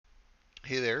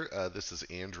Hey there, this is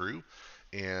Andrew,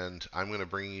 and I'm going to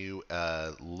bring you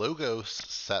a Logos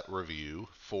set review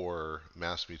for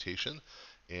Mass Mutation,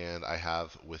 and I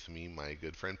have with me my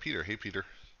good friend Peter. Hey, Peter.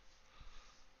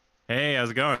 Hey,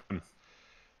 how's it going?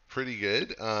 Pretty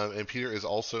good. And Peter is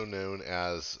also known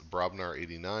as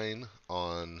Brobnar89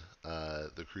 on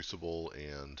the Crucible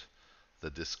and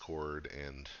the Discord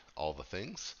and all the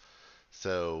things.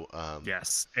 So,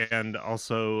 Yes, and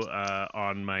also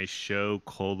on my show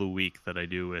Call the Week that I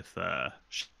do with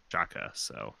Shaka.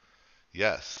 So,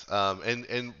 yes.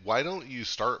 And why don't you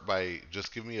start by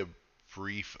just giving me a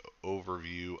brief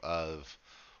overview of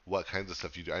what kinds of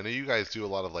stuff you do? I know you guys do a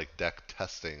lot of like deck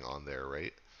testing on there,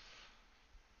 right?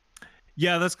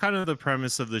 yeah, that's kind of the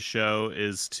premise of the show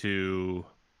is to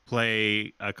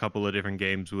play a couple of different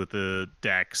games with the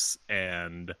decks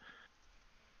and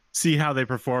see how they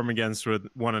perform against with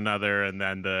one another, and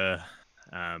then the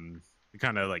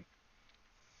kind of like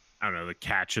I don't know, the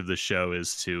catch of the show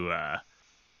is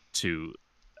to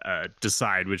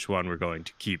decide which one we're going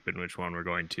to keep and which one we're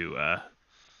going to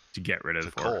get rid To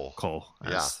of or Cole. cull,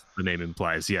 Yeah. as the name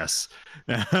implies. Yes.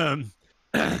 um,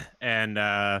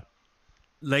 and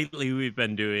lately we've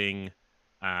been doing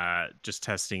just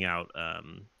testing out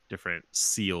different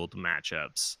sealed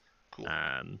matchups. Cool.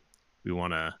 Um, we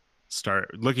want to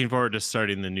start looking forward to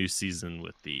starting the new season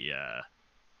with the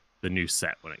new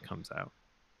set when it comes out.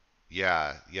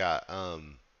 Yeah, yeah.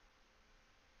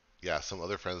 Yeah, some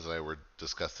other friends and I were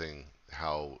discussing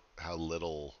how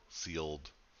little sealed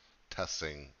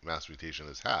testing Mass Mutation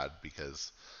has had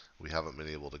because we haven't been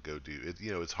able to go do it.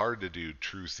 It's hard to do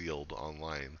true sealed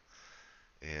online,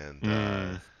 and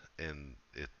Mm,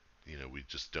 it we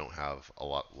just don't have a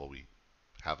lot. Well, we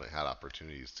haven't had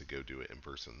opportunities to go do it in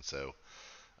person. So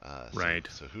right.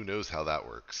 so who knows how that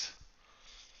works?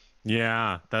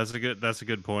 Yeah, that's a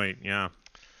good point. Yeah.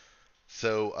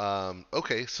 So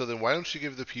okay, so then why don't you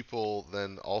give the people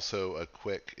then also a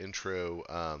quick intro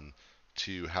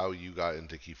to how you got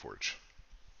into KeyForge?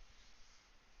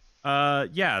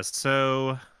 Yeah,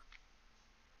 so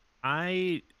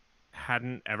I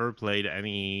hadn't ever played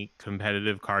any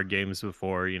competitive card games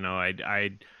before.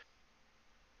 I'd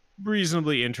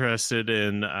reasonably interested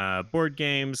in board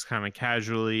games, kind of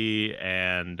casually,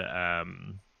 and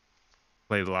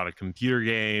played a lot of computer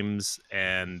games.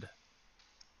 And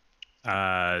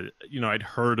I'd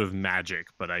heard of Magic,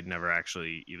 but I'd never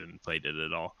actually even played it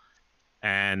at all.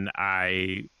 And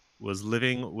I was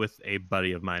living with a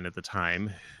buddy of mine at the time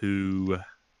who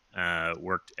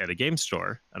worked at a game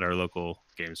store at our local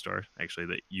game store, actually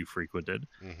that you frequented.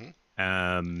 Mm-hmm.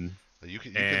 Um, You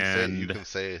can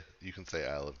say and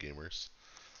I love gamers.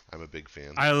 I'm a big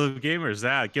fan. I Love Gamers.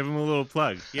 Yeah, give them a little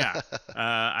plug. Yeah,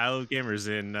 I Love Gamers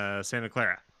in Santa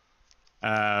Clara.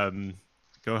 Um,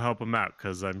 Go help them out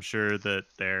because I'm sure that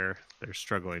they're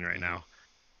struggling right Mm-hmm.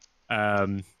 now.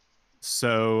 Um,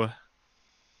 so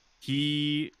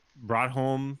he brought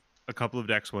home a couple of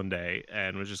decks one day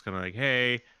and was just kind of like,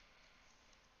 "Hey,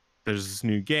 there's this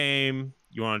new game.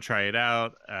 You want to try it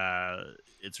out?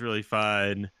 It's really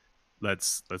fun.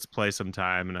 Let's play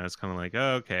sometime." And I was kind of like,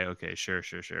 "Oh, okay, okay, sure,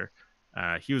 sure, sure."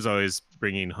 He was always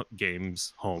bringing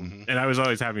games home, Mm-hmm. and I was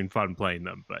always having fun playing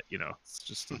them. But it's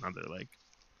just another like,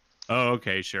 "Oh,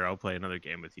 okay, sure, I'll play another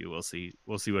game with you. We'll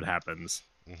see what happens."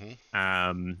 Mm-hmm.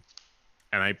 Um,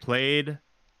 and I played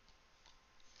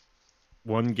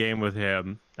one game with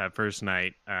him that first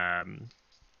night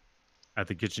at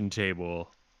the kitchen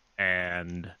table,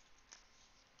 and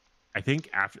I think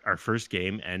after our first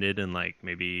game ended in like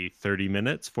maybe 30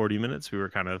 minutes, 40 minutes, we were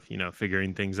kind of,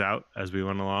 figuring things out as we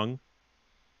went along.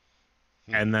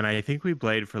 Hmm. And then I think we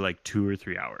played for like 2 or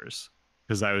 3 hours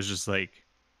because I was just like,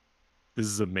 this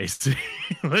is amazing.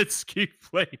 Let's keep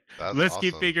playing. That's Let's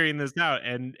keep awesome. figuring this out.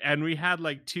 And we had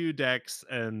like two decks,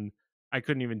 and I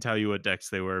couldn't even tell you what decks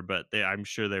they were, but I'm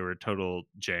sure they were total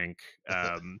jank.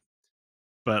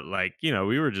 But like, we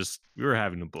were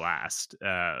having a blast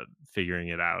figuring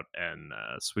it out and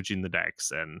switching the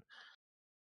decks. And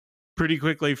pretty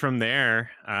quickly from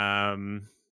there,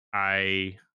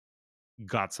 I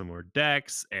got some more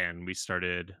decks and we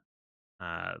started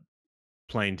uh,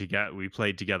 playing together. We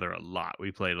played together a lot.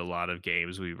 We played a lot of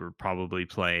games. We were probably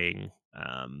playing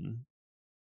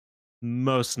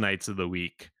most nights of the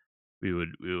week. We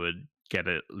would get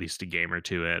at least a game or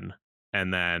two in,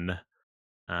 and then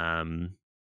um,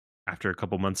 after a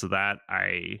couple months of that,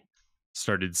 I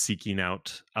started seeking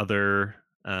out other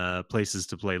places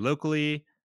to play locally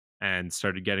and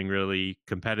started getting really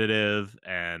competitive.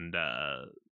 And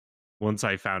once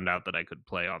I found out that I could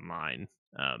play online,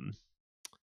 um,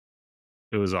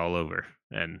 it was all over.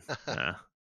 And uh,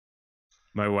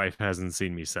 my wife hasn't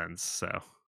seen me since. So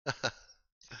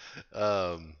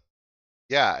um,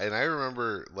 yeah, and I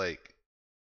remember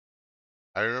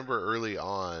early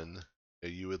on,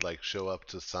 you would like show up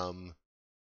to some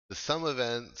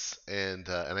events, and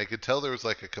I could tell there was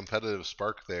like a competitive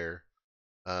spark there.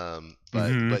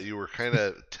 Hmm. But you were kind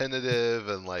of tentative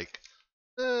and like,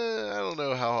 I don't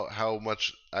know how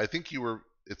much. I think you were.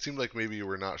 It seemed like maybe you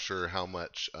were not sure how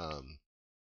much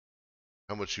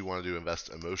you wanted to invest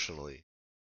emotionally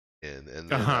in,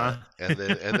 Uh-huh. and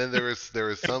then there was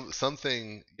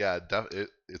something. Yeah,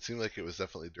 it seemed like it was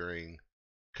definitely during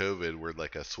COVID where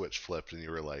like a switch flipped and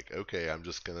you were like, okay, I'm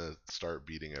just gonna start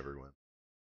beating everyone.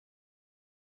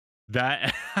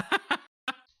 That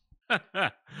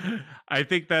I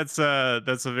think that's a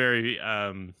very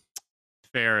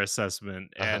fair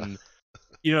assessment. Uh-huh. And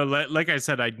you know, like I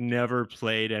said, I'd never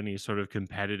played any sort of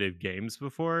competitive games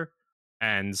before.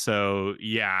 And so,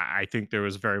 yeah, I think there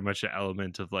was very much an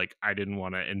element of like I didn't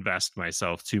want to invest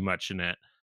myself too much in it.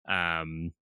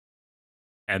 Um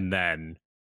and then,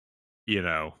 you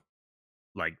know,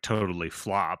 like totally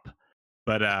flop.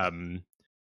 But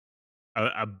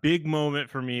a big moment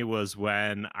for me was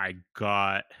when I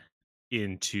got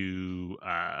into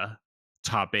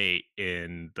top 8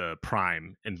 in the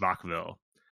prime in Vacaville,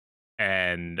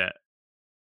 and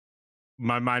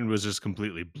my mind was just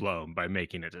completely blown by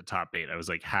making it to top 8. I was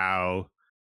like, how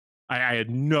I had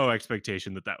no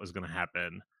expectation that that was going to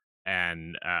happen,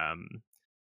 and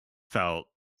felt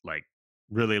like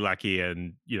really lucky,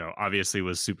 and you know, obviously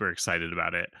was super excited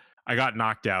about it. I got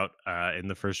knocked out in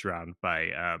the first round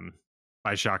by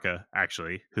Shaka,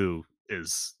 actually, who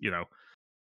is, you know,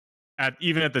 at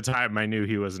even at the time I knew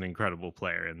he was an incredible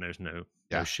player, and there's no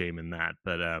Yeah. shame in that.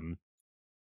 But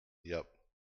Yep.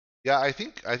 Yeah, I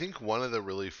think one of the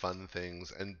really fun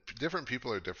things, and different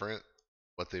people are different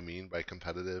what they mean by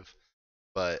competitive,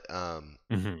 but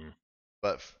mhm.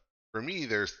 but for me,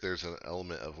 there's an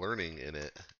element of learning in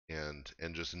it, and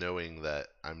just knowing that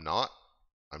I'm not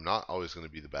always going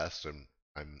to be the best. I'm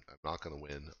not going to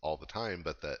win all the time,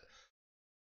 but that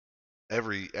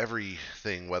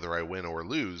everything, whether I win or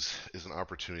lose, is an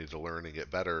opportunity to learn and get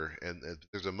better. And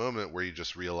there's a moment where you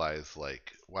just realize,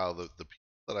 like, wow, the people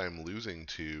that I'm losing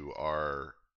to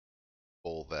are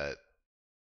people that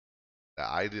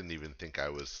I didn't even think I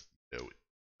was,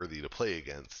 worthy to play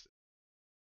against,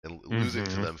 and losing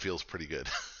to Mhm. them feels pretty good.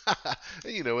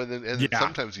 And then Yeah.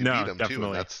 sometimes you beat No, them too,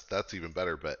 and definitely. that's even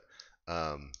better.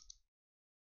 Um,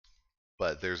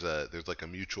 but there's like a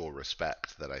mutual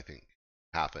respect that I think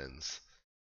happens,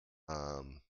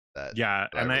 um, Yeah,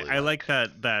 that I and really I like. like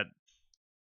that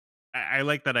I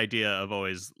like that idea of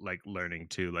always like learning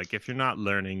too. Like if you're not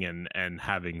learning and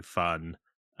having fun,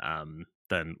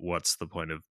 then what's the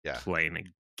point of Yeah. playing a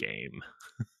game?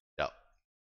 Yep.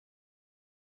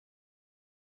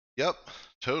 Yep.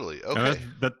 Totally. And Okay.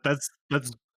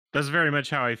 that's very much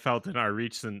how I felt in our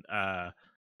recent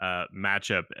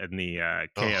matchup in the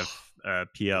Oh.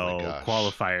 Oh my KFPL gosh.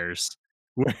 qualifiers,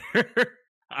 where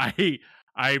I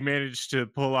I managed to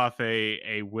pull off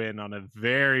a win on a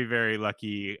very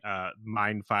lucky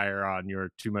mind fire on your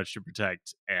too much to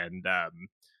protect, and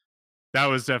that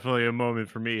was definitely a moment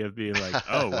for me of being like,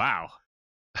 oh wow,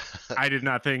 I did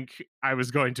not think I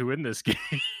was going to win this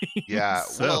game. Yeah.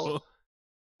 Well, So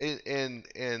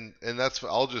and that's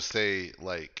I'll just say,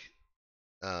 like,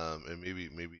 and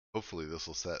maybe hopefully this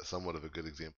will set somewhat of a good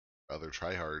example for other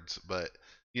tryhards. But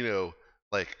you know,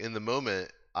 like in the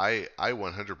moment, I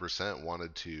 100%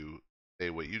 wanted to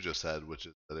say what you just said, which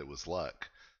is that it was luck.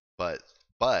 But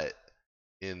but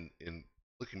in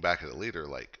looking back at it later,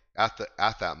 like at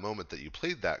that moment that you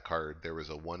played that card, there was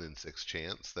a 1 in 6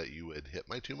 chance that you would hit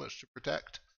my too much to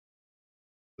protect.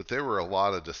 But there were a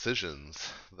lot of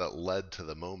decisions that led to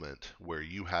the moment where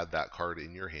you had that card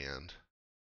in your hand,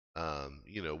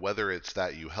 whether it's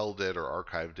that you held it or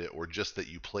archived it, or just that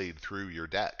you played through your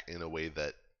deck in a way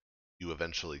that you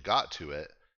eventually got to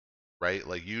it, right?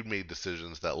 Like you'd made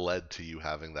decisions that led to you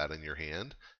having that in your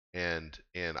hand, and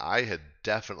I had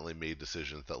definitely made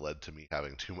decisions that led to me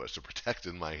having too much to protect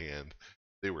in my hand.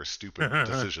 They were stupid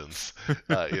decisions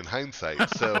in hindsight.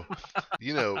 So,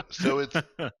 so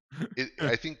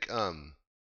I think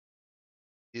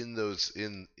in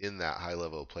that high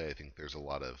level of play, I think there's a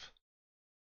lot of,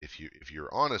 if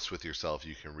you're honest with yourself,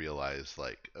 you can realize,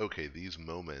 like, okay, these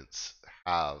moments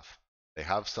have they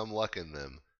have some luck in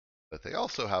them, but they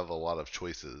also have a lot of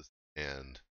choices,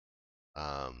 and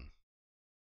um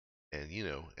and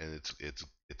it's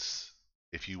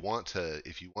if you want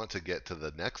to get to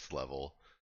the next level,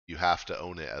 you have to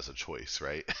own it as a choice,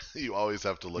 right? You always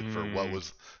have to look for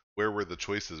Mm. where were the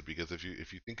choices, because if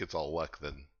you think it's all luck,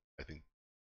 then I think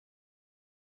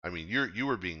I mean, you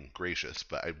were being gracious,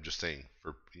 but I'm just saying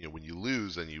for when you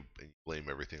lose and you blame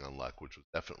everything on luck, which was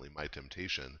definitely my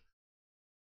temptation,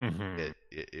 Hmm.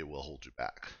 it will hold you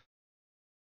back.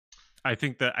 I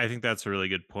think that's a really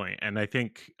good point, and I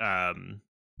think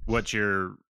what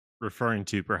you're referring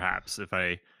to, perhaps, if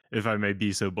I may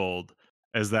be so bold,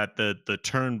 is that the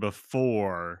turn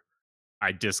before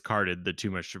I discarded the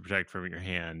too much to protect from your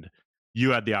hand,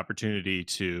 you had the opportunity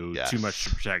to too much to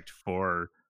Yes. protect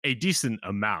for a decent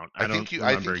amount. I don't I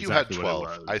remember think you had exactly what it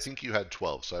 12. I was. think you had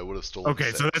 12, so I would have stolen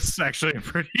Okay, so 6. that's actually a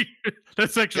pretty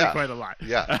that's actually Yeah. quite a lot.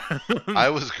 Yeah. Um, I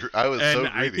was and so I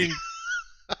greedy. think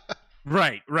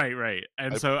right, right, right.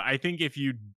 And I so I think if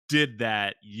you did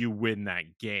that, you win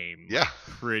that game Yeah.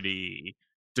 pretty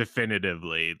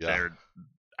definitively. Yeah.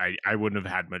 I wouldn't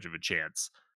have had much of a chance.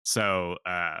 So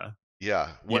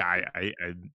Yeah. yeah, What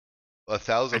a I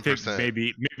thousand think percent.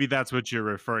 maybe that's what you're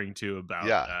referring to about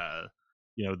Yeah.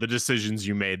 the decisions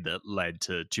you made that led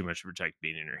to too much to protect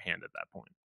being in your hand at that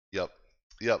point. Yep.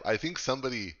 Yep. I think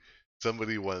somebody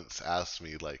once asked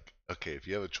me like, okay, if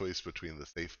you have a choice between the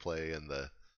safe play and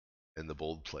the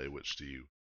bold play, which do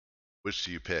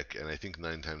you pick? And I think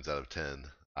 9 times out of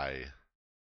 10,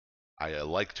 I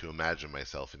like to imagine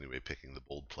myself anyway picking the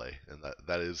bold play, and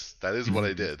that is what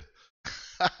I Mhm. did.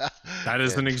 That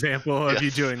is an And example of you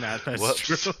yes, doing that. That's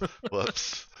true. whoops,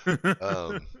 whoops.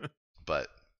 Um, but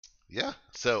yeah,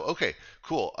 so okay,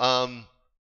 cool.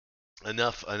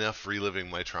 Enough reliving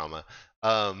my trauma.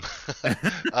 Um,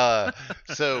 uh,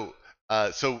 so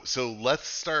so let's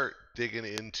start digging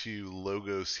into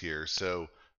logos here. So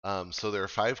there are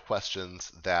 5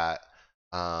 questions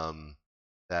um,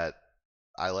 that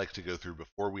I like to go through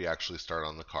before we actually start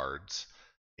on the cards,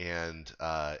 and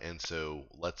so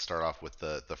let's start off with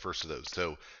the first of those.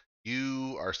 So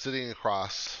you are sitting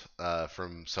across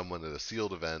from someone at a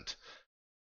sealed event,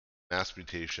 mass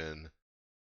mutation,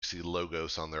 see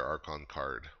logos on their Archon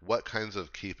card. What kinds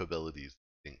of capabilities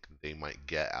do you think they might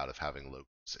get out of having logos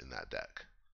in that deck?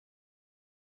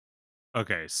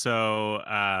 Okay, so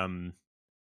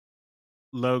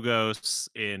logos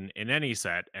in any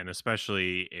set, and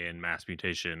especially in mass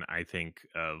mutation, I think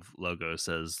of logos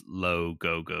as low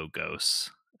go go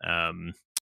ghosts,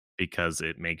 because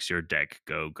it makes your deck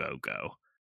go go go.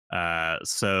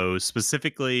 So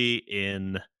specifically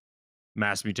in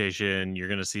mass mutation, you're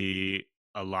going to see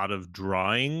a lot of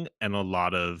drawing and a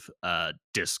lot of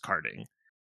discarding.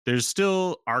 There's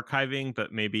still archiving,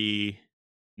 but maybe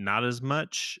not as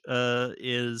much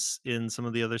is in some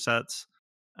of the other sets.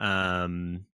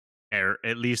 Or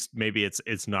at least maybe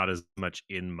it's not as much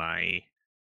in my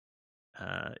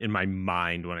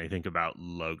mind when I think about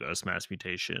logos mass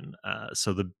mutation.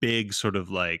 So the big sort of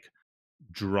like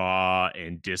draw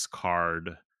and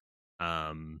discard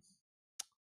um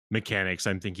mechanics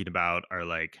I'm thinking about are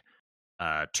like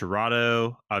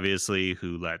Tirado, obviously,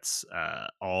 who lets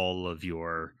all of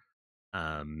your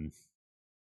um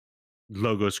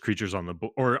logos creatures on the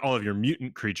board, or all of your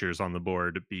mutant creatures on the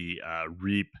board, be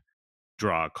reap,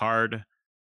 draw a card.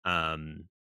 Um,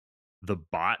 the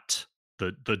bot,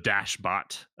 the dash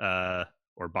bot,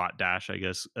 or bot dash, I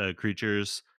guess,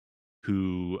 creatures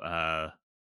who are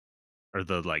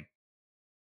the like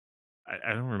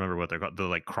I don't remember what they're called. The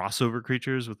like crossover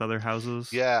creatures with other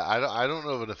houses. Yeah, I don't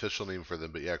know of an official name for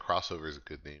them, but yeah, crossover is a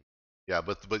good name. Yeah,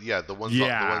 but yeah, the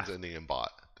Yeah, ones ending in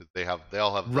bot, because they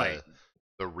all have right.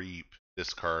 the reap,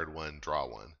 discard one, draw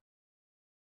one.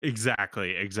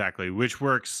 Exactly, exactly. Which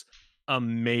works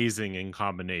amazing in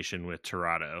combination with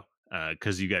Tirado,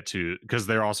 because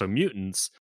they're also mutants,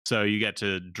 so you get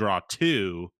to draw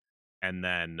two, and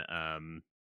then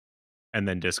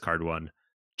discard one.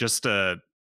 Just a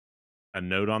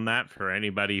note on that for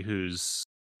anybody who's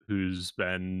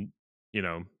been you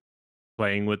know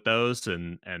playing with those,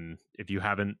 and if you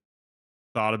haven't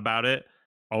thought about it,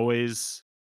 always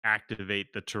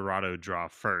activate the Tirado draw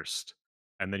first,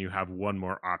 and then you have one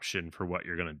more option for what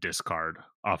you're going to discard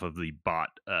off of the bot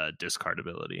discard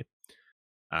ability.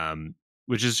 Um,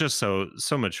 which is just so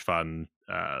much fun,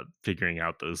 figuring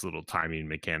out those little timing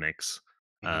mechanics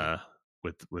Hmm. uh,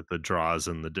 with the draws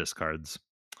and the discards.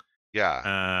 Yeah,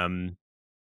 Um,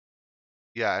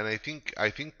 yeah, and I think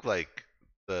like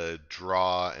the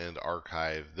draw and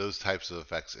archive, those types of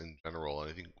effects in general,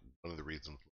 and I think one of the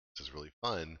reasons this is really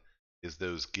fun is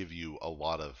those give you a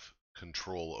lot of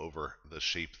control over the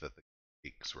shape that the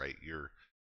takes, right?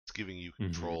 It's giving you mhm,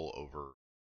 control over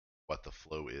what the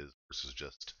flow is versus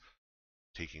just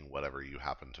taking whatever you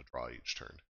happen to draw each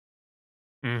turn.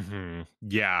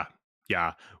 yeah,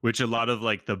 yeah. Which a lot of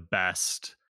like the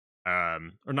best, or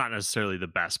not necessarily the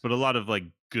best, but a lot of like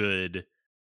good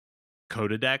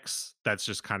Coda decks, that's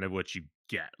just kind of what you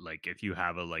get. Like if you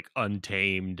have a like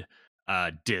untamed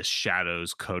Dis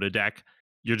Shadows Coda deck,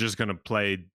 you're just gonna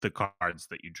play the cards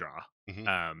that you draw. Hmm.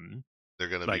 Um They're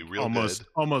going to be like real almost good.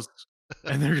 almost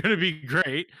and they're gonna be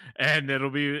great and it'll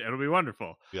be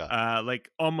wonderful. Yeah. Like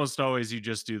almost always you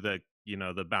just do the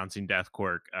the bouncing death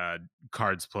quirk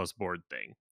cards plus board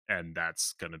thing, and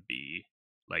that's gonna be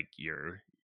like your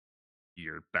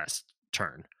best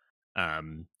turn.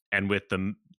 And with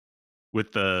the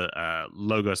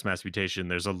logos mass mutation,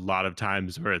 there's a lot of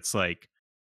times where it's like,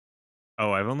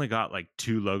 oh, I've only got like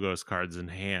 2 logos cards in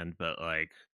hand, but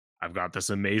like I've got this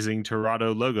amazing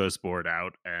Torado logos board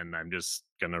out, and I'm just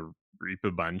gonna reap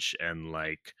a bunch and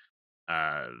like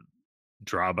uh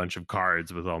draw a bunch of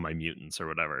cards with all my mutants or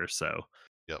whatever. So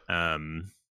Yep.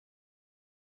 um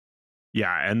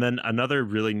yeah, and then another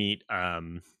really neat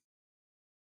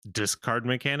discard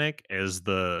mechanic is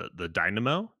the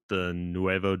dynamo, the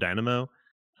nuevo dynamo,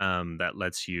 that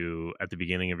lets you at the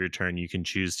beginning of your turn you can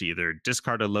choose to either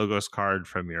discard a logos card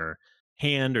from your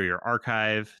hand or your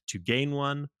archive to gain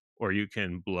one, or you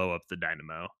can blow up the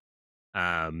dynamo.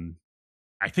 um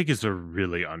I think it's a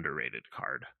really underrated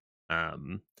card.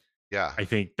 um Yeah. I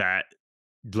think that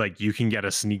like you can get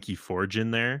a sneaky forge in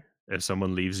there if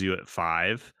someone leaves you at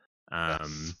 5. Yes.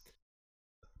 um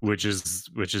which is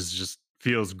just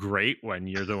feels great when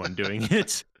you're the one doing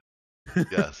it.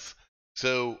 Yes.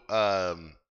 So,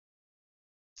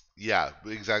 yeah,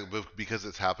 exactly, because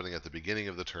it's happening at the beginning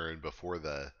of the turn before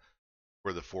the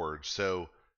forge. So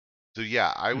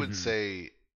yeah, I would Mhm.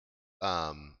 say,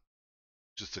 um,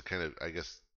 just to kind of, I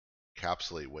guess,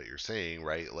 encapsulate what you're saying,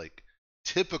 right? Like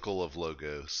typical of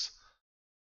Logos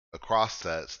across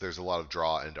sets, there's a lot of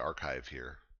draw and archive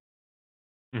here.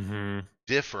 Mhm.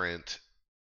 Different,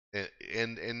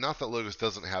 and not that Logos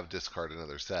doesn't have discard in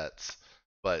other sets,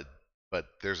 but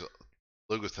there's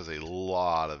Logos has a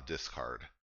lot of discard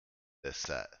this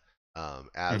set,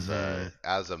 Mhm.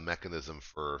 as a mechanism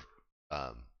for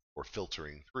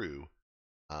filtering through,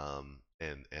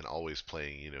 and always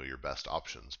playing your best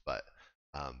options. But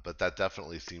that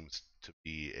definitely seems to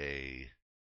be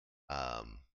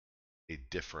um, a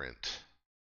different,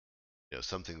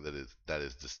 something that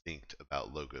is distinct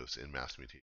about Logos in Mass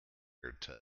Mutation compared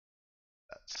to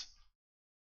sets.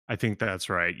 I think that's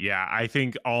right. Yeah, I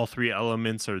think all 3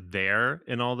 elements are there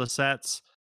in all the sets.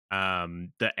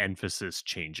 The emphasis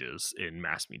changes in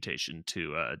mass mutation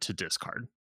to discard.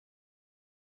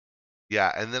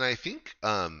 Yeah, and then I think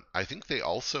they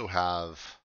also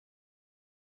have,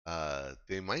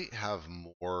 they might have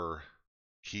more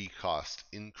key cost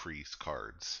increase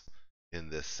cards in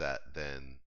this set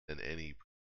than any. I'm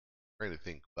trying to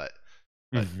think, but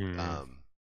Mhm. um,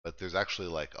 but there's actually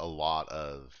like a lot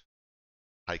of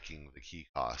hiking the key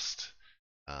cost,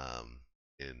 um,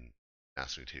 in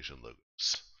Mass Mutation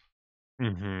Logos.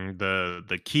 Mhm.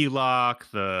 The key lock,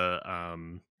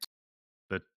 the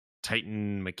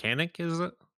Titan mechanic, is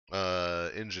it?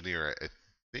 Engineer, I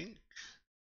think.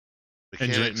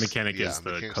 Engineer Mechanics, mechanic yeah, is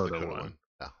the mechanics the Coda Coda one. one.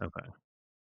 Yeah, Okay.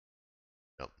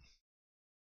 yep.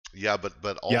 Yeah, but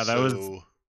Yeah, that was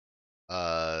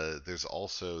also, there's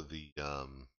also they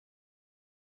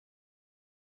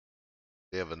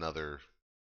have another,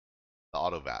 the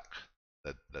Autovac,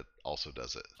 that also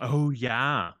does it. oh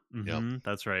yeah. Yep.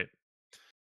 That's right.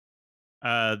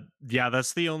 Yeah,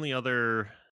 that's the only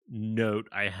other note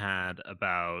I had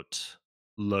about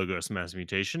Logos Mass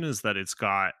Mutation is that it's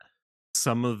got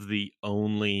some of the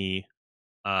only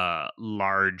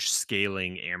large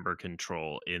scaling amber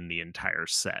control in the entire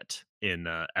set in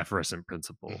Effervescent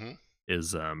Principle. Hmm.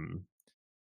 Is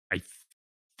I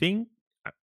think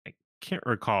I, I can't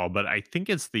recall, but I think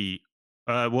it's the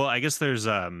well, I guess there's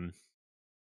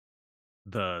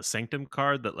the Sanctum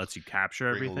card that lets you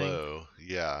capture Bring everything. low.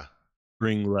 Yeah.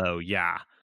 Bring low, yeah.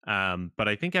 But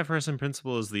I think Effervescent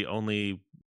Principle is the only,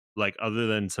 like, other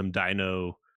than some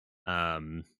Dino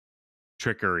um,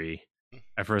 trickery,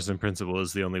 Effervescent Principle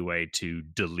is the only way to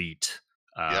delete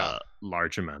Yeah.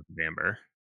 large amounts of amber.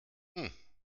 Hmm.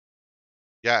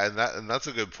 Yeah, and that's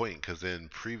a good point, because in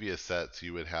previous sets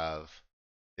you would have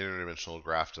interdimensional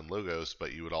graft and logos,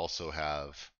 but you would also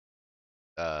have,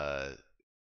 uh,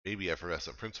 maybe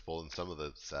effervescent principle in some of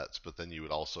the sets, but then you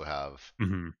would also have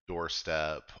Hmm.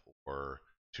 doorstep, or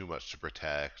too much to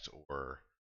protect, or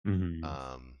Hmm.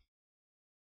 um,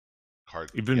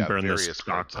 Even yeah, burn the various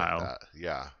cards like stockpile. that.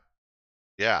 Yeah.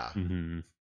 Yeah. Hmm.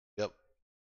 Yep.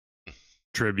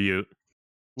 Tribute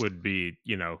would be,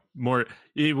 more.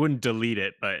 It wouldn't delete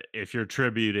it, but if you're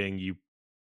tributing, you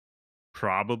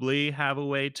probably have a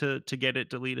way to get it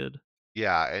deleted.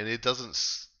 Yeah, and it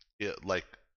doesn't like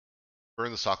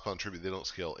burn the stockpile and tribute. They don't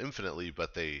scale infinitely,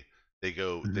 but they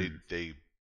go Mhm. they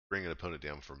bring an opponent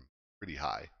down from pretty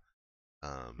high.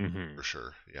 Hmm. For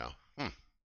sure. Yeah.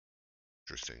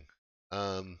 Interesting.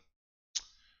 Um,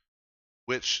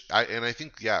 I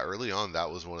think yeah, early on that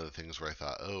was one of the things where I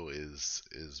thought, oh, is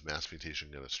mass mutation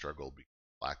going to struggle because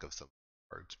of lack of some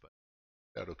cards, but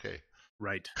that okay.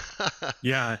 Right.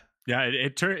 Yeah. Yeah.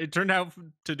 It turned out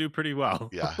to do pretty well.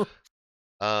 Yeah.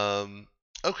 Um,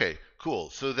 okay, cool.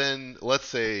 So then let's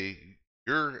say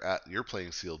you're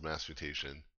playing sealed mass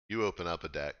mutation. You open up a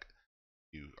deck,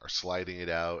 you are sliding it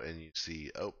out, and you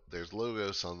see, oh, there's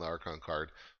Logos on the Archon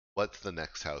card. What's the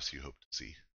next house you hope to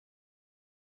see?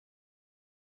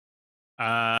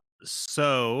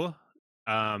 So,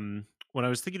 when I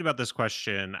was thinking about this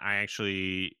question, I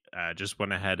actually just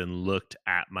went ahead and looked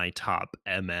at my top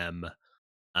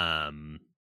um,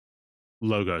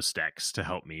 Logos decks to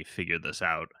help me figure this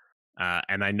out.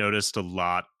 And I noticed a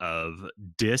lot of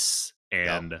Dis Yep.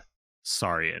 and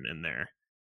Saurian in there.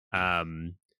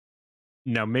 Um,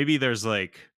 Now, maybe there's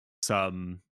like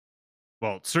some,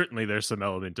 well, certainly there's some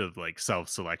element of like self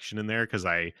selection in there because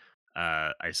I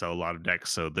sell a lot of decks,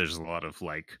 so there's a lot of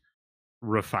like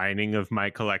refining of my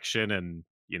collection and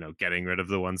getting rid of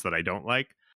the ones that I don't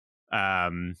like.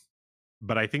 Um,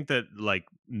 but I think that like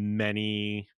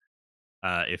many,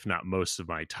 if not most of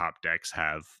my top decks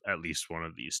have at least one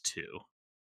of these two.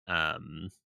 Um,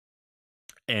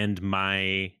 and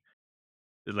my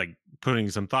like putting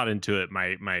some thought into it,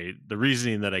 my the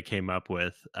reasoning that I came up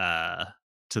with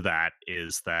to that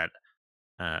is that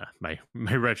my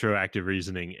retroactive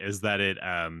reasoning is that it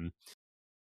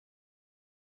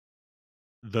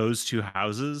those two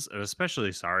houses, and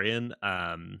especially Saurian,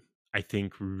 I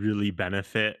think really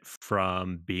benefit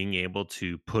from being able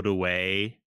to put away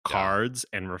Yeah. cards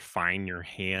and refine your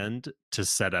hand to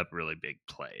set up really big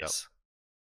Yep. plays.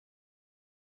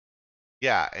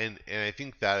 Yeah, and I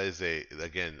think that is a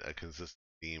consistent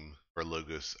theme for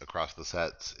Logos across the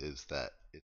sets is that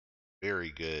it's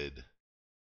very good.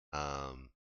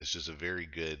 Um, it's just a very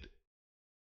good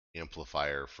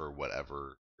amplifier for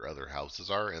whatever your other houses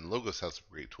are. And Logos has some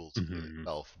great tools in Hmm.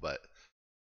 itself, but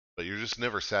you're just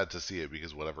never sad to see it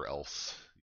because whatever else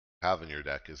you have in your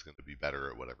deck is going to be better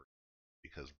at whatever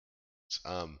because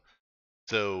um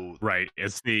so Right.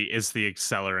 It's the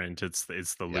accelerant. It's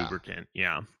the yeah. lubricant.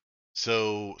 Yeah.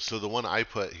 So the one I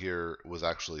put here was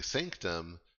actually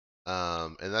Sanctum,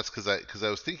 and that's because I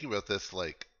was thinking about this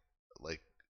like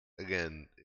again,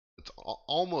 it's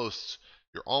almost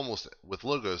you're almost with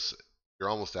Logos, you're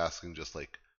almost asking just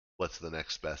like what's the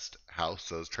next best house.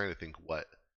 So I was trying to think what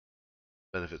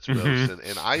benefits most,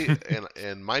 Hmm.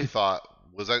 and my thought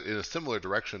was in a similar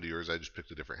direction to yours. I just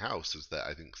picked a different house. Is that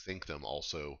I think Sanctum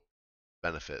also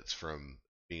benefits from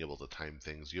being able to time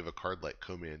things. You have a card like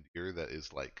Commandeer that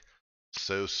is like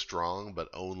so strong, but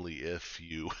only if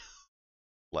you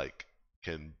like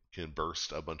can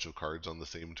burst a bunch of cards on the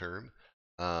same turn.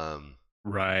 Um,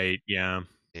 Right. Yeah.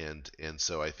 and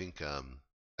so I think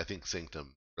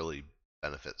Sanctum really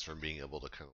benefits from being able to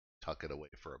kind of tuck it away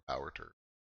for a power turn.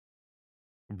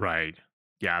 Right.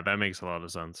 Yeah. That makes a lot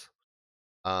of sense.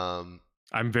 Um,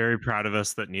 I'm very proud of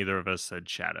us that neither of us said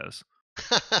shadows.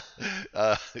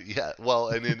 yeah, well,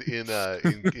 and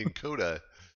in Coda,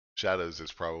 Shadows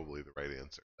is probably the right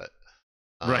answer, but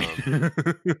Right. um,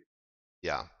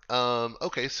 yeah.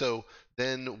 Okay, so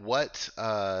then what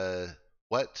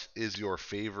is your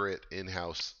favorite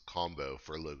in-house combo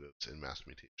for Logos and Mass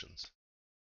Mutations?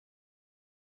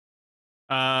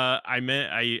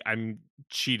 I'm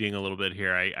cheating a little bit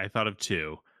here. I thought of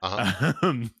two. Uh-huh.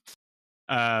 Um,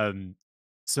 um,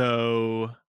 so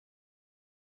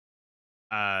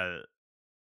uh,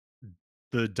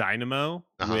 the Dynamo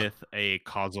Uh-huh. with a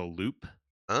causal loop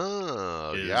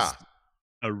Oh, is yeah.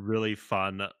 a really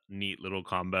fun, neat little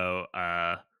combo.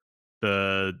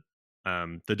 The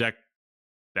the deck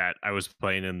that I was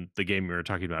playing in the game we were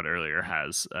talking about earlier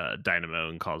has Dynamo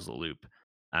and causal loop.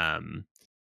 Um,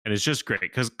 and it's just great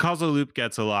because causal loop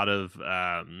gets a lot of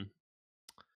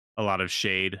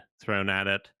shade thrown at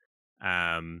it.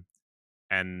 Um,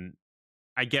 and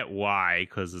I get why,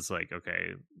 because it's like,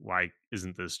 okay, why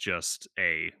isn't this just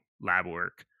a lab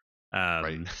work?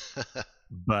 Right.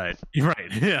 But right,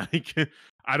 yeah, like,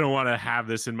 I don't want to have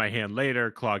this in my hand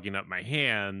later, clogging up my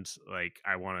hand. Like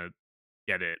I want to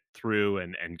get it through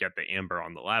and get the amber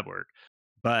on the lab work.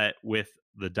 But with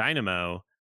the Dynamo,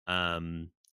 um,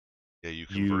 Yeah, you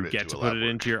convert you it get to a to put lab it work.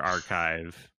 into your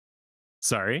archive.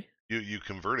 Sorry. You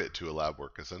convert it to a lab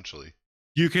work essentially.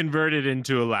 You convert it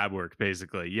into a lab work,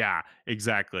 basically. Yeah,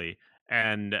 exactly.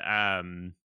 And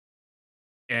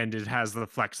and it has the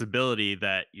flexibility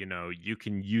that, you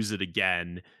can use it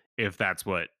again if that's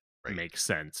what Right. makes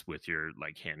sense with your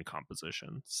like hand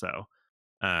composition. So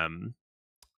Um,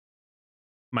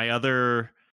 my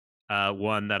other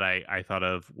one that I thought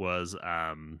of was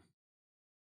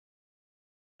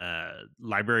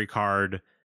library card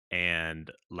and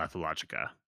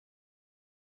Lethalogica,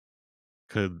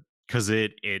 because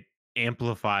it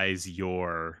amplifies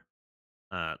your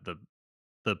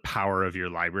the power of your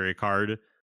library card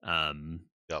um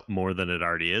Yep. more than it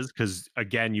already is, because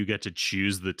again you get to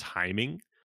choose the timing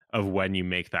of when you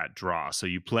make that draw. So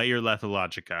you play your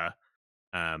Lethalogica,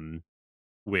 um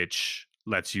which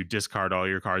lets you discard all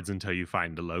your cards until you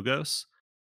find the Logos,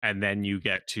 and then you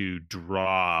get to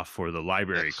draw for the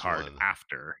library Next card one.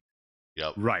 after.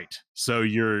 Yep. Right. So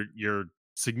you're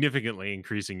significantly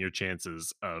increasing your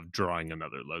chances of drawing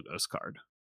another Logos card.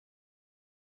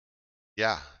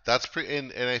 Yeah, that's pretty.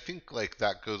 And I think like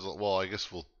that goes. Well, I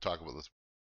guess we'll talk about this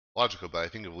logical, but I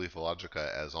think of Lethal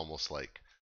Logica as almost like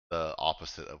the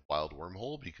opposite of Wild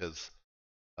Wormhole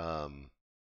um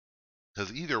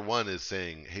because either one is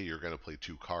saying, hey, you're going to play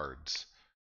 2 cards.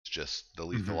 It's just the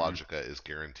Lethal Hmm. Logica is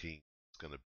guaranteeing it's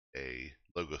going to be a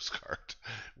Logos card,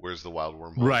 whereas the Wild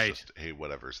Wormhole is Right. just, hey,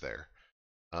 whatever's there.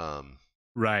 Um,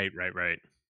 Right. Right. Right.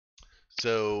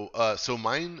 so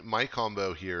my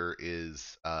combo here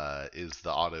is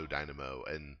the Auto Dynamo,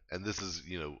 and this is,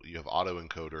 you have Auto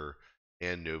Encoder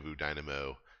and Novu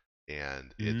Dynamo,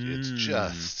 and it's Mm.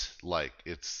 just like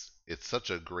it's such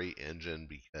a great engine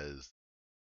because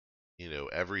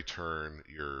every turn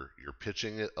you're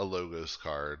pitching a Logos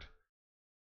card,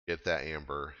 get that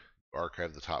Amber,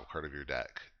 archive the top card of your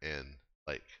deck, and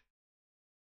like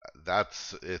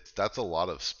that's a lot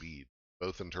of speed,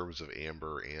 both in terms of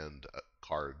Amber and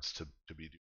cards to be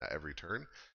doing that every turn.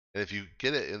 And if you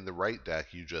get it in the right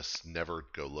deck, you just never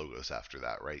go Logos after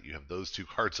that, right? You have those 2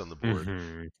 cards on the board,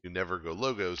 Hmm. you never go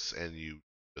Logos, and you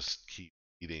just keep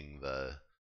eating the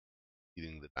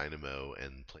Dynamo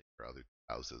and playing for other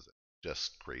houses.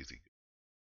 Just crazy.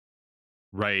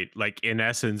 Right. Like in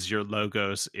essence, your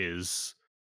Logos is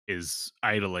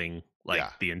idling like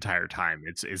Yeah, the entire time.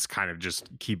 It's kind of just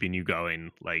keeping you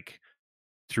going like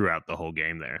throughout the whole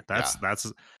game there. yeah,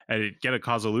 That's and get a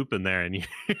causal loop in there and you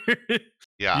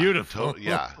yeah, beautiful.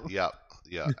 yeah, yeah,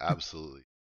 yeah, absolutely.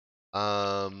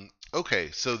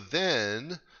 Okay, so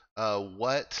then,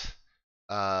 what,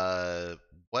 uh,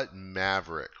 what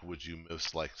Maverick would you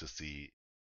most like to see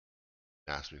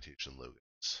Mass Mutation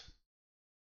Logos?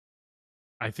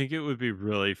 I think it would be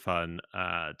really fun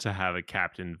to have a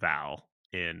Captain Val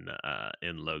in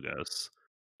Logos.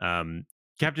 Um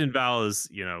Captain Val is,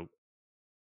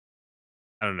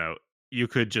 I don't know. You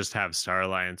could just have Star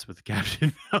Alliance with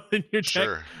Captain Val in your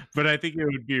deck, Sure. but I think it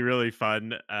would be really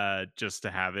fun just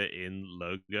to have it in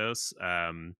Logos,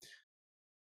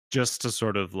 just to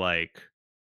sort of like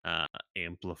uh,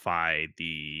 amplify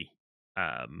the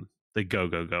go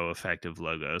go go effect of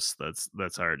Logos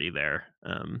that's already there.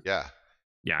 Yeah.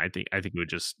 Yeah, I think it would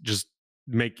just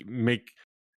make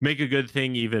a good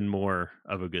thing even more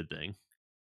of a good thing.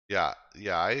 Yeah.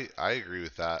 Yeah. I agree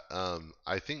with that.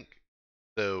 I think,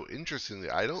 though, interestingly,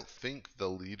 I don't think the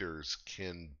leaders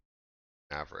can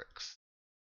Mavericks.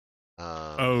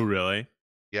 Oh, Um, really?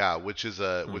 yeah, which is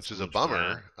a Oh, which so is a much for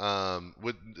that. bummer.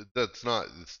 That's not.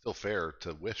 It's still fair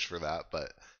to wish for that,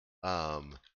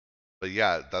 um, but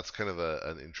yeah, that's kind of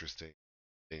an interesting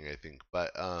thing, I think.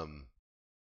 But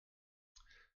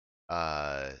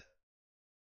uh,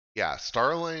 yeah,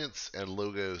 Star Alliance and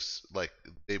Logos, like,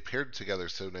 they paired together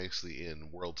so nicely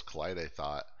in Worlds Collide, I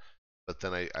thought. But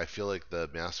then I feel like the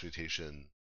Mass Mutation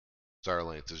Star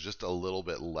Alliance is just a little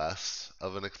bit less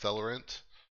of an accelerant,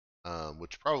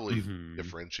 which probably Hmm.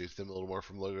 differentiates them a little more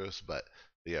from Logos. But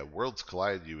yeah, Worlds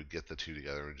Collide, you would get the two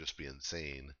together and just be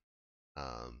insane.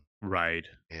 Um, Right.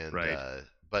 and Right.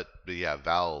 but yeah,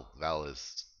 Val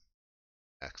is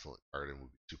excellent card and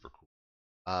would be super cool.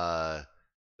 Uh,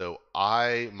 so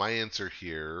my answer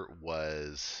here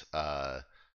was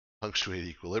punctuate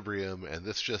equilibrium, and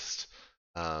this just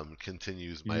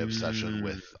continues my obsession Mm,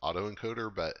 with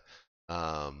autoencoder, but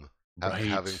um,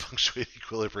 having right. punctuate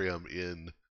equilibrium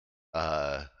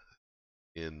uh,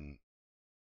 in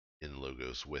in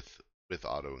Logos with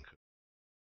autoencoder,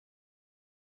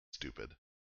 stupid.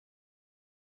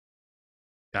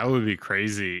 That Yeah, would be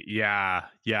crazy. Yeah.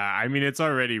 Yeah. I mean, it's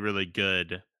already really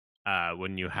good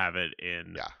when you have it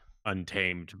in yeah,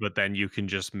 Untamed, but then you can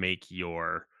just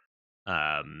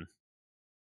um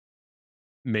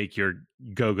make your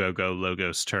go go go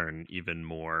Logos turn even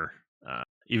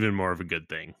more of a good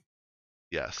thing.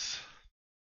 yes.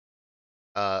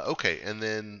 Okay, and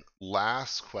then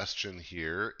last question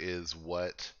here is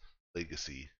what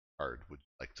legacy card would you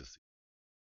like to see?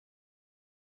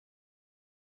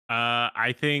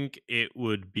 I think it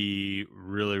would be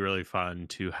really, really fun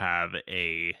to have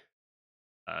a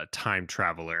time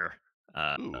traveler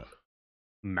uh, Ooh,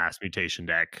 mass mutation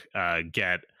deck.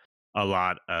 Get a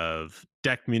lot of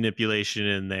deck manipulation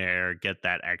in there. Get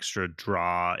that extra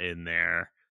draw in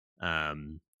there.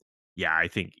 Um, yeah, I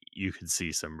think you could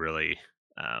see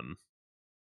um,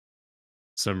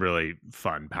 some really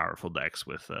fun, powerful decks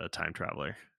with time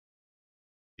traveler.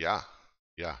 yeah,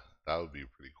 yeah, that would be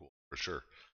pretty cool for sure.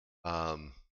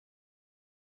 Um,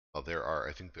 well,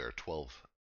 I think there are 12.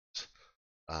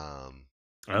 Um,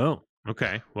 Oh,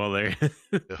 yeah, okay. Well, there,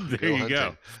 there go you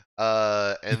go. hunting.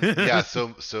 And yeah,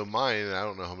 so mine. I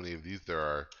don't know how many of these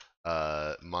there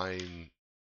are. Mine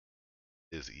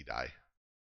is Edai.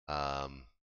 Um,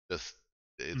 just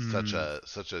it's Mm,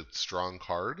 such a strong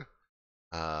card.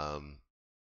 Um,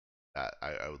 that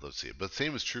I would love to see it. But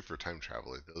same is true for time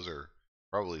traveler. Those are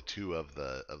probably two of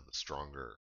the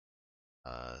stronger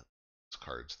uh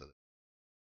cards that have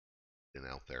been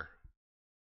out there.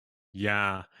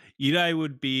 yeah, Edai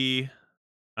would be.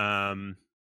 Um,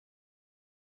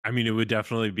 I mean, it would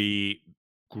definitely be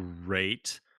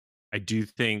great. I do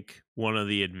think one of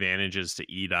the advantages to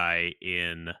Edai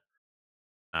in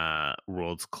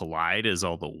Worlds Collide is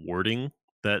all the wording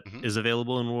that Hmm. is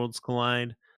available in Worlds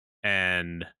Collide,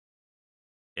 and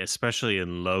especially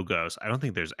in Logos. I don't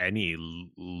think there's any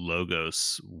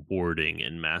Logos wording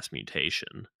in Mass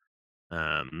Mutation.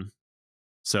 Um,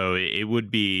 so it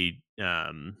would be,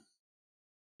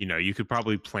 you could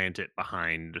probably plant it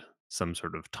behind some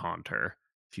sort of taunter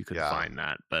if you could Yeah, find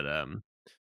that. But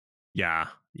yeah,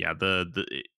 yeah,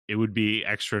 it would be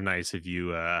extra nice if you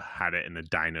had it in a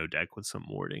Dino deck with some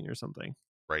warding or something.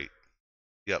 right.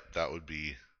 Yep, that would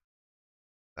be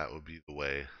the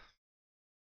way.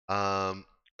 Um,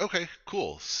 okay,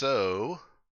 cool. So,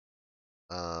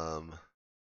 um,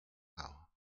 wow,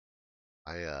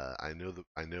 I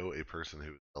know a person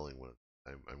who is selling one.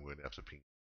 I'm going to have to ping.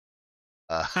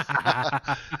 Uh,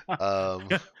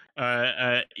 um,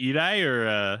 Edai or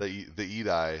the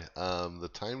Edai, the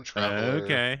time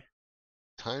traveler. okay.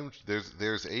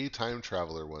 There's a time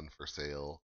traveler one for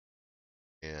sale,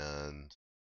 and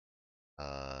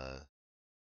uh,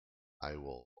 I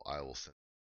will send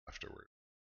it afterward.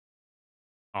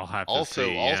 I'll have to Also,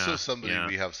 see. also Yeah, somebody yeah.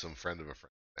 we have some friend of a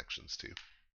friend connections to.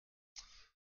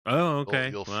 Oh, You'll okay.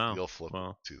 you'll Wow. you'll flip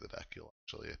Well. to the deck. You'll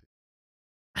actually.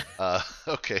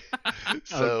 Okay.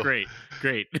 Oh, So, great,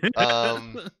 great.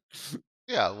 um,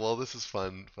 yeah. Well, this is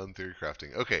fun theory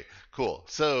crafting. Okay, cool.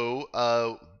 So,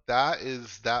 that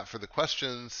is that for the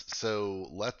questions. So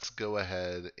let's go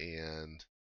ahead and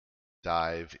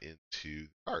dive into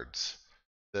cards.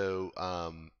 So,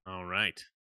 All right.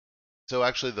 so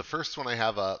actually, the first one I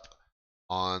have up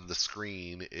on the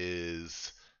screen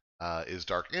is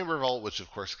Dark Amber Vault, which of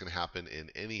course can happen in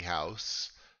any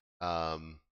house.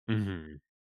 Um, Hmm.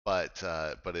 but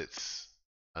it's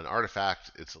an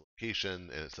artifact, it's a location,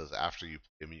 and it says after you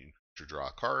play a mutant creature, draw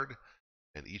a card,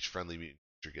 and each friendly mutant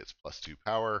creature gets +2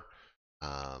 power.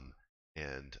 Um,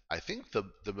 and I think the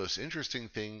most interesting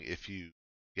thing, if you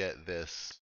get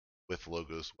this with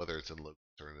logos, whether it's in logos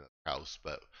or in a house,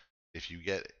 but if you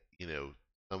get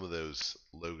some of those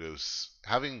logos,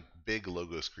 having big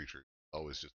logos creatures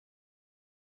always just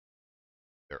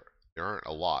there there aren't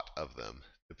a lot of them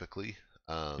typically.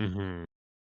 Um, Hmm.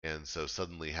 and so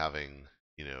suddenly having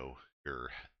your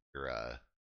your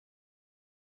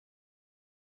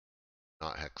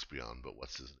not Hexbion, but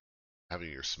what's his name?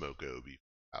 Having your Smoko be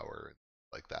power and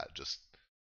like that, just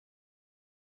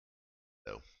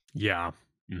so. Yeah.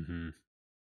 Hmm.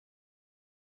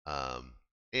 Um,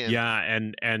 and Yeah,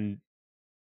 and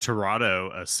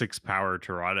Torado, a 6 power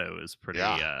Torado is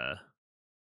yeah,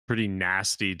 pretty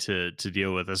nasty to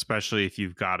deal with, especially if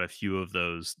you've got a few of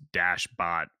those dash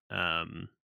bot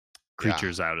yeah,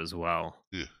 creatures out as well.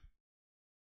 ugh.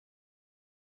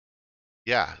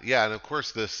 Yeah, and of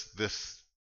course this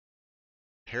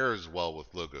pairs well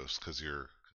with Logos because you're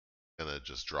gonna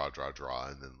just draw,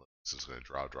 and then this is gonna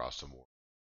draw some more.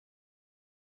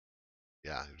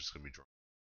 Yeah, you're just gonna be drawing.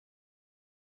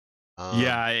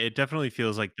 Yeah, it definitely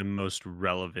feels like the most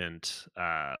relevant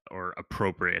or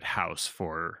appropriate house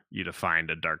for you to find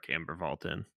a Dark Amber Vault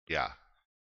in. Yeah,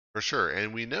 for sure.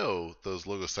 And we know those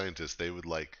Logo scientists, they would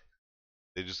like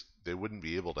they wouldn't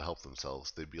be able to help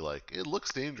themselves. They'd be like, it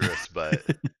looks dangerous, but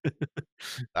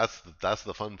that's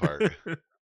the fun part.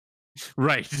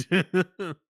 Right.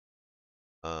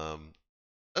 Um,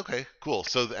 okay, cool.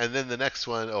 So and then the next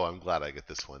one, oh, I'm glad I get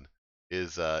this one,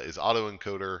 is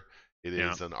autoencoder. It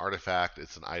Yeah. is an artifact.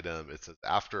 It's an item. It says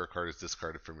after a card is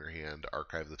discarded from your hand,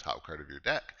 archive the top card of your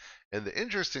deck. And the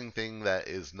interesting thing that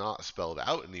is not spelled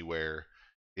out anywhere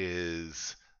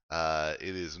is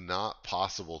it is not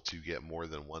possible to get more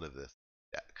than one of this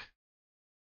deck.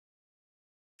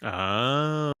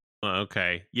 Oh,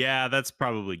 okay. Yeah, that's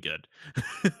probably good.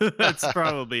 That's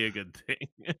probably a good thing.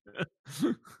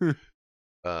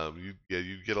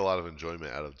 You'd get a lot of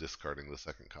enjoyment out of discarding the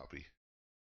second copy.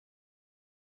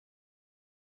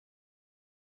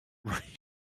 Right.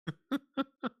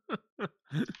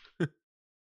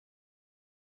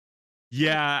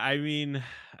 Yeah, I mean,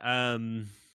 um,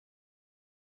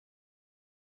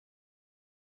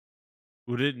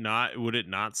 would it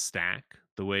not stack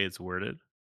the way it's worded?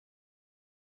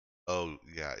 Oh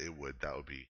yeah, it would. That would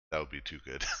be too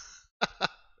good.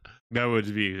 That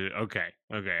would be okay.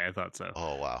 Okay, I thought so.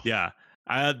 Oh wow. Yeah.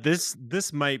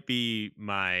 This might be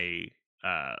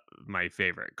uh my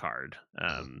favorite card.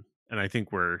 Mhm. And I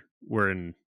think we're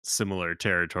in similar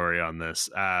territory on this.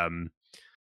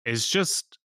 It's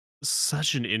just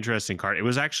such an interesting card. It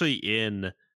was actually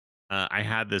in I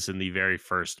had this in the very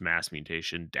first mass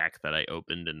mutation deck that I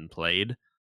opened and played.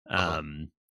 Uh-huh. Um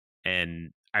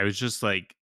and I was just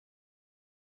like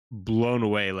blown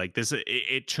away. Like this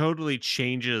it totally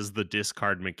changes the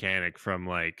discard mechanic from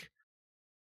like,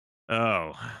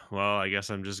 oh, well, I guess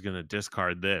I'm just gonna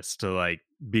discard this to like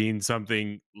being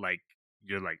something like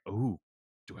you're like, oh,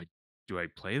 do I do I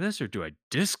play this or do I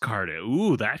discard it?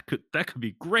 Ooh, that could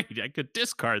be great. I could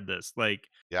discard this. Like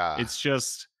Yeah. it's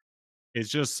just it's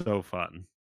just so fun.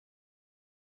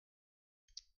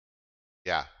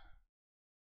 Yeah.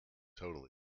 Totally.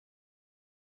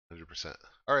 100%.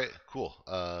 All right, cool.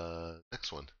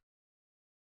 Next one.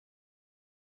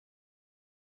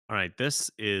 All right, this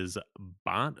is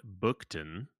Bot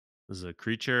Bookton. This is a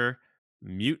creature,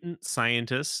 mutant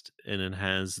scientist, and it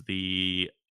has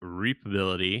the reap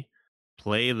ability.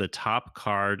 Play the top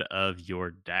card of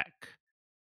your deck.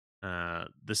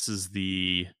 This is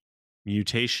the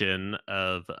mutation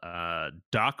of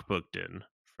Doc Bookton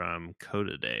from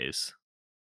Coda Days.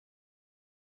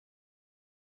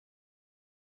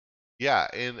 Yeah,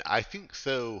 and I think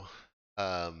so.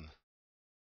 Um,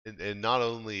 and not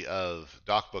only of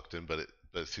Doc Bookton, but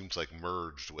it seems like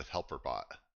merged with HelperBot,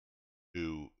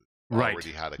 who Right.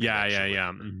 already had a Yeah, yeah,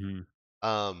 connection with yeah. her.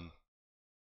 Um,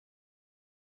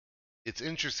 it's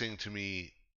interesting to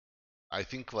me. I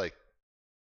think like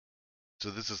so.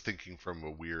 This is thinking from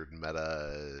a weird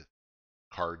meta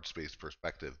card space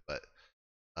perspective, but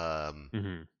um,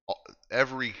 Hmm.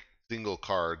 every single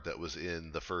card that was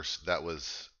in the first that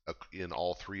was in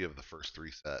all three of the first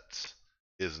three sets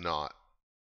is not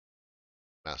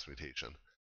mass mutation,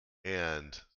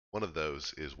 and one of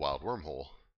those is Wild Wormhole.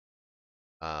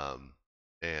 Um,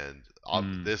 and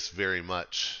Mm-hmm. this very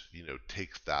much,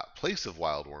 takes that place of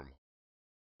Wild Wormhole,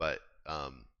 but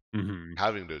Hmm.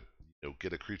 having to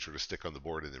get a creature to stick on the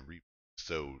board and then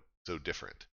so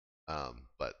different.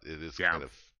 But it is Yeah. kind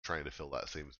of trying to fill that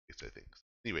same space, I think.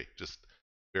 Anyway, just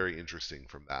very interesting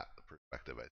from that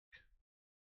perspective. I think.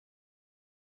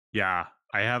 Yeah.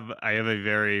 I have a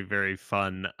very, very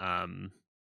fun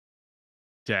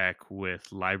deck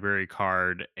with library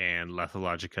card and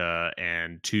Lethalogica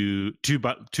and two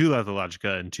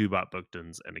Lethalogica and two Bot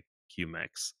Booktons and a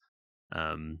QMX.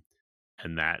 Um,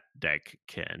 and that deck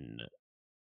can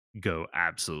go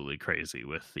absolutely crazy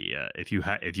with the if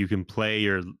you can play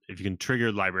your if you can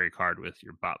trigger library card with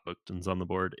your Bot Booktons on the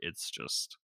board, it's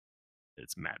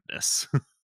madness.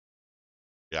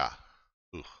 Yeah.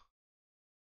 Ooh.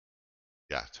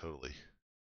 Yeah. Totally.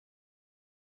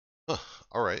 Huh.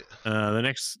 All right. The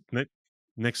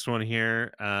next one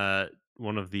here,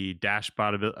 one of the dash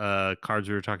bot cards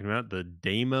we were talking about, the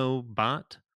Demo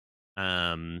bot,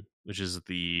 which is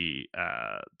the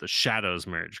Shadows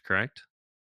merge, correct?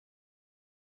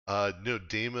 No,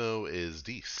 Demo is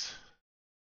Dees.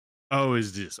 Oh,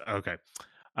 is this okay?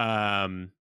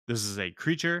 Um, this is a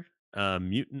creature, a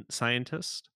mutant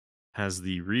scientist, has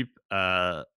the reap.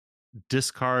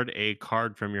 Discard a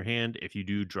card from your hand. If you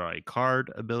do, draw a card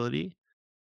ability,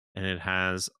 and it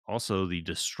has also the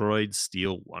destroyed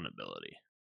steal one ability.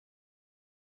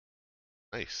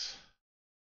 Nice.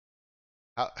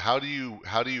 How do you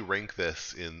rank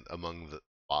this in among the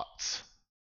bots?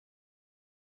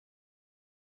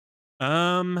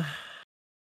 Um,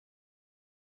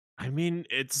 I mean,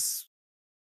 it's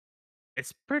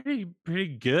pretty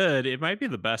good. It might be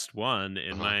the best one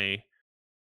Uh huh.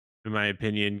 in my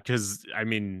opinion, because I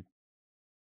mean,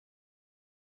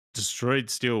 destroyed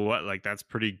steel what like that's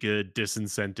pretty good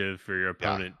disincentive for your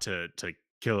Yeah. opponent to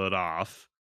kill it off.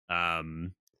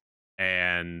 Um,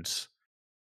 and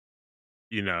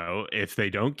if they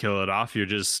don't kill it off, you're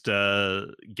just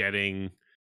getting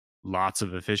lots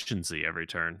of efficiency every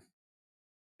turn.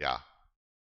 Yeah.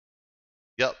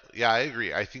 Yep. Yeah, I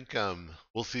agree. I think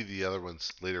we'll see the other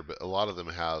ones later, but a lot of them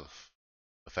have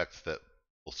effects that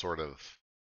will sort of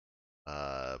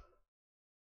uh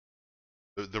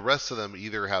the rest of them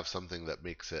either have something that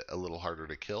makes it a little harder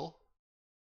to kill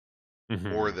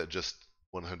or Hmm. that just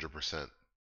 100%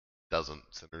 doesn't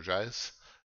synergize.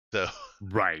 So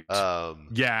Right.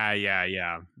 um Yeah, yeah,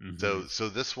 yeah. Hmm. so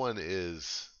this one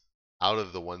is out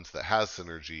of the ones that has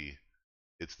synergy,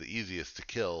 it's the easiest to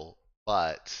kill,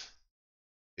 but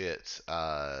it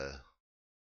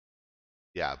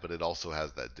yeah, but it also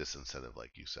has that disincentive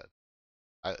like you said.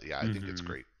 I think it's Hmm.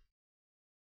 great.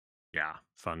 Yeah,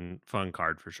 fun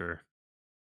card for sure.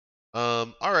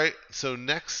 All right. So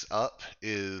next up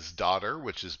is Daughter,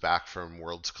 which is back from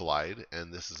Worlds Collide,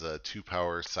 and this is a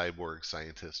 2-power cyborg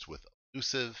scientist with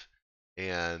elusive,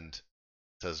 and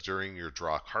says during your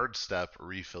draw card step,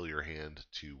 refill your hand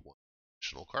to one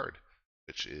additional card,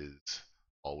 which is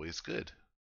always good.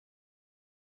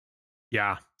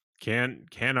 Yeah,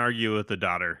 can't argue with the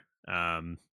daughter.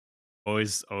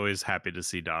 Always happy to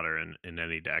see daughter in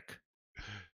any deck.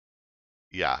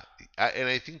 Yeah, and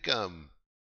I think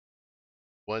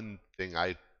one thing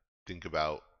I think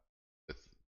about with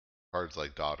cards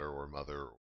like Daughter or Mother,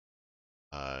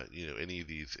 any of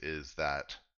these is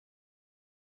that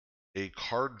a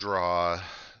card draw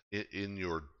in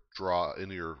your draw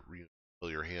in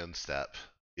your hand step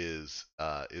is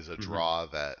a Hmm. draw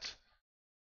that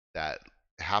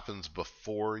happens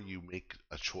before you make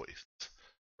a choice,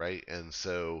 right? And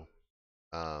so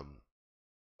um,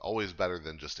 always better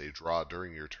than just a draw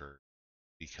during your turn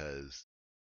because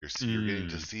you're getting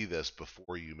to Mm, see this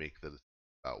before you make the decision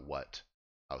about what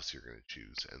house you're going to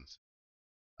choose,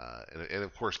 and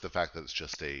of course the fact that it's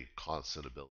just a constant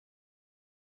ability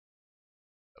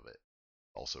of it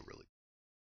also really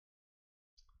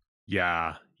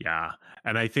yeah, yeah,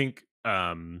 and I think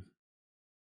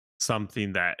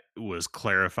something that was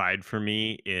clarified for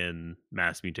me in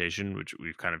mass mutation, which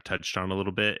we've kind of touched on a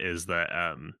little bit, is that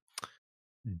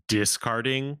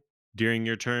discarding during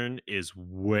your turn is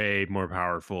way more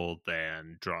powerful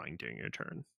than drawing during your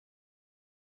turn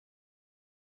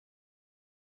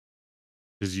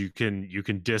because you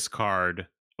can discard,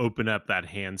 open up that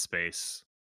hand space,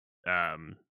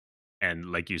 um,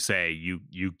 and like you say,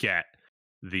 you get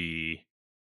the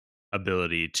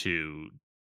ability to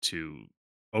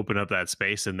open up that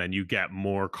space, and then you get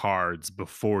more cards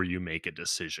before you make a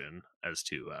decision as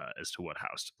to what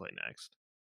house to play next.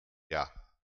 yeah.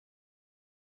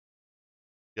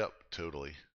 Yep,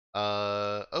 totally.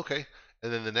 Okay.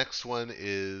 And then the next one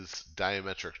is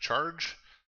Diametric Charge.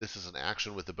 This is an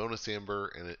action with a bonus amber,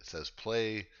 and it says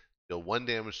play, deal 1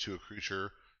 damage to a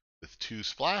creature with 2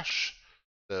 splash.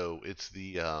 So it's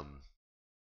the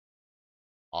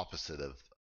opposite of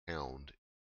Hound,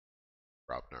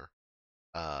 Grobnar.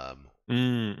 Um,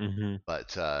 Mm-hmm.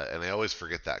 but and I always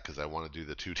forget that because I want to do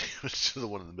the 2 damage to the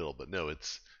one in the middle. But no,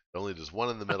 it only does one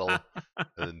in the middle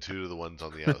and then 2 to the ones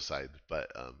on the outside.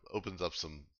 But opens up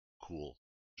some cool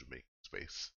making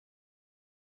space.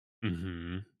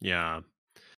 Hmm. Yeah,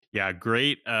 yeah,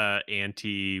 great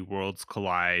anti Worlds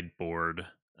Collide board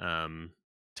um,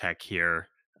 tech here.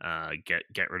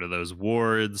 Get rid of those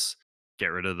wards. Get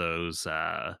rid of those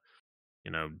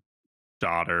you know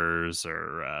daughters,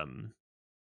 or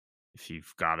if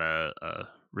you've got a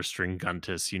Restring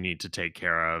Guntus you need to take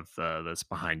care of that's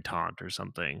behind taunt or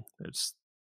something. There's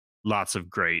lots of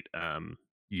great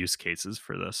use cases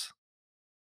for this.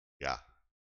 Yeah,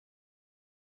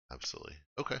 absolutely.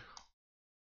 Okay.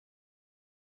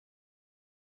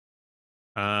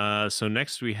 So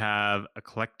next we have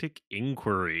Eclectic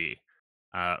Inquiry.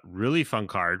 Really fun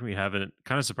card. We haven't,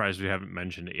 kind of surprised we haven't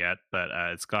mentioned it yet, but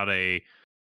it's got a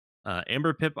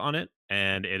Amber Pip on it,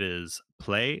 and it is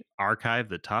play, archive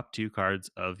the top 2 cards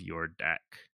of your deck.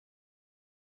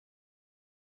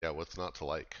 Yeah, what's not to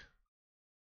like?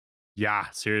 Yeah,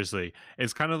 seriously.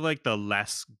 It's kind of like the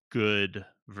less good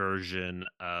version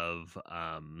of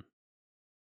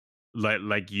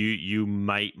like you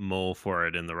might mull for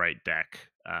it in the right deck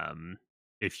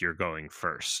if you're going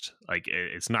first. Like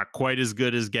it's not quite as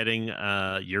good as getting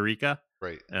Eureka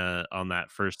Right. on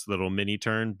that first little mini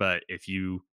turn, but if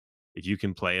you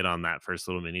can play it on that first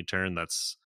little mini turn,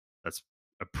 that's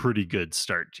a pretty good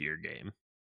start to your game.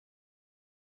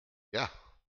 Yeah.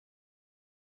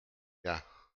 Yeah.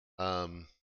 Um,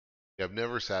 yeah, I'm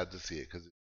never sad to see it because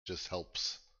it just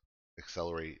helps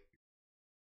accelerate.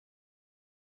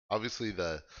 Obviously,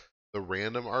 the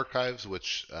random archives,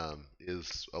 which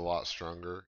is a lot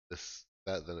stronger this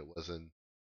set than it was in.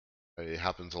 It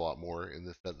happens a lot more in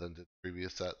this set than the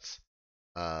previous sets.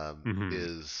 Hmm.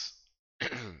 Is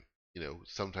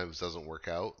sometimes doesn't work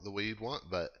out the way you'd want,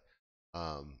 but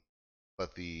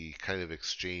But the kind of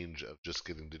exchange of just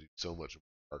getting to do so much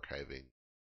archiving.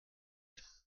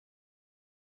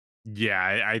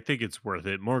 Yeah, I think it's worth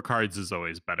it. More cards is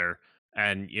always better.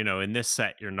 And in this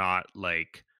set,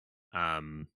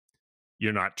 um,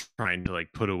 you're not trying to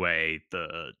like put away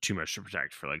the too much to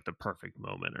protect for like the perfect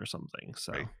moment or something. Right.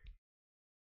 So,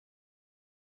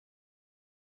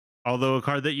 although a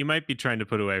card that you might be trying to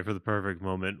put away for the perfect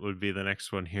moment would be the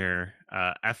next one here.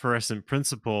 Effervescent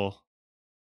Principle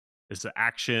is the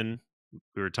action.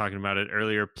 We were talking about it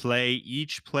earlier.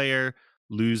 Each player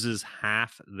loses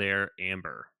half their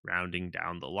amber, rounding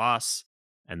down the loss,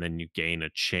 and then you gain a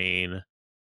chain.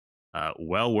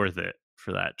 Well worth it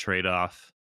for that trade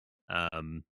off.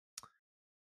 Um,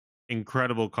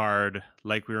 Incredible card.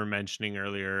 Like we were mentioning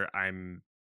earlier, I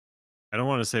don't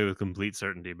want to say with complete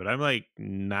certainty, but I'm like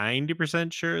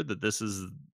 90% sure that this is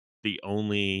the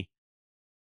only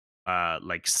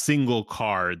like single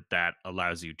card that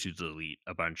allows you to delete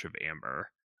a bunch of amber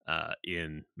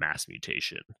in mass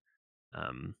mutation.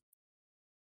 Um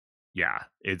yeah,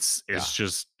 Yeah. it's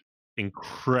just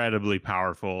incredibly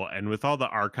powerful, and with all the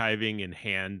archiving and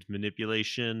hand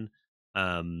manipulation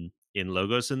in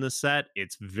logos in this set,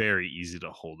 it's very easy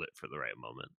to hold it for the right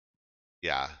moment.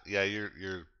 Yeah. Yeah. You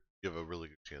have a really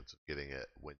good chance of getting it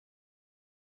when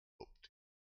you hope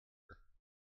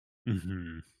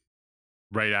Hmm.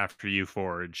 Right after you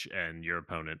forge and your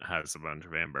opponent has a bunch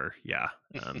of amber. Yeah.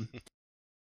 Um to.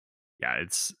 yeah,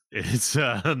 it's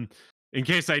in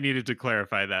case I needed to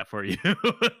clarify that for you.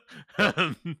 Yep.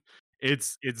 um,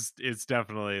 it's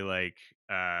definitely like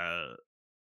uh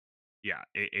yeah,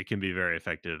 it can be very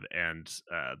effective, and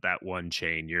that one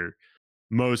chain, your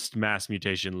most mass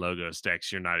mutation logo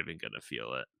decks, you're not even gonna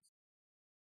feel it.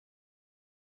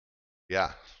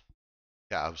 Yeah.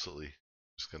 Yeah. Absolutely.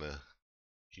 Just gonna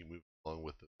keep moving along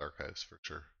with the archives for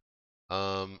sure.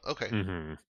 Okay.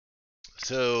 Hmm.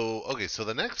 So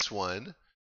the next one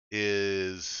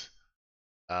is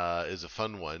is a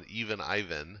fun one, Even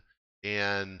Ivan,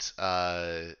 and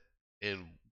and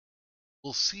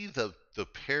we'll see the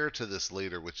pair to this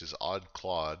later, which is Odd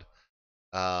Claude.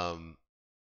 Um,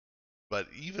 but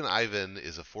Even Ivan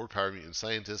is a 4 power mutant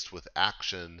scientist with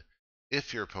action.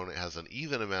 If your opponent has an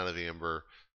even amount of amber,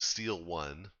 steal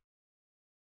 1.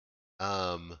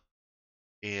 Um,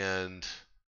 and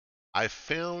I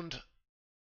found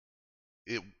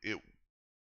it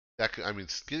that I mean,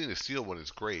 getting to steal 1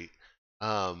 is great.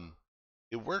 Um,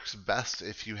 it works best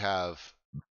if you have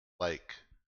like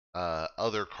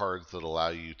other cards that allow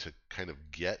you to kind of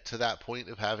get to that point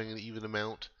of having an even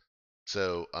amount.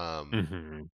 So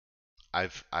Hmm.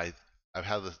 I've I I've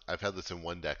had this in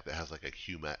one deck that has like a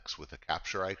Humex with a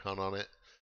capture icon on it.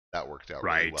 That worked out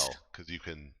really Right. well because you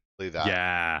can play that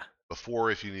Yeah.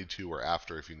 before if you need to or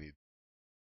after if you need,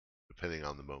 depending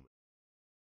on the moment.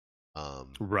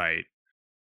 Um, Right.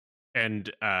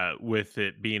 And with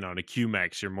it being on a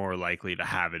QMAX, you're more likely to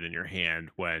have it in your hand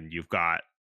when you've got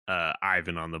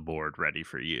Ivan on the board ready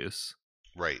for use.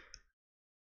 right.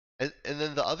 And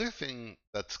then the other thing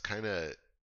that's kind of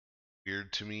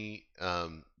weird to me,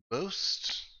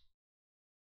 most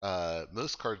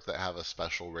cards that have a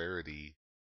special rarity,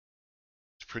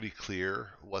 it's pretty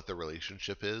clear what the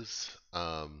relationship is.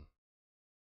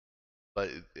 But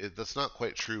that's not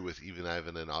quite true with Even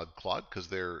Ivan and Odd Claude because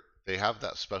they have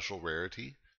that special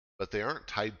rarity, but they aren't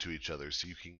tied to each other. So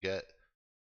you can get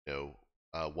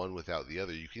one without the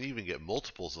other. You can even get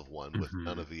multiples of one with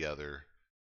none Hmm. of the other,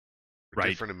 or Right.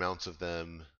 different amounts of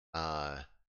them.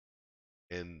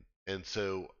 And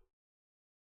so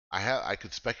I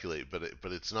could speculate, but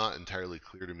it's not entirely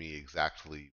clear to me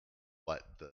exactly what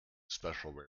the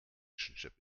special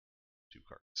relationship is to two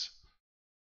cards.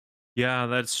 Yeah,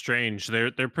 that's strange.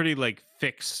 They're pretty like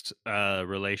fixed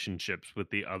relationships with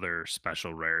the other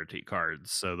special rarity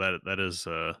cards. So that is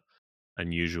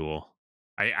unusual.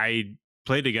 I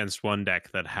played against one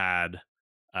deck that had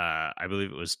I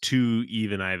believe it was 2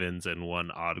 even Ivans and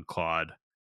 1 odd Claude,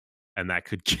 and that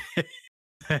could get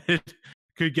that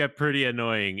could get pretty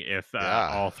annoying if Yeah.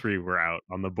 all 3 were out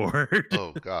on the board.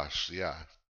 Oh gosh. Yeah.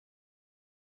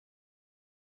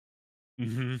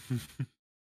 Mhm.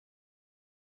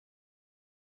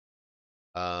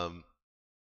 Um,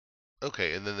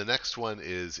 okay, and then the next one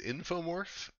is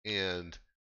Infomorph, and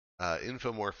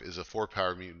Infomorph is a 4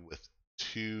 power mutant with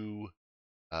 2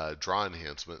 draw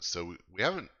enhancements. So we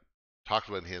haven't talked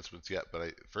about enhancements yet,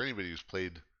 but for anybody who's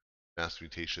played Mass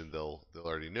Mutation, they'll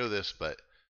already know this. But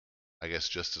I guess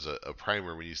just as a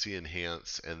primer, when you see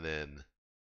enhance and then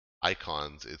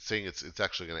icons, it's saying it's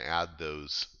actually going to add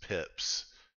those pips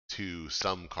to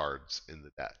some cards in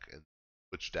the deck, and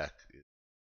which deck is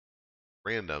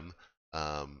random.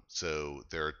 So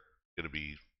there are going to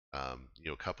be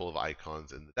a couple of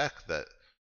icons in the deck that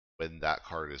when that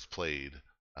card is played,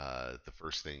 the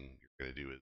first thing you're going to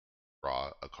do is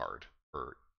draw a card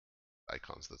for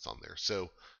icons that's on there. So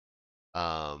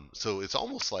it's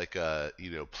almost like a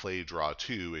play draw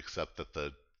two, except that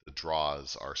the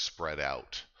draws are spread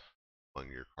out on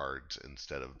your cards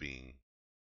instead of being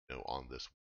on this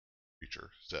creature.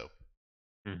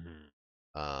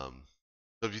 Um,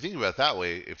 so if you think about it that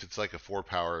way, if it's like a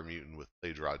 4-power mutant with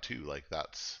play draw two, like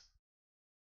that's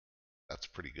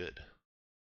pretty good.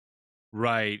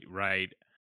 Right, right.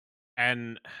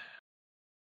 And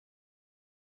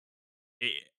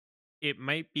it, it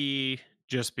might be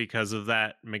just because of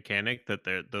that mechanic that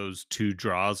those two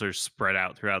draws are spread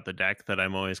out throughout the deck that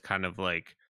I'm always kind of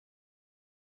like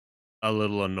a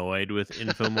little annoyed with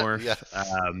Infomorph. Yes.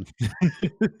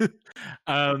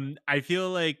 I feel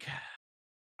like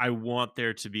I want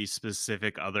there to be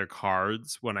specific other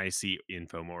cards when I see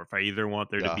Infomorph. I either want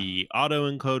there to Yeah. be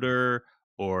Auto Encoder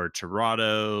or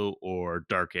Tirado or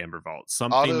Dark Amber Vault.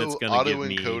 Something that's Auto going to auto give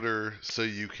me encoder so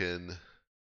you can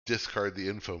discard the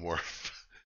infomorph.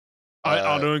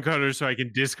 Auto Encoder so I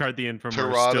can discard the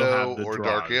Infomorph, still have Tirado the or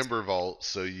Dark draws. Amber Vault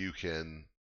so you can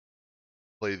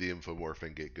play the infomorph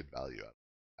and get good value out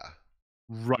of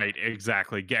it. Right,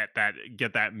 exactly. Get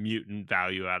that mutant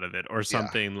value out of it, or Yeah.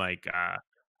 something like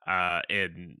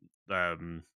in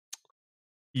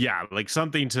yeah, like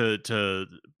something to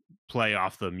play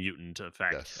off the mutant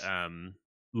effect. Yes. Johnny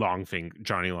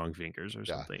Longfingers or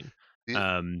Yeah. something. The,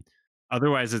 Um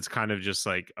Otherwise it's kind of just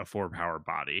like a 4-power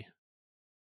body.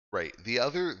 right. The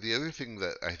other thing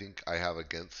that I think I have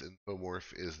against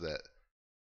infomorph is that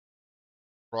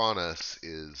Cronus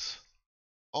is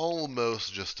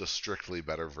almost just a strictly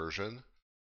better version.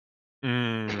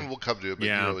 Mm, We'll come to it, but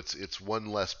yeah. it's one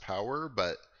less power,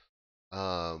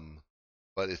 um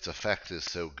but its effect is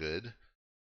so good.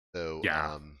 So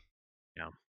Yeah.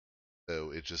 Yeah.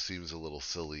 so it just seems a little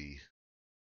silly.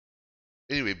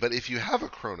 Anyway, but if you have a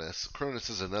Cronus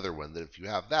is another one that if you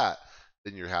have that,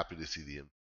 then you're happy to see the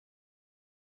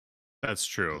That's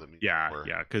true. that means Yeah, more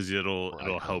yeah, cuz it'll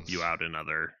help icons. you out in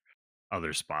other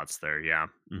spots there. Yeah.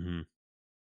 Mhm.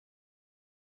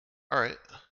 All right.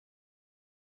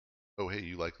 Oh, hey,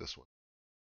 you like this one?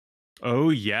 Oh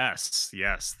yes,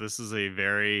 yes. This is a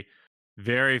very,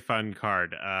 very fun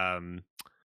card.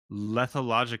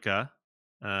 Lethalogica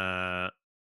uh,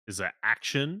 is an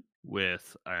action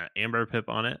with Amber Pip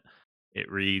on it.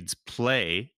 It reads: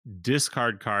 play,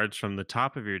 discard cards from the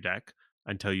top of your deck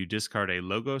until you discard a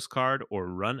Logos card or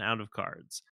run out of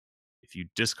cards. If you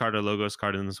discard a Logos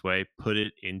card in this way, put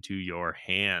it into your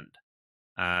hand.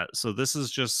 So this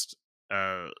is just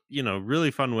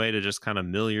really fun way to just kind of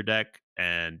mill your deck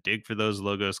and dig for those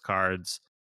Logos cards.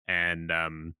 And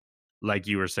like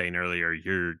you were saying earlier,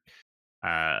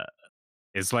 uh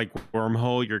it's like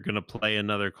Wormhole. You're gonna play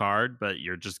another card, but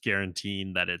you're just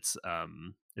guaranteeing that it's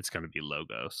gonna be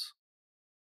Logos.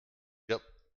 Yep.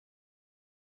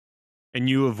 And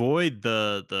you avoid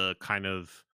the kind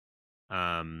of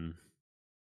um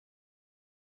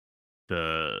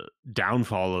the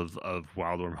downfall of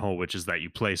Wild Wormhole, which is that you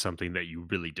play something that you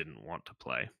really didn't want to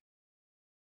play.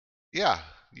 Yeah.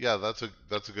 Yeah, that's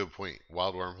a good point.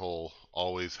 Wild Wormhole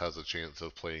always has a chance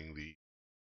of playing the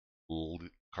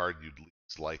card you'd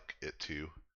least like it to,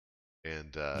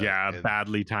 and Yeah,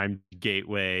 badly timed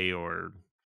gateway or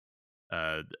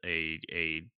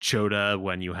a Chota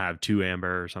when you have 2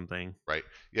 amber or something. right.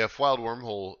 Yeah, if Wild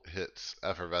Wormhole hits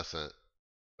Effervescent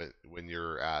when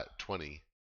you're at 20,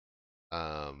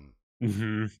 um,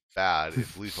 Hmm. bad.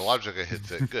 If Lethal Logica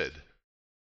hits it, good.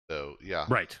 So yeah,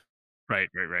 Right.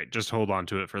 Right. Just hold on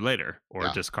to it for later or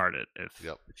yeah, discard it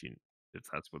yep, if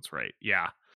that's what's right. Yeah.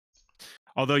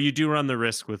 Although you do run the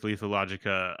risk with Lethal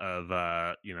Logica of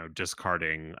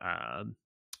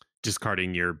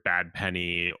discarding your bad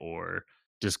penny or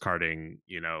discarding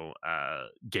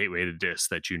gateway to disc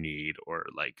that you need, or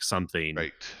like something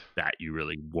right, that you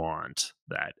really want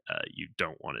that you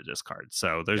don't want to discard.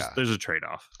 So there's yeah. there's a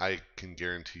trade-off. I can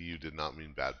guarantee you did not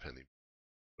mean bad penny.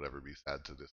 Would ever be sad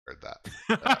to discard that.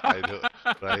 I know,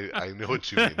 but I know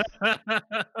what you mean.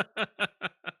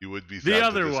 You would be The sad to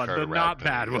other one, discard a the rad not penny.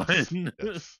 bad Yes, one.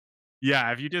 yes,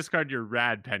 Yeah, if you discard your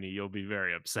rad penny, you'll be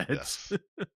very upset. yes.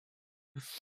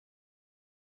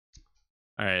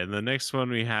 All right, and the next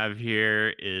one we have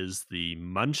here is the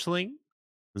Munchling.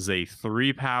 This is a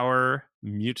 3-power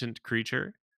mutant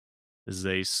creature. This is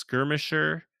a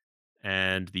skirmisher,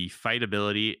 and the fight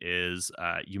ability is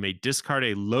you may discard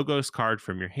a Logos card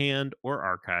from your hand or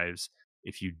archives.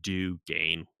 If you do,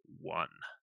 gain 1.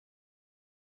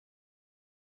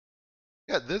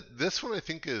 Yeah, this one I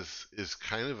think is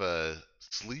kind of a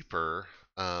sleeper,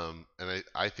 and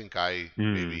I think Mm,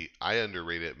 maybe I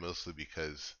underrate it mostly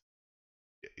because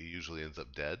it usually ends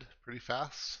up dead pretty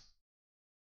fast.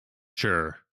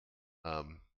 sure.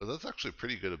 But that's actually a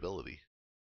pretty good ability.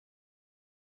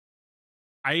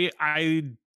 I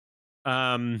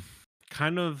um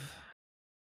kind of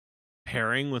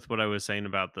pairing with what I was saying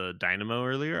about the dynamo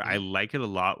earlier. I Hmm. like it a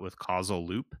lot with causal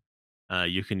loop.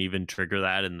 You can even trigger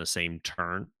that in the same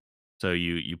turn. So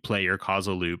you play your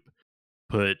causal loop,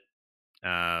 put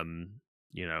um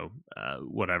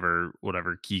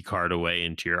whatever key card away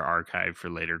into your archive for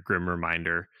later. Grim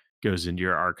Reminder goes into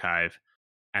your archive,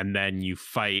 and then you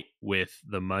fight with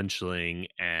the Munchling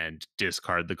and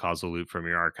discard the causal loop from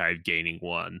your archive, gaining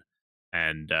one,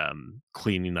 and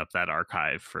cleaning up that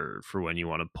archive for when you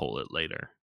want to pull it later.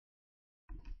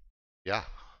 Yeah,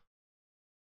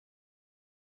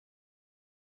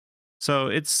 So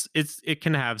it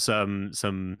can have some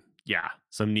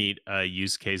neat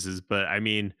use cases, but I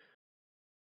mean,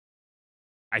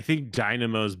 I think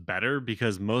Dynamo's better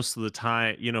because most of the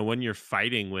time, when you're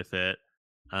fighting with it,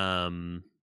 um,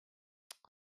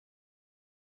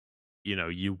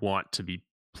 you want to be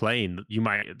playing.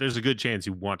 There's a good chance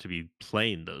you want to be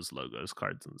playing those logos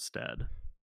cards instead.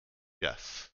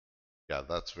 yes, yeah,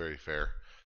 that's very fair.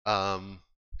 Um,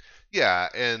 yeah,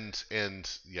 and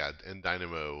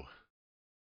Dynamo,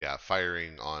 yeah,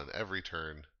 firing on every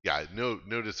turn. Yeah, no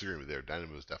disagreement there.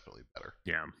 Dynamo is definitely better.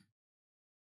 Yeah.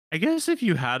 I guess if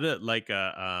you had it like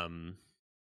a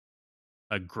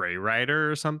Gray Rider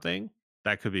or something,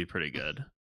 that could be pretty good.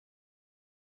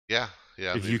 Yeah,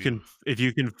 yeah, If you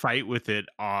maybe can fight with it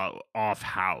off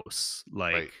house,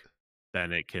 right.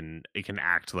 then it can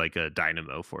act like a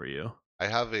dynamo for you. I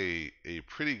have a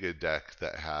pretty good deck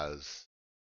that has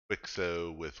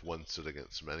Quixo with one stood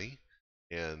against many,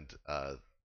 and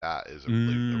that is a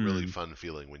really Mm. fun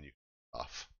feeling when you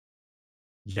off.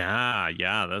 Yeah,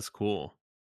 yeah, that's cool.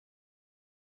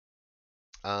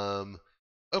 Um,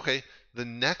 okay, the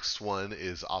next one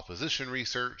is opposition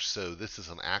research. So this is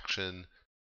an action.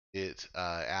 It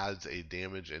adds a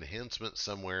damage enhancement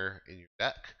somewhere in your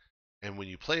deck, and when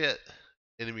you play it,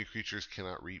 enemy creatures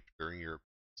cannot reap during your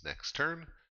next turn.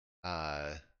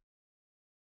 Uh,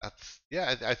 that's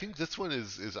yeah. I think this one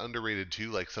is underrated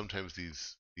too. Like sometimes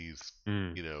these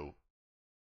Mm. you know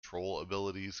troll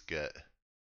abilities get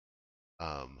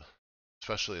um,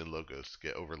 especially in logos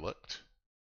get overlooked,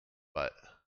 but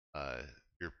uh,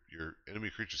 your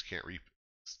enemy creatures can't reap.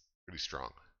 It's pretty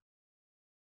strong.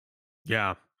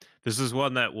 Yeah. This is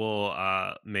one that will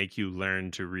make you learn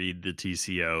to read the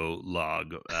TCO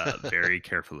log very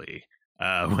carefully.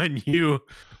 When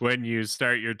you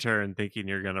start your turn thinking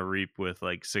you're gonna reap with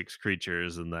like six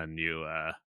creatures, and then you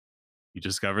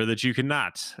discover that you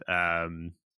cannot.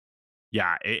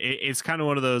 Yeah, it's kind of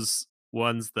one of those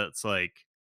ones that's like,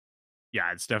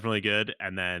 yeah, it's definitely good,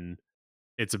 and then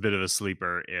it's a bit of a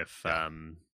sleeper Yeah.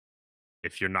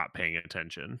 if you're not paying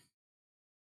attention.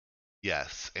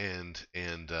 Yes, and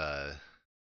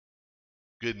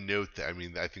good note that I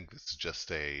mean I think this is just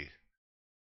you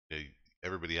know,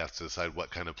 everybody has to decide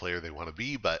what kind of player they want to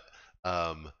be, but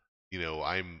um,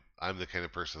 I'm the kind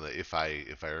of person that if I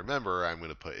remember, I'm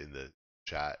going to put in the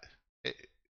chat eh,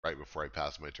 right before I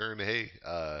pass my turn. Hey,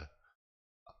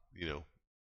 you know,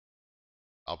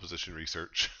 opposition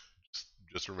research.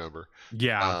 just remember.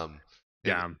 Yeah, Um,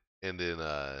 and yeah, and in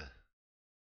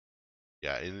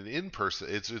yeah, in an in-person,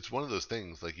 it's one of those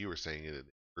things like you were saying in an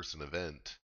in-person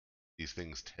event. These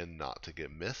things tend not to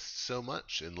get missed so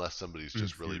much unless somebody's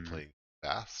just really mhm. playing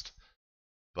fast.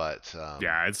 But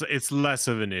Yeah. It's less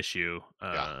of an issue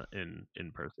yeah. in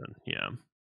person. Yeah.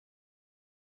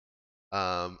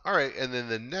 All right, and then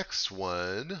the next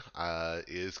one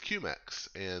is QMEX,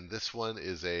 and this one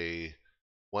is a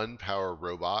one power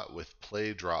robot with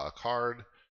play, draw a card,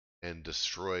 and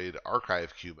destroyed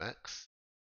archive QMEX.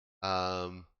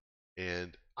 Um,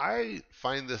 and I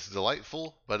find this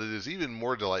delightful, but it is even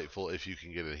more delightful if you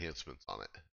can get enhancements on it.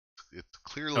 It's Oh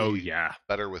clearly yeah.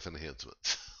 better with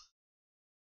enhancements.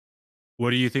 What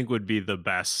do you think would be the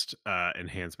best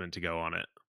enhancement to go on it?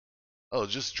 Oh,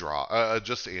 just draw,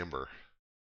 just amber.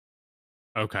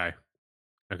 Okay.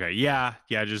 Okay. Yeah.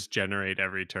 Yeah. Just generate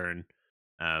every turn.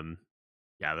 Um.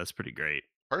 Yeah, that's pretty great.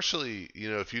 Partially,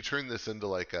 if you turn this into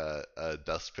like a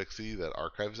dust pixie that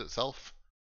archives itself,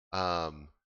 um,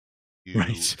 you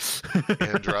Right.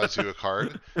 and draws you a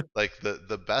card. Like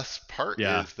the best part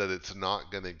Yeah. is that it's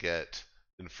not gonna get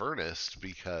infernused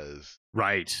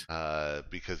Right.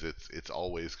 because it's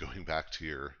always going back to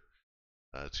your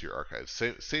archives.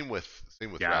 Same with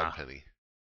Yeah. Rad Penny.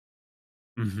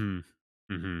 Mm-hmm.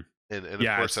 Mm-hmm. And of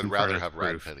Yeah, course, it's I'd rather inferno have Rad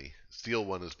proof. Penny. Steal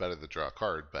one is better than draw a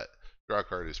card, but draw a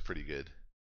card is pretty good.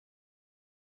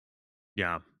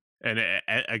 Yeah, and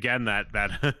again,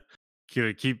 that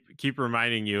keep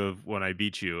reminding you of when I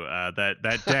beat you. That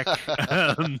deck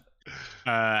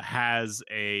has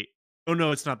a. Oh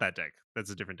no, it's not that deck. That's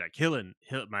a different deck.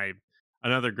 My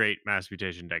another great mass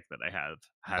mutation deck that I have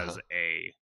has Uh-huh.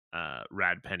 a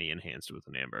Rad Penny enhanced with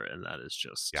an Amber, and that is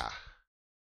just Yeah.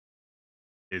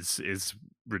 is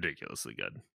ridiculously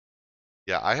good.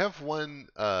 Yeah, I have one.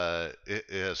 It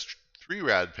has three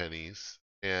Rad Pennies,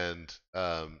 and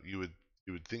you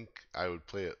would think I would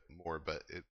play it more, but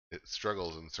it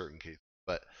struggles in certain cases.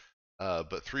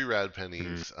 But three Rad Mhm.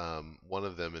 Pennies. One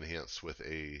of them enhanced with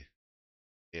a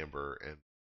Amber,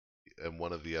 and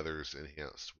one of the others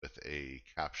enhanced with a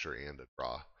capture and a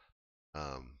draw.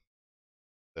 Um,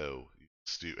 so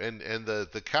and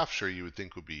the capture you would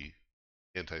think would be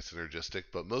anti-synergistic,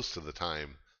 but most of the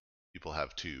time people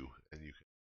have two, and you can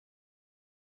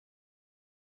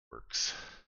works.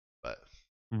 But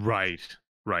Right,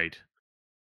 right.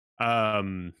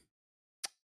 Um,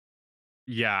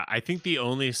 yeah, I think the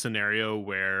only scenario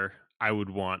where I would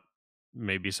want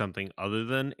maybe something other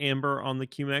than Amber on the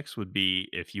QMX would be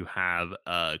if you have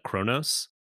Chronos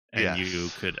and you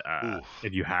yes, could ooh,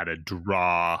 if you had a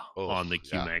draw oh on the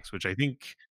yeah, QMX, which I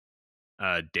think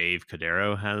Dave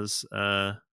Cadero has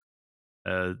a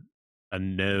a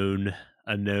known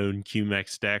a known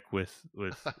QMX deck with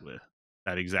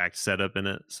that exact setup in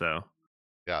it. So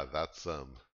yeah. That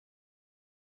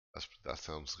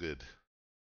sounds good.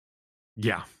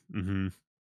 yeah. Hmm.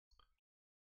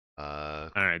 Uh,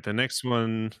 All right, the next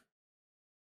one.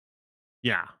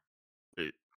 Yeah.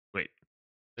 Wait.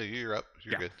 hey, you're up.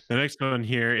 You're Yeah. good. The next one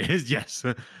here is yes.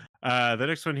 The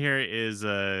next one here is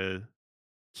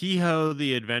Kehoe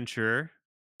the Adventurer,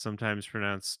 sometimes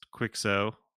pronounced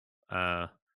Quixo, uh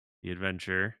the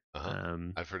Adventurer. Uh huh.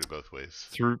 I've heard it both ways.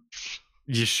 Through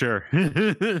Yeah, sure.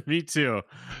 Me too.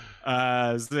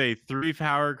 It's a 3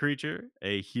 power creature,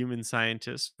 a human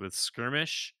scientist with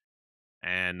skirmish,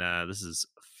 and this is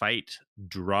fight,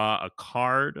 draw a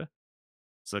card.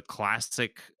 It's a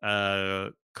classic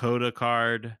Coda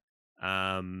card.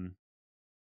 Um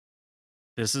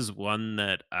This is one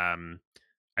that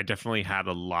I definitely had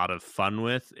a lot of fun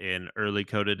with in early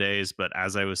Coda days, but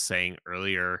as I was saying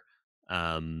earlier,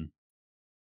 um,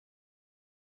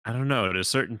 I don't know. At a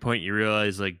certain point, you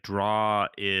realize like draw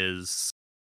is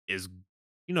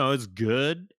it's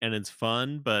good and it's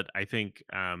fun, but I think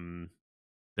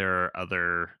there are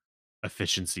other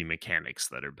efficiency mechanics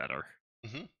that are better.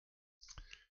 Hmm.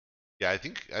 Yeah, I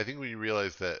think when you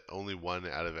realize that only one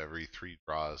out of every three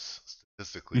draws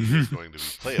statistically is going to be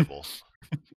playable,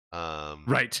 um,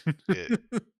 Right. it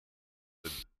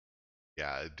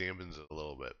yeah, it dampens it a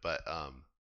little bit. But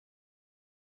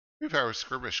 3 power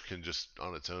skirmish can just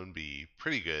on its own be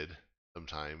pretty good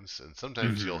sometimes, and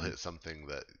sometimes you'll Hmm. hit something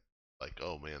that like,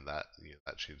 oh man, that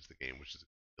changed the game, which is a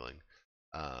good feeling.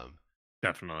 Um,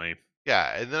 Definitely.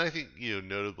 yeah, and then I think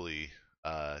notably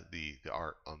the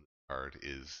art on the card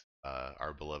is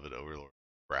our beloved Overlord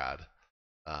Brad,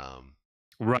 um,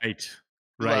 Right.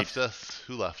 who left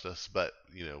Right. us, but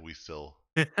we still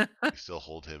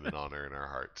hold him in honor in our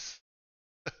hearts.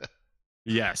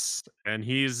 Yes, and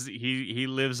he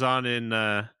lives on in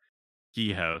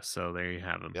Kehoe, so there you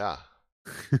have him. Yeah,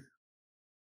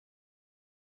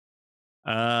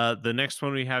 The next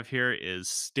one we have here is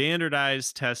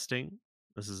standardized testing.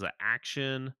 This is an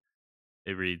action.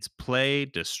 It reads play,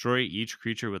 destroy each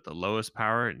creature with the lowest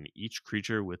power and each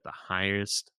creature with the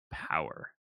highest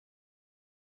power.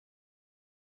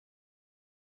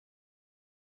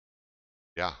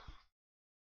 yeah,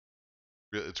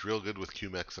 it's real good with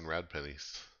QMX and Rad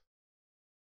pennies.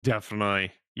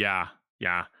 Definitely. Yeah.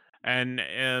 Yeah. And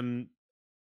I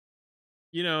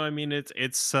mean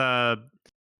it's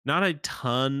not a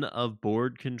ton of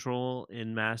board control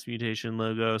in mass mutation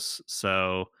logos,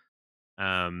 so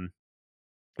um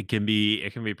it can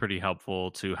be pretty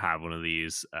helpful to have one of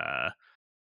these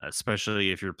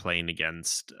especially if you're playing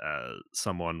against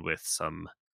someone with some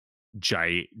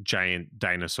giant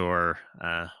dinosaur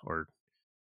or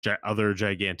other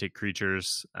gigantic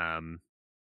creatures, and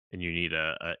you need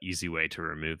a easy way to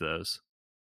remove those.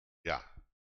 Yeah.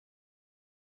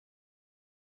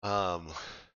 I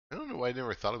don't know why I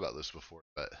never thought about this before,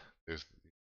 but there's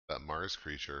that Mars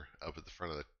creature up at the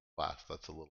front of the class. That's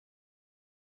a little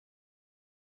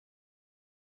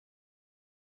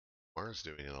Mars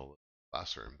doing in a little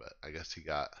classroom, but I guess he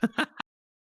got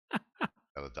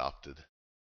adopted.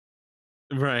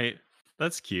 Right,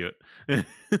 that's cute.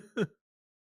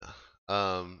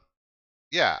 Um,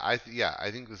 yeah, I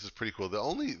think this is pretty cool. The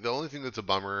only thing that's a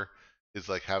bummer is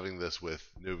like having this with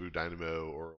Novu Dynamo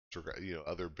or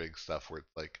other big stuff where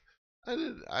it's like I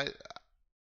didn't I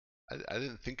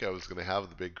didn't think I was gonna have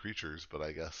the big creatures, but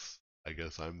I guess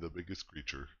I'm the biggest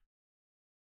creature.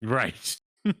 Right.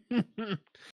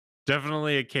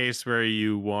 Definitely a case where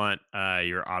you want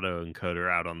your auto encoder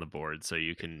out on the board so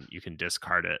you can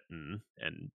discard it and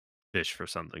fish for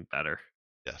something better.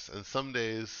 Yes, and some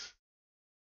days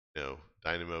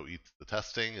Dynamo eats the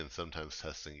testing, and sometimes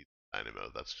testing eats Dynamo.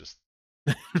 That's just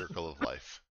circle of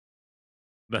life.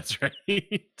 That's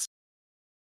right.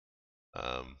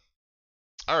 Um,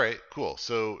 all right, cool.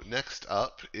 So next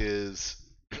up is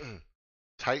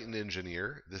Titan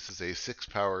Engineer. This is a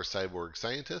 6-power cyborg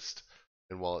scientist,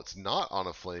 and while it's not on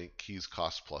a flank, he's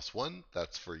cost +1.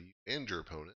 That's for you and your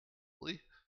opponent.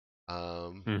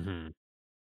 Um, Hmm.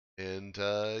 and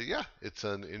yeah, it's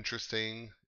an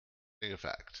interesting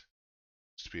effect.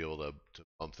 Just to be able to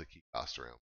bump the key cost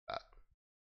around like that.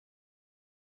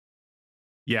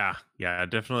 Yeah, yeah,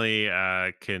 definitely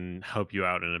can help you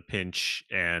out in a pinch,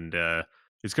 and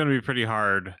it's going to be pretty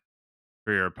hard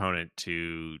for your opponent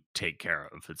to take care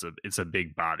of. It's a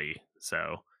big body,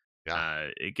 so Yeah,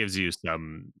 it gives you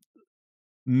some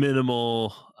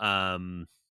minimal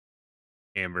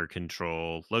amber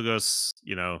control. Logos,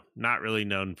 not really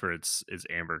known for its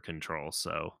amber control,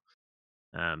 so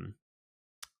um,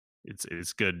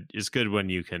 it's good. It's good when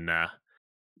you can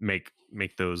make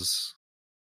those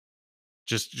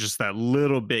just that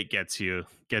little bit gets you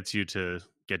to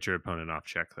get your opponent off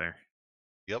check there.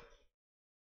 yep.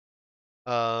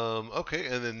 Okay,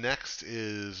 and then next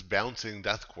is Bouncing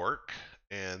Death Quark,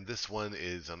 and this one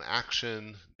is an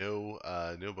action, no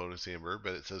bonus amber,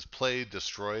 but it says play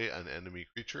destroy an enemy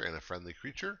creature and a friendly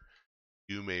creature.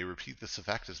 You may repeat this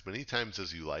effect as many times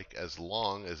as you like, as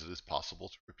long as it is possible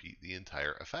to repeat the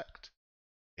entire effect.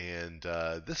 And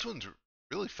this one's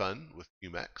really fun with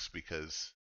UMEX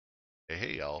because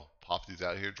hey, I'll pop these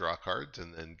out here, draw cards,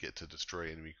 and then get to destroy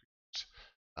enemy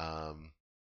creatures.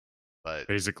 But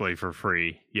Basically for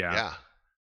free. Yeah. yeah,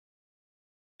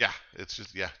 yeah, it's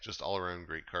just all around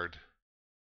great card.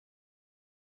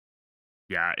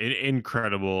 Yeah,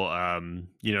 incredible.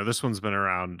 This one's been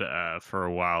around for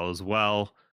a while as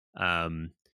well.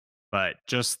 Um, but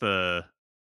just the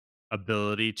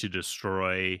ability to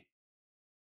destroy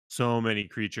so many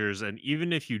creatures, and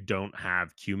even if you don't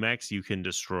have QMEX, you can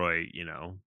destroy,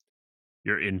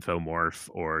 your infomorph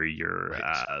or your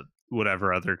Right,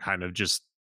 whatever other kind of just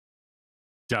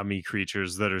dummy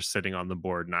creatures that are sitting on the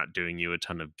board not doing you a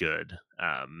ton of good.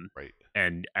 right,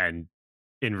 And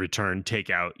in return take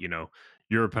out,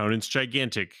 your opponent's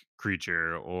gigantic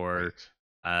creature or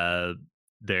right. uh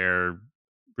their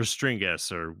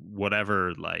Restringus or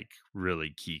whatever like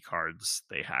really key cards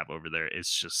they have over there.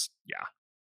 It's just, yeah,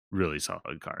 really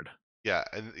solid card. Yeah,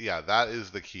 and yeah, that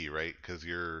is the key, right? Because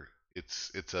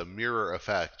it's a mirror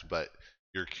effect, but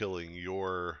you're killing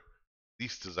your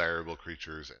least desirable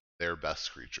creatures and their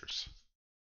best creatures.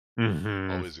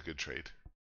 Hmm. Always a good trade.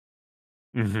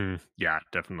 Yeah,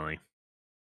 definitely.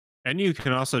 And you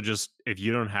can also just, if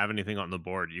you don't have anything on the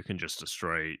board, you can just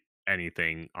destroy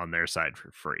anything on their side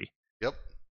for free. Yep.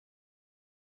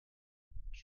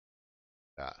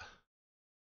 Yeah.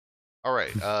 All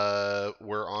right.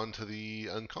 We're on to the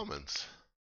uncommons.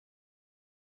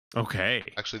 Okay.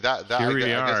 Actually, that Here I, we I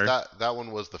guess are. that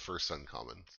one was the first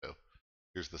uncommon. So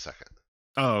here's the second.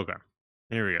 Oh, okay.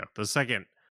 Here we go. The second,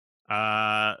 uh,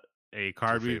 a It's your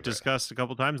card we've favorite. discussed a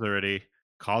couple times already.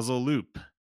 Causal Loop.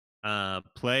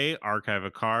 Play, archive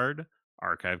a card,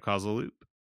 archive Causal Loop.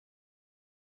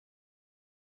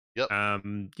 Yep.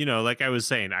 Like I was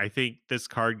saying, I think this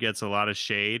card gets a lot of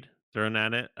shade thrown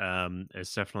at it.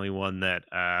 It's definitely one that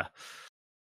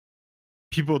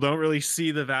people don't really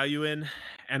see the value in,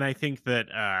 and I think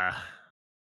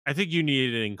you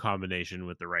need it in combination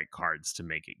with the right cards to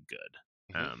make it good.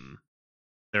 Hmm.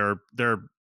 There are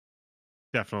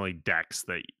definitely decks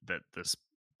that this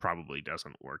probably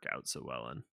doesn't work out so well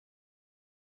in.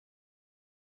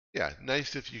 Yeah.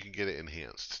 Nice if you can get it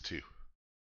enhanced too.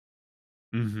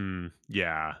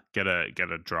 Yeah, get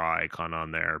a draw icon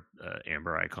on there,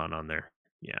 amber icon on there.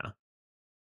 Yeah.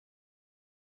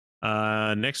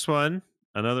 Next one,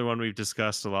 another one we've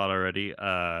discussed a lot already.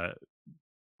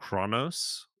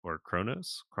 Chronos.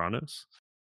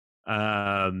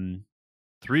 Um,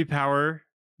 3-power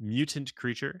mutant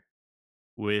creature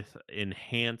with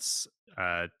enhance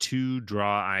 2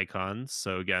 draw icons.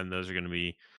 So again, those are going to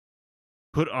be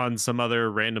put on some other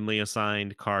randomly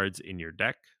assigned cards in your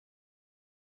deck.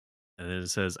 And then it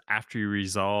says after you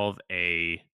resolve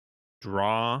a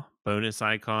draw bonus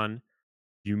icon,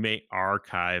 you may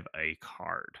archive a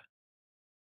card.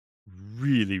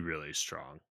 Really, really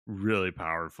strong, really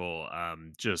powerful,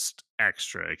 just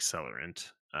extra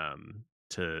accelerant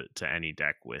to any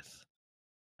deck with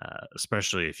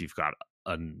especially if you've got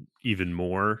an even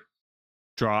more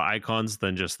draw icons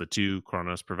than just the two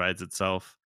Chronos provides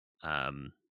itself.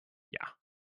 Um, yeah.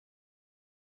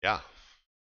 Yeah,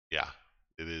 yeah,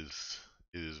 it is.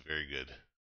 It is very good.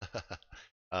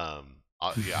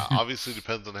 Yeah, obviously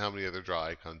depends on how many other draw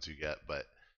icons you get, but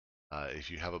if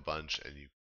you have a bunch and you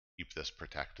keep this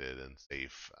protected and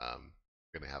safe,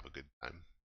 you're gonna have a good time.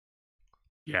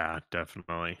 Yeah,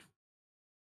 definitely.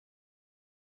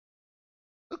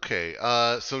 Okay,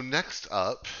 so next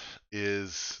up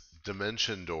is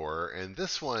Dimension Door, and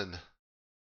this one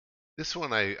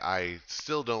I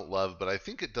still don't love, but I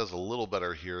think it does a little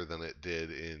better here than it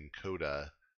did in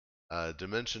Coda.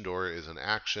 Dimension Door is an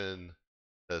action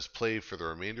that is played for the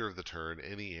remainder of the turn.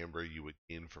 Any amber you would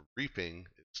gain from reaping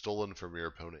is stolen from your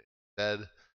opponent instead.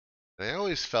 And I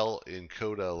always felt in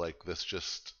Coda like this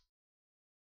just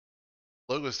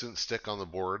logos didn't stick on the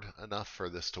board enough for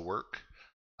this to work.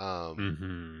 Um,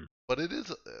 Hmm. but it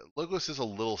is logos is a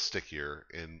little stickier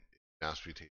in Mass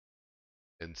Mutation,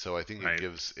 and so I think Right.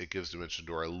 it gives Dimension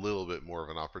Door a little bit more of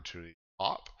an opportunity to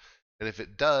pop. And if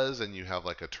it does, and you have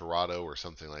like a Torado or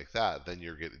something like that, then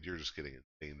you're just getting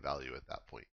insane value at that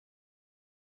point.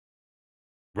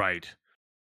 Right.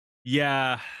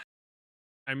 Yeah.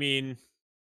 I mean,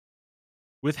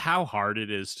 with how hard it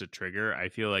is to trigger, I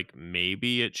feel like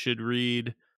maybe it should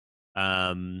read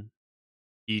um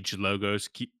each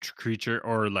creature,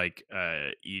 or like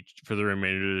each for the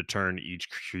remainder of the turn each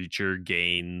creature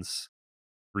gains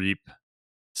reap,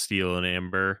 steel, and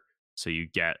amber, so you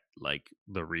get like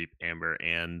the reap, amber,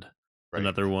 and Right?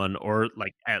 another one, or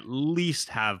like at least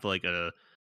have like a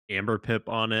amber pip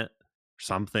on it or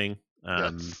something,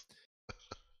 Yes.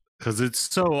 because it's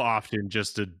so often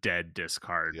just a dead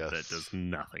discard that does Yes.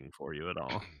 nothing for you at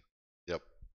all. Yep.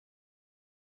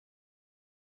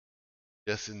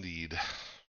 Yes, indeed.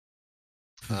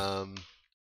 Um,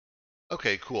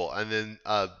 okay, cool. And then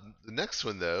the next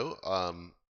one, though,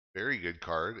 very good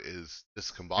card is Hmm.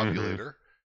 Discombobulator.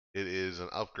 It is an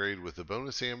upgrade with a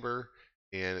bonus amber,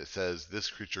 and it says this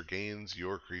creature gains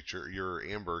your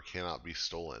amber cannot be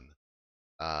stolen.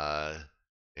 Uh,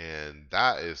 and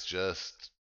that is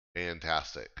just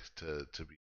fantastic to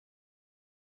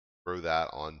throw that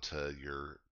onto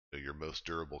your most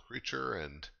durable creature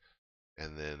and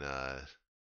then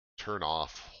turn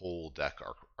off whole deck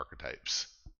archetypes.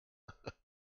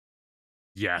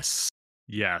 Yes.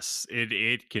 Yes.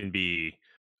 It can be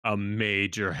a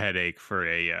major headache for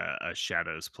a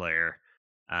shadows player.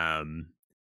 Um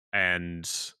and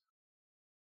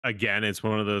again, it's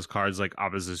one of those cards like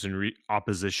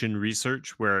opposition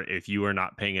research, where if you are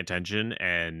not paying attention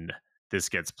and this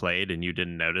gets played and you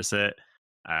didn't notice it,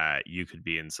 you could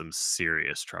be in some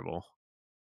serious trouble.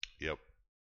 Yep.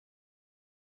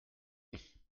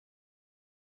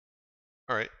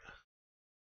 All right.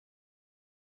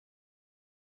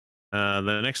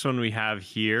 The next one we have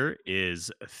here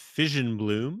is Fission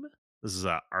Bloom. This is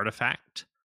a artifact.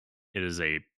 It is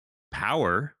a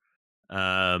power.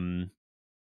 Um,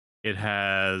 it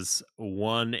has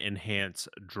one enhance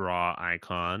draw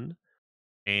icon,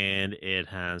 and it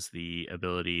has the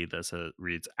ability that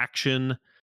reads action.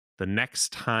 The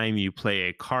next time you play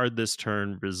a card this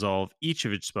turn, resolve each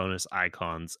of its bonus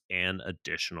icons an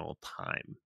additional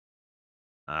time.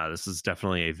 This is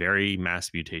definitely a very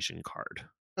mass mutation card.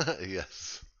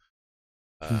 Yes.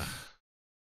 Uh,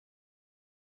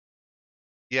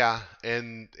 yeah,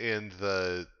 and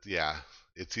the yeah,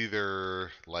 it's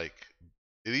either like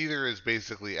it either is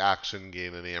basically action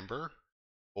gain an amber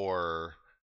or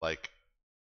like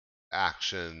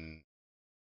action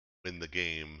win the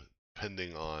game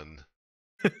depending on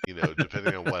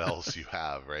depending on what else you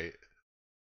have, right?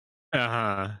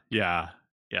 Uh-huh. Yeah.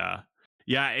 Yeah.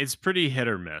 Yeah, it's pretty hit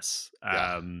or miss.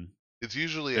 Yeah. It's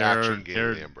usually They're action gain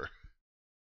an they're amber.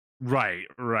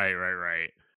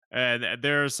 right. And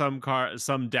there are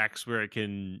some decks where it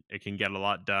can get a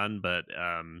lot done, but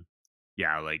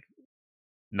yeah, like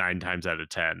 9 times out of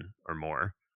 10 or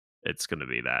more, it's going to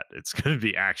be that. It's going to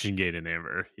be action gain and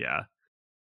amber. Yeah.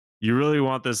 You really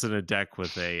want this in a deck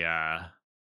with a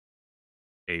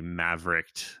maverick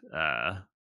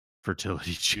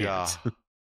fertility Yeah. chance.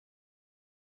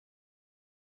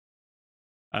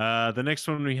 The next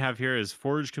one we have here is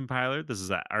Forge Compiler. This is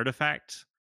an artifact.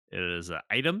 It is an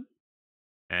item,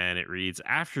 and it reads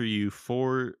after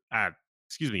your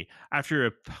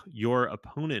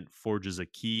opponent forges a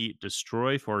key,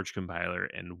 destroy Forge Compiler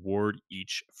and ward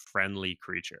each friendly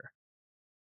creature.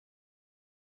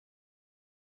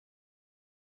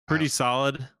 How, pretty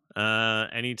solid.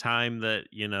 Anytime that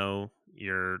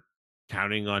you're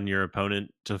counting on your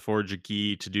opponent to forge a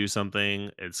key to do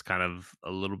something, it's kind of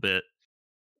a little bit.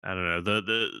 I don't know.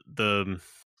 The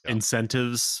yeah.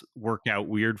 incentives work out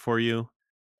weird for you,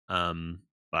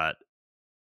 but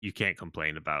you can't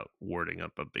complain about warding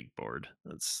up a big board.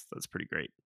 That's pretty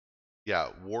great. Yeah,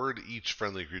 ward each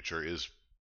friendly creature is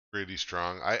pretty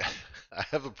strong. I I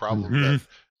have a problem that Mhm.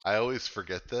 I always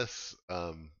forget this.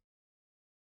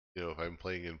 If I'm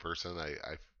playing in person, I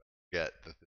forget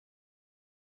that to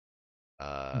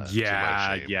my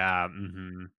Yeah, shame. yeah,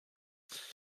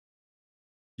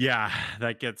 yeah.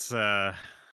 That gets yeah.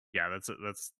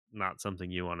 That's not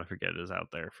something you want to forget is out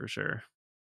there for sure.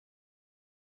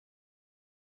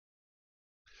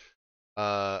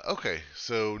 Okay,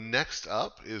 so next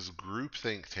up is Group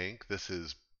Think Tank. This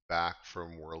is back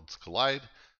from Worlds Collide.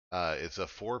 It's a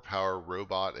 4-power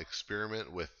robot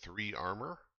experiment with 3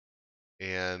 armor.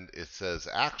 And it says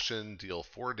action, deal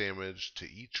 4 damage to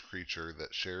each creature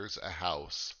that shares a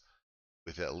house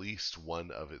with at least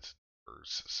one of its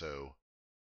neighbors. So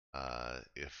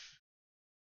if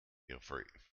for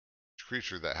each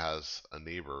creature that has a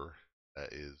neighbor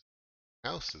that is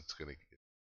house, it's going to get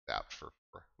zapped for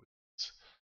 4.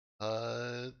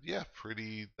 Yeah,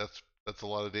 pretty. That's a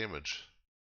lot of damage.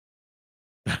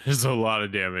 That is a lot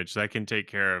of damage. That can take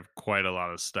care of quite a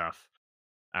lot of stuff.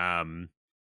 Um,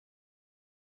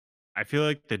 I feel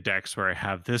like the decks where I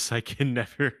have this, I can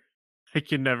never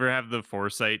have the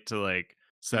foresight to like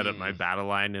set up my Mm, battle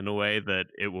line in a way that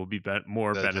it will be,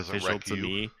 more that doesn't beneficial wreck to you.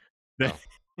 me. Oh,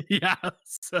 Yeah,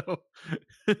 so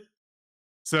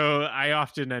so I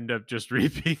often end up just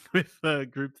reaping with a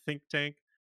group think tank,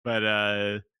 but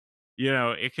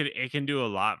it can do a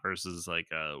lot versus like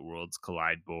a Worlds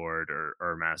Collide board or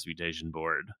a Mass Mutation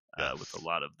board with a yes.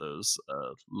 lot of those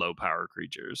low power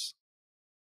creatures.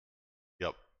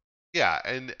 Yep. Yeah,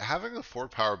 and having a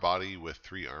 4-power body with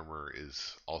 3 armor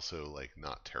is also like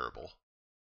not terrible.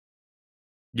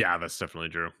 Yeah, that's definitely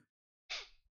true.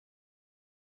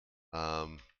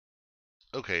 Um,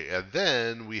 okay, and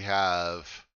then we have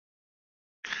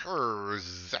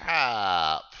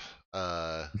Kurzap.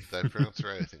 Did I pronounce it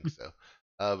right? I think so.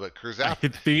 But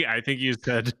Kurzap, I think you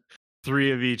said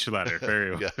three of each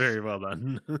letter. yes. Very well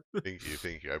done.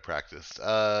 Thank you. I practiced.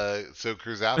 So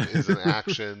Kurzap is an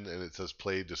action, and it says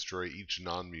play destroy each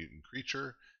non-mutant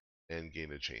creature and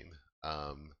gain a chain.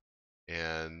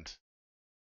 And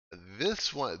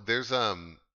this one, there's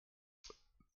the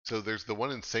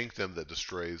one in Sanctum that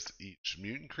destroys each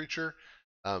mutant creature.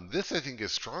 This I think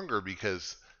is stronger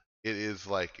because it is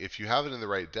like if you have it in the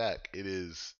right deck, it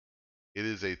is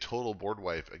a total board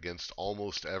wipe against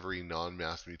almost every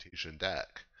non-mass mutation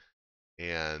deck,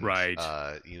 and Right.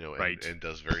 and Right. and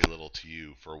does very little to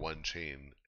you for one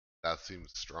chain. That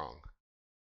seems strong.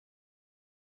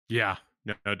 Yeah.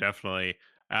 No, no, definitely.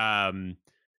 Um,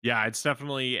 yeah, it's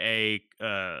definitely a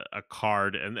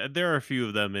card, and there are a few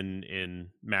of them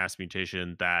in Mass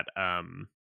Mutation that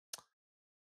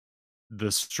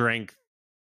the strength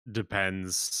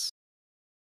depends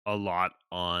a lot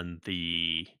on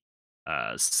the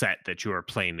set that you are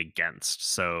playing against.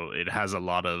 So it has a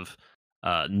lot of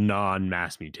non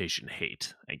Mass Mutation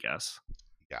hate, I guess.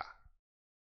 Yeah.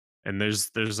 And there's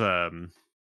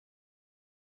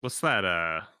what's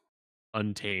that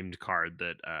untamed card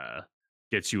that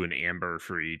gets you an amber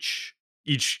for each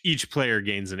player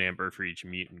gains an amber for each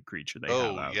mutant creature they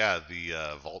have Oh out. yeah, the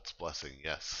Vault's Blessing.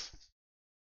 Yes.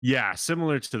 Yeah,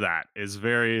 similar to that is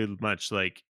very much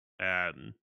like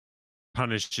um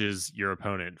punishes your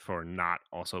opponent for not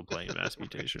also playing Mass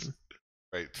Right. Mutation.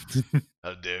 Right.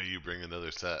 How dare you bring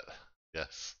another set?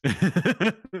 Yes.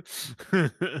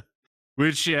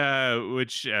 which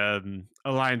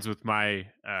aligns with my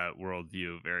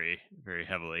worldview very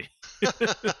heavily.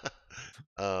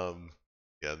 um,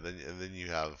 yeah. And then you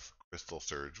have Crystal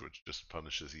Surge, which just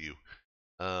punishes you.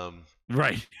 Um,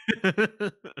 Right.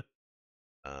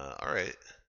 all right.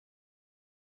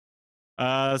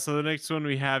 So the next one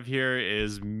we have here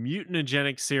is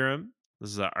Mutagenic Serum.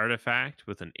 This is an artifact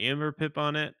with an amber pip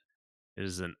on it. It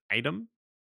is an item.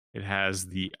 It has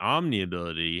the Omni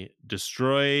ability,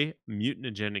 destroy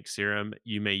mutagenic serum.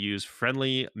 You may use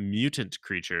friendly mutant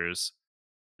creatures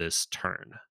this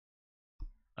turn.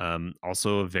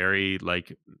 Also a very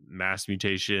like mass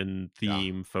mutation Yeah.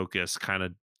 theme focus kind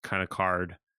of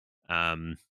card.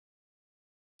 Um,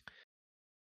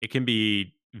 it can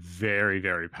be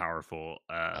very powerful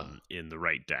Yeah. in the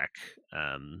right deck.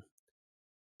 Um,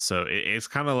 so it's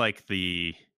kind of like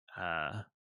the uh,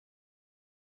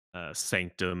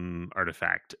 Sanctum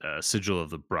artifact, Sigil of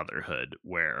the Brotherhood,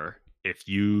 where if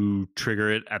you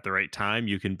trigger it at the right time,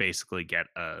 you can basically get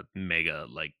a mega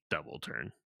like double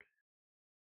turn.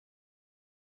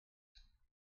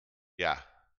 Yeah,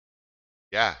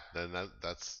 yeah. Then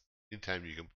that's anytime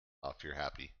you can pull off, you're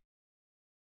happy.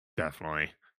 Definitely.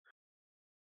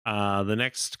 The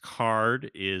next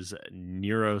card is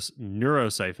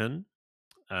Neurosiphon.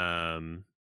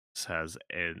 This has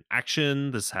an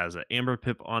action. This has an amber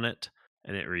pip on it,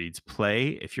 and it reads: Play.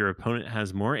 If your opponent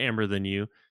has more amber than you,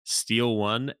 steal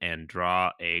one and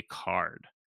draw a card.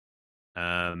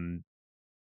 Um,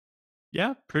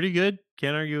 yeah, pretty good.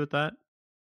 Can't argue with that.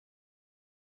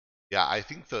 Yeah, I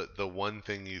think the one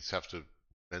thing you just have to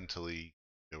mentally,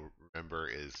 remember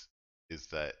is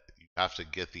that you have to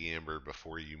get the amber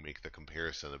before you make the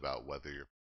comparison about whether you're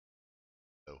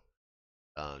so.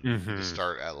 You need to Hmm.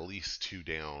 start at least two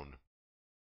down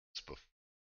before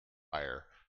fire.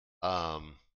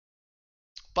 Um,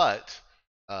 but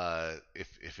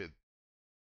if it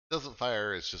doesn't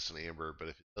fire, it's just an amber. But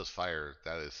if it does fire,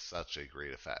 that is such a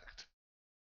great effect.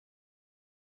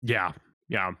 Yeah,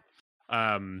 yeah.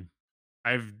 Um,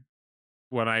 I've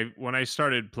when I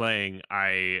started playing,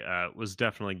 I was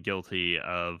definitely guilty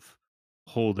of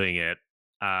holding it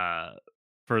uh,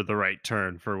 for the right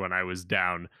turn for when I was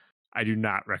down. I do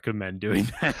not recommend doing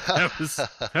that. That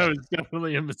was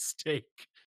definitely a mistake.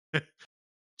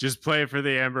 Just play it for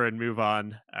the amber and move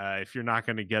on. If you're not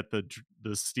going to get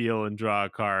the steal and draw a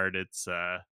card, it's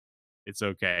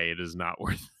okay. It is not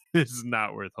worth it is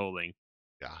not worth holding.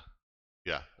 Yeah,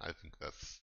 yeah, I think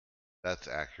that's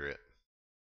accurate.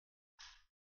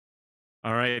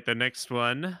 All right, the next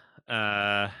one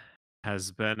uh,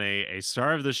 has been a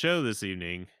star of the show this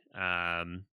evening.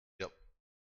 Um, Yep.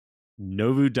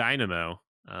 Novu Dynamo.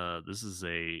 This is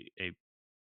a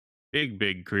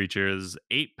big creature. This is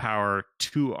 8 power,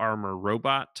 2 armor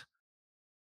robot.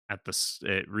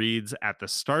 It reads: at the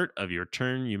start of your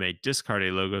turn, you may discard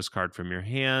a logos card from your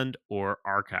hand or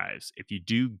archives. If you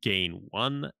do, gain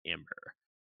 1 amber.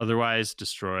 Otherwise,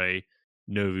 destroy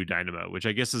Novu Dynamo, which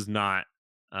I guess is not.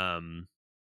 Um,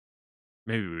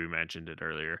 Maybe we mentioned it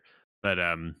earlier, but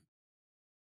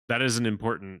that is an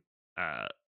important uh,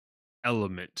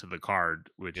 element to the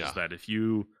card, which is Yeah. that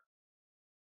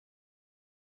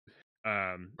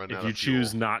Run if out you of choose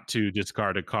fuel. not to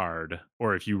discard a card,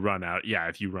 or if you run out, yeah,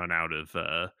 if you run out of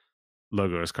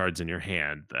logos cards in your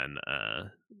hand, then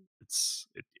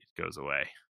it goes away.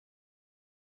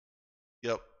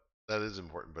 Yep. That is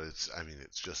important, but I mean,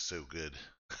 it's just so good.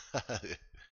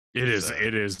 It it's is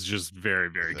it is just very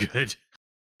good.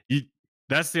 You,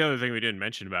 that's the other thing we didn't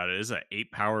mention about it is a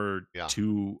 8 power yeah,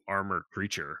 2 armor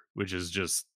creature, which is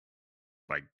just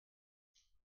like,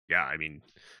 yeah, I mean,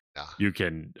 yeah, you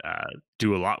can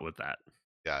do a lot with that.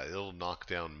 yeah. It'll knock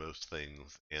down most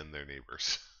things and their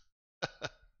neighbors.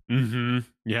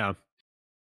 Yeah.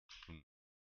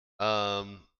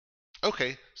 um.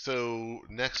 Okay, so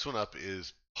next one up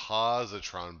is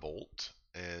Positron Bolt,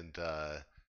 and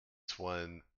this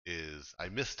one is I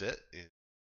missed it in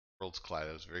Worlds Collide.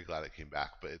 I was very glad it came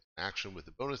back, but it's an action with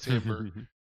a bonus amber.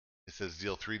 It says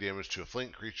deal 3 damage to a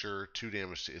flank creature, 2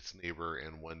 damage to its neighbor,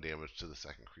 and 1 damage to the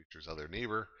second creature's other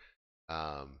neighbor.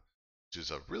 Um, which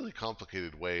is a really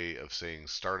complicated way of saying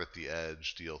start at the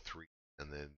edge, deal 3,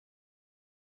 and then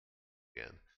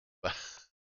again.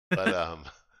 But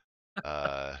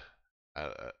uh, I,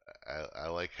 I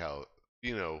like how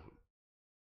you know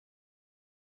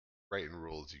writing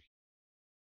rules you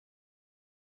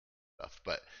stuff.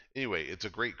 But anyway, it's a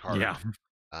great Yeah. card.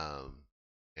 Um,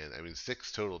 and I mean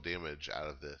 6 total damage out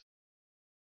of this.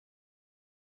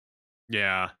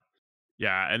 Yeah.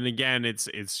 Yeah, and again, it's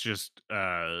just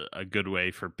a good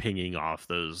way for pinging off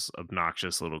those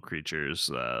obnoxious little creatures,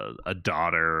 a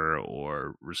daughter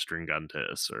or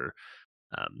Restringuntus or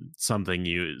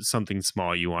something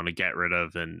small you want to get rid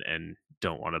of and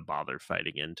don't want to bother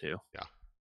fighting into. Yeah.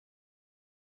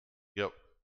 Yep.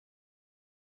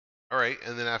 All right,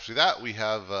 and then after that we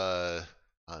have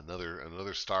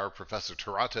another star, Professor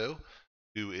Tarato,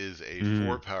 who is a Mm,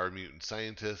 4 power mutant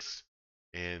scientist,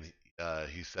 and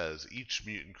he says each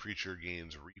mutant creature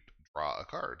gains reap, draw a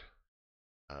card,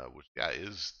 which yeah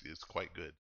is quite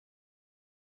good.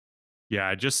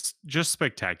 yeah, just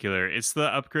spectacular. It's the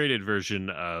upgraded version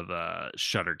of Uh,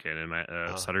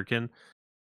 Sutterkin.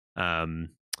 Um,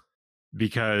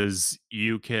 because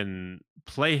you can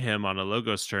play him on a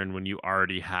logos turn when you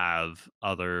already have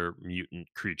other mutant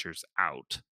creatures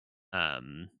out,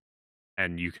 um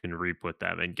and you can reap with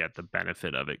them and get the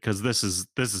benefit of it, because this is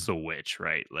a witch,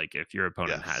 right? Like if your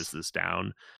opponent has yes. this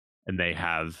down and they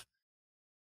have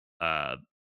uh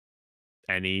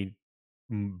any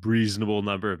reasonable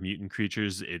number of mutant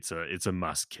creatures, it's a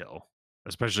must kill.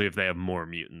 especially if they have more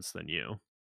mutants than you.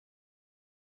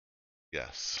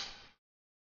 Yes.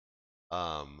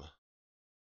 Um.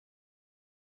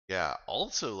 Yeah.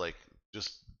 Also, like,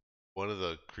 just one of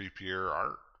the creepier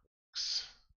arcs,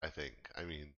 I think. I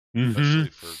mean, Mm-hmm. especially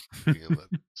for being in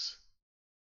Logos.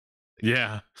 Like,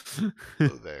 Yeah.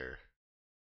 hello there.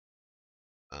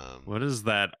 What is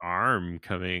that arm Yeah.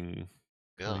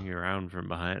 coming around from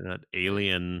behind that Right.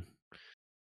 alien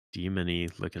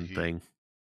demony looking He thing?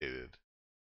 hated.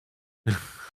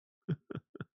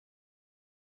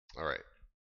 All right.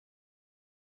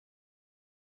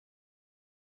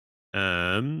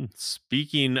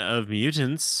 Speaking of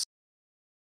mutants,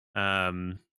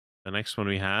 um, the next one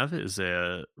we have is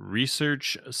a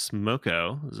Research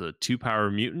Smoko. This is a 2-power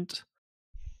mutant.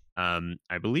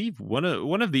 I believe one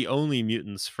of the only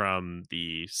mutants from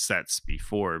the sets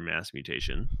before Mass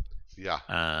Mutation. Yeah.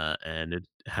 And it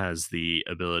has the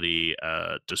ability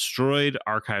destroyed,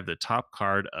 archive the top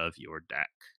card of your deck.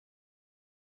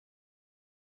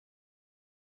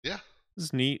 Yeah. This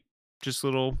is neat. Just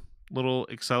little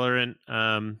accelerant.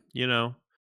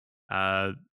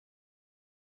 Uh,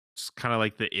 it's kind of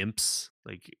like the imps.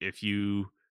 Like if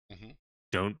you Hmm.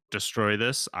 don't destroy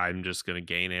this, I'm just gonna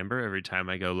gain amber every time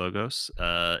I go logos.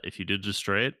 If you did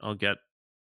destroy it, I'll get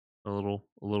a little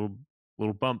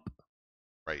bump.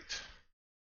 Right.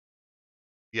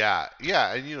 Yeah.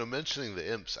 Yeah. And mentioning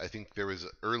the imps, I think there was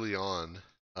early on,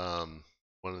 um,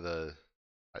 one of the,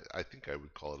 I think I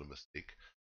would call it a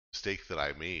mistake that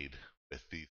I made with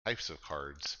these types of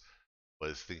cards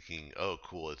was thinking, oh,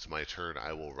 cool, it's my turn.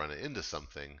 I will run it into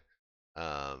something.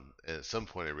 And at some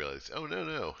point, I realized, oh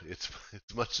no, it's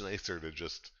much nicer to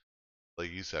just,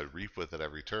 like you said, reap with it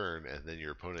every turn, and then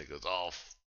your opponent goes, oh,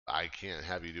 I can't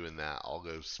have you doing that. I'll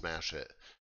go smash it.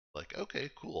 Like, okay,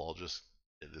 cool. I'll just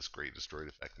get this great destroyed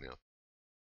effect now.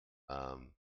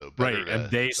 So Right,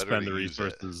 and they better to spend the use it.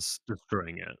 resources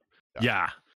destroying it. Yeah. Yeah.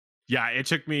 Yeah, it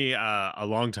took me a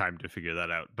long time to figure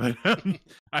that out, but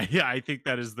I think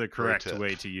that is the Pro correct tip.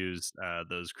 way to use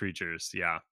those creatures.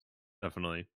 Yeah,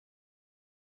 definitely.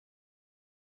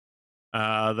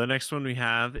 The next one we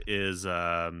have is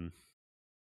uh,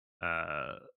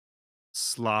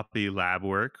 sloppy lab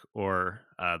work, or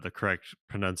the correct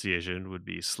pronunciation would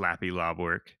be slappy lab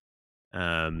work.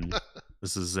 Um,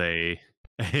 this is a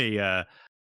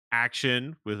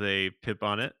action with a pip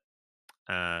on it,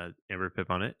 Amber Pip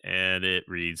on it, and it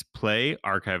reads: play,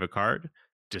 archive a card,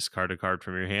 discard a card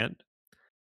from your hand.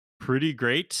 Pretty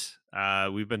great.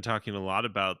 We've been talking a lot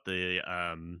about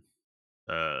uh,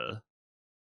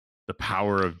 the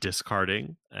power of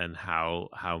discarding and how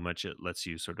much it lets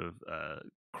you sort of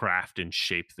craft and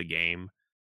shape the game.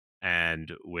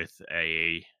 And with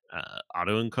a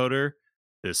autoencoder,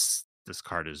 this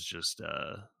card is just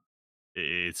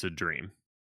it's a dream.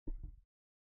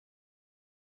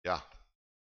 Yeah.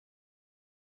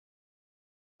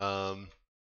 Um,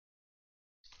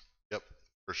 yep,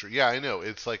 for sure. Yeah, I know.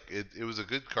 It's like it was a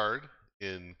good card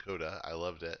in Coda. I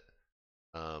loved it.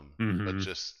 But Mm-hmm.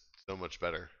 just so much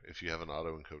better if you have an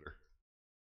autoencoder.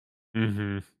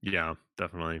 Mm-hmm. Yeah,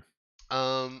 definitely.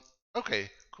 Um, okay,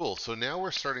 cool. So now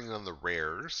we're starting on the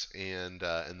rares, and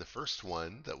the first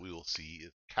one that we will see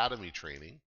is Academy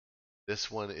Training. This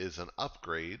one is an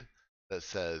upgrade that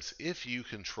says if you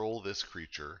control this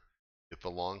creature, it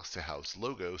belongs to House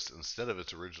Logos instead of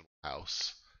its original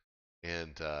house.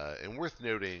 And worth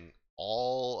noting,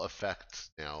 all effects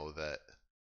that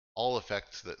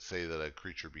say that a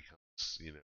creature becomes,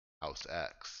 House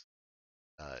X,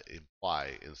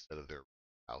 imply instead of their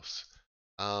house.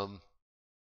 Um,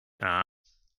 Uh,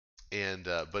 and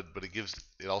but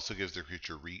it also gives their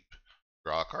creature reap,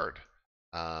 draw a card.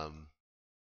 Um,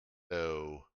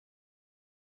 so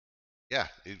yeah,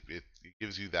 it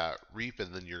gives you that reap,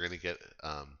 and then you're gonna get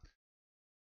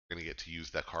to use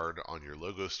that card on your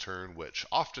logos turn, which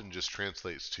often just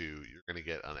translates to you're gonna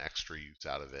get an extra use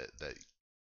out of it that you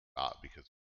got because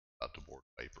you're about to board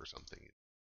wipe or something.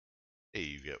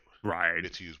 Hey,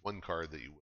 right, to use one card that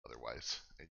you would otherwise,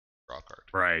 and draw a card.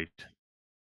 right.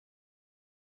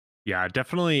 Yeah,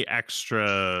 definitely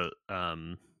extra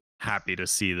happy to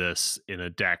see this in a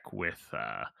deck with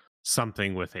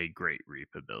something with a great reap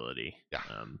ability. Yeah,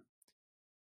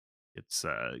 It's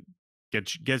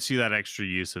gets you that extra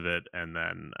use of it, and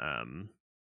then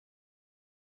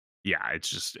yeah, it's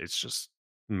just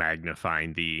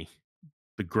magnifying the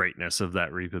greatness of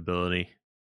that reap ability.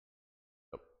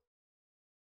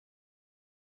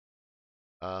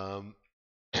 um,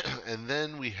 and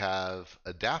then we have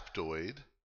Adaptoid,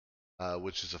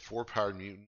 which is a 4-power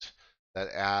mutant that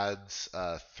adds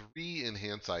 3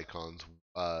 enhance icons,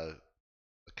 a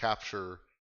capture,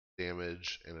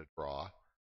 damage, and a draw.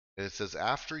 And it says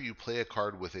after you play a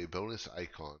card with a bonus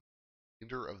icon,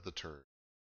 remainder of the turn,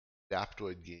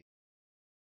 Adaptoid game.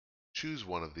 Choose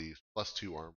one of these,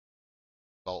 +2 armor,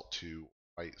 Salt 2,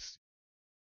 White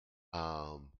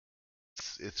Steel.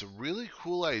 It's a really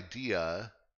cool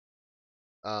idea.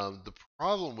 The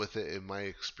problem with it, in my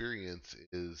experience,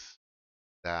 is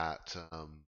that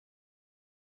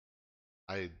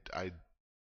I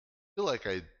feel like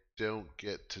I don't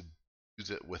get to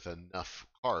use it with enough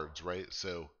cards, right?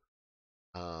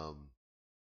 Um,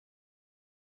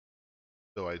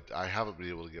 so I haven't been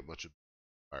able to get much of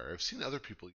fire. I've seen other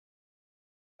people use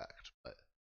it, but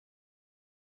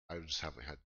I just haven't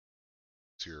had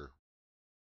your.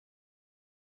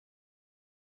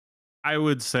 I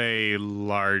would say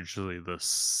largely the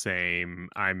same.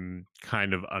 I'm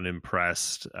kind of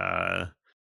unimpressed. I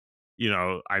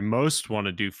most want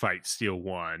to do Fight Steel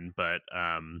 1, but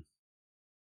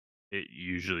it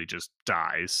usually just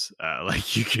dies.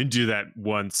 Like you can do that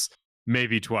once,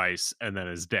 maybe twice, and then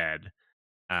is dead.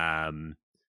 Um,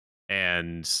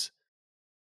 and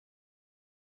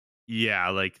yeah,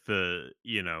 like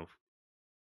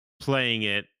playing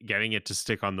it, getting it to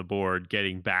stick on the board,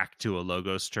 getting back to a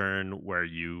Logos turn where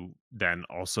you then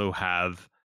also have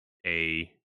a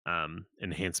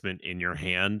enhancement in your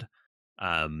hand.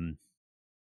 Um,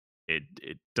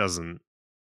 it doesn't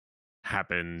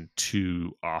happen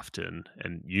too often,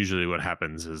 and usually what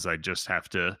happens is I just have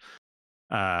to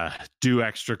do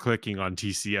extra clicking on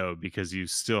TCO because you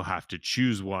still have to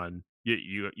choose one.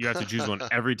 You have to choose one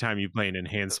every time you play an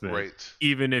enhancement, Right.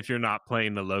 even if you're not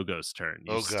playing the Logos turn.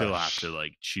 You Oh still have gosh. to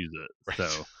like choose it. Right.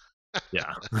 So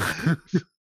yeah,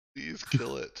 Please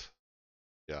kill it.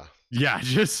 Yeah. yeah.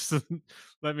 Just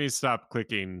let me stop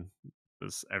clicking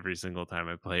this every single time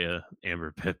I play a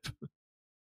Amber Pip.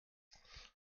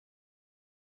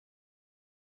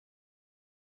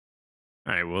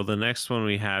 All right. Well, the next one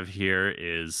we have here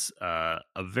is a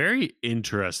very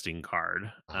interesting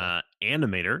card. Uh-huh.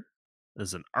 Animator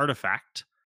is an artifact,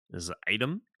 is an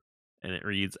item, and it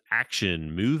reads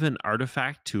action move an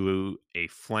artifact to a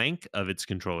flank of its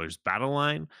controller's battle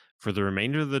line for the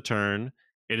remainder of the turn.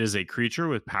 It is a creature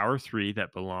with power 3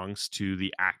 that belongs to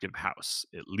the active house.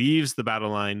 It leaves the battle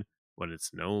line when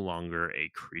it's no longer a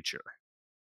creature,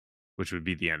 which would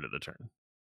be the end of the turn.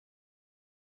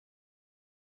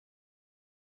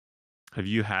 Have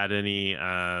you had any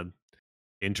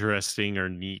interesting or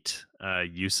neat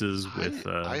uses with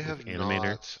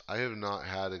Animator? I have not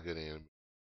had a good anime.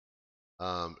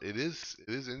 It is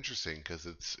interesting because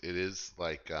it is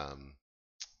like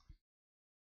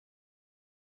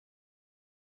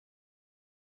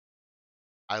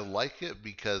I like it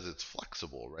because it's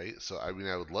flexible, right? So I mean,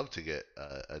 I would love to get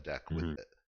a deck with Mhm. it,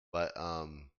 but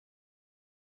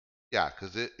yeah,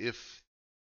 because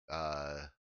uh,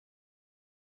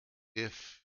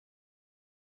 if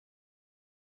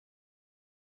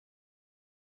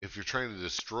if you're trying to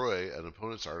destroy an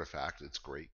opponent's artifact, it's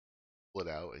great. Pull it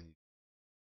out, and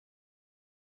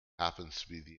happens to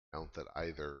be the amount that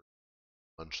either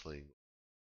Munchling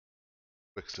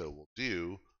or Quixo will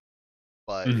do.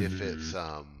 But if it's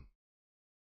Mhm.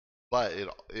 but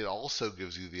it also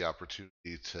gives you the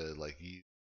opportunity to like use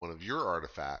one of your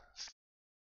artifacts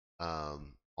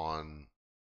um, on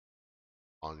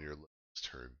your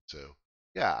turn. So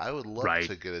yeah, I would love Right.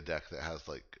 to get a deck that has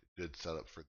like good setup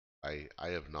for. I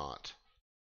have not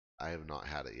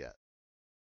had it yet.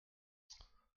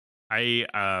 I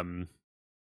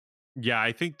yeah,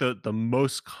 I think the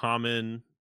most common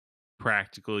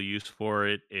practical use for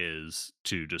it is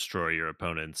to destroy your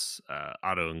opponent's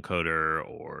autoencoder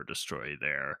or destroy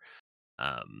their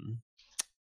um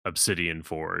obsidian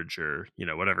forge or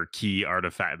whatever key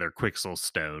artifact, their quixel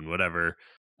stone, whatever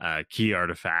key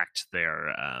artifact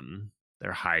they're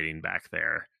hiding back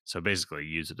there. So basically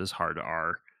use it as hard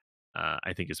R.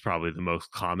 I think it's probably the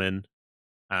most common.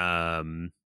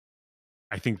 um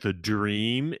I think the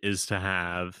dream is to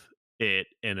have it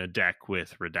in a deck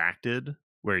with redacted,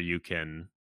 where you can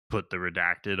put the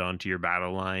redacted onto your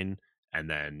battle line and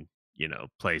then,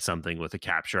 play something with a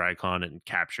capture icon and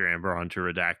capture Amber onto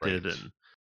redacted Right.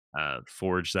 and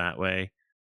forge that way.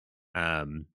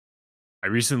 Um, I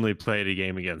recently played a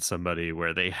game against somebody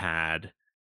where they had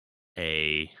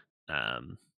a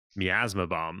miasma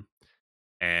bomb,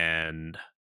 and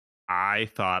I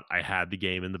thought I had the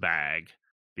game in the bag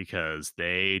because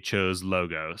they chose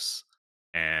Logos,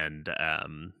 and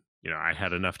I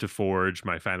had enough to forge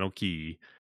my final key,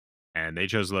 and they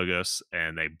chose Logos,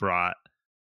 and they brought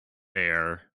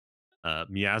their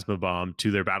miasma bomb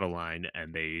to their battle line,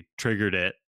 and they triggered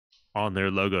it on their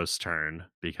Logos turn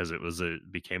because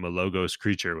became a Logos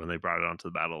creature when they brought it onto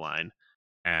the battle line,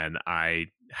 and I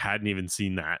hadn't even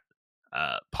seen that.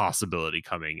 possibility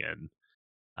coming in.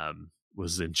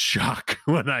 Was in shock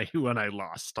when I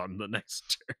lost on the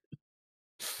next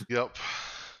Yep.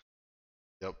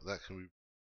 Yep. That can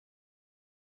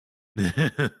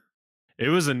turn. It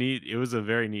was a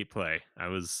very neat play. I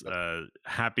was be.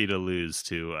 happy to lose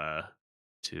to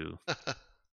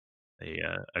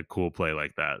Yep. a cool play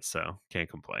like that, so can't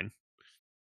complain.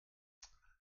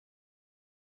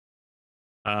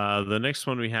 The next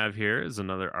one we have here is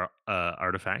another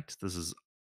artifact. This is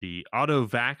the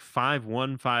AutoVac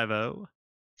 5150.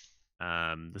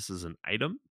 This is an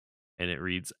item, and it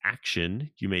reads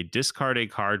Action. You may discard a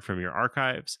card from your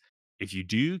archives. If you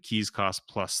do, keys cost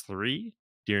 +3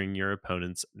 during your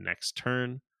opponent's next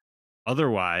turn.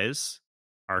 Otherwise,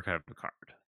 archive a card.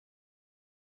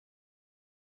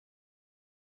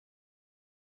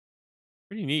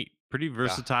 Pretty neat, pretty Yeah.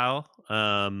 versatile.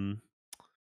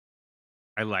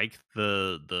 I like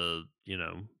the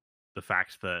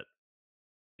fact that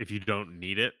if you don't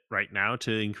need it right now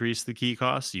to increase the key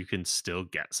cost, you can still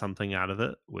get something out of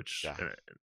it, which Yeah.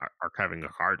 archiving a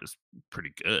card is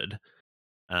pretty good.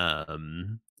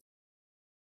 Um,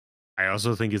 I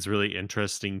also think it's really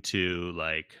interesting to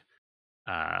like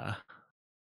uh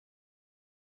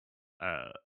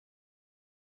uh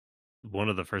one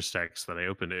of the first decks that I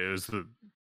opened, it was the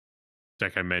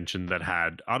deck I mentioned that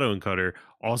had autoencoder,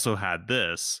 also had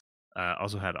this,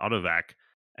 also had autovac,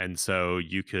 and so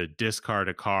you could discard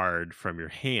a card from your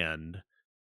hand,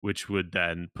 which would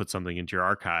then put something into your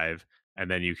archive, and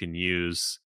then you can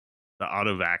use the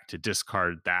autovac to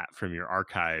discard that from your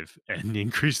archive and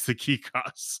increase the key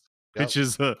costs, Yep. which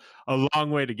is a long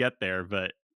way to get there,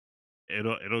 but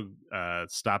it'll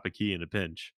stop a key in a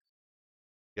pinch.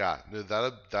 Yeah. No,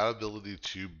 that ability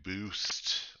to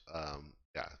boost,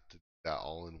 yeah, to do that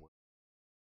all in one.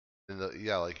 And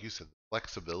yeah, like you said,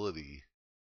 flexibility,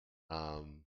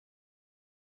 um,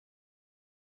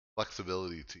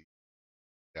 flexibility to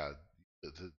yeah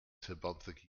to bump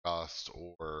the key cost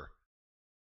or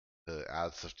to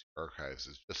add stuff to your archives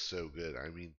is just so good. I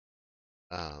mean,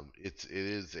 it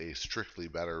is a strictly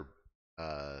better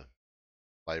uh,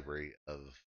 library of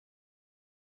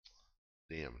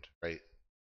damned, right?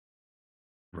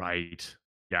 Right.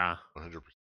 Yeah. 100%.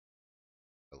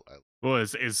 I, Well,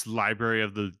 it's Library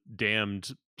of the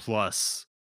Damned plus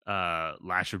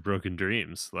Lash of Broken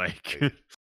Dreams. Like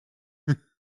right,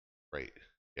 right,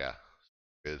 yeah,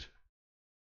 good.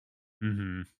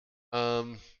 hmm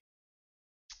Um,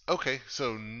 okay,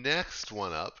 so next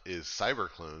one up is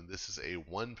Cyberclone. This is a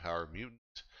 1 power mutant,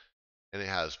 and it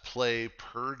has play,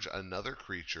 purge another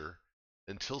creature.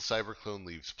 Until Cyberclone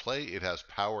leaves play, it has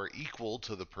power equal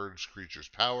to the purged creature's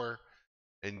power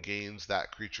and gains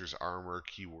that creature's armor,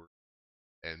 keyword,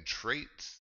 and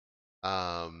traits.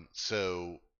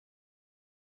 So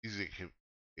easy to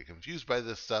get confused by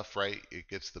this stuff, right? It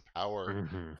gets the power,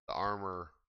 hmm the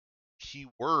armor,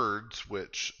 keywords,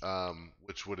 which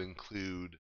would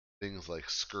include things like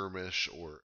skirmish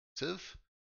or active,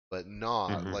 but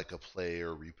not hmm like a play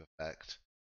or reap effect,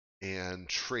 and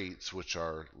traits, which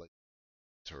are like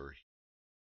or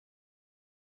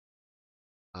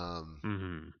um.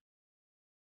 hmm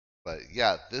But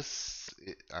yeah,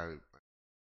 I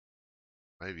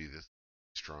maybe this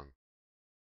strong.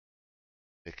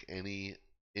 Pick any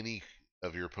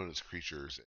of your opponent's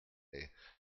creatures. Okay?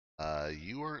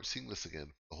 You aren't seeing this again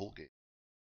for the whole game.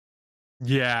 It's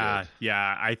good. Yeah,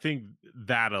 yeah. I think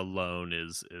that alone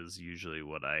is usually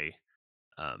what I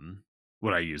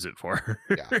use it for.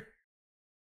 Yeah,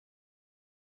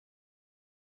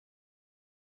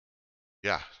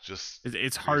 yeah. Just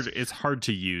It's hard. crazy. It's hard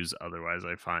to use otherwise.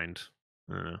 I find.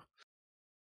 I don't know.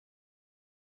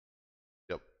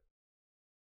 Yep.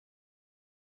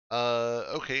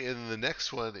 Okay, and the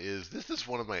next one is this is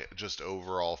one of my just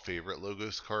overall favorite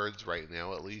logos cards right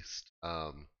now, at least.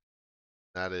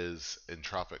 That is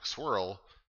Entropic Swirl.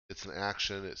 It's an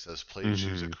action. It says play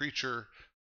choose a hmm creature,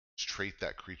 which trait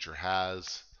that creature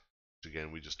has. Which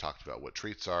again, we just talked about what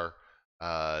traits are.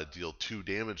 Deal 2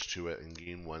 damage to it and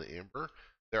gain 1 amber.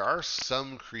 There are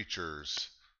some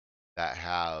creatures that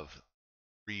have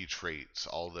 3 traits,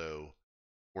 although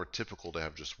more typical to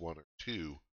have just 1 or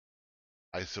 2.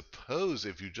 I suppose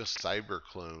if you just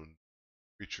cyberclone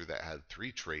creature that had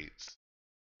 3 traits,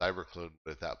 cyberclone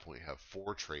would at that point have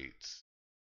 4 traits,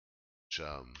 which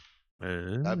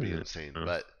that'd be insane. Uh,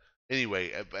 But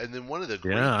anyway, and then one of the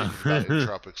great yeah. things about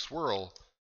Entropic Swirl,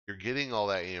 you're getting all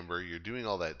that amber, you're doing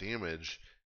all that damage,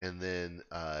 and then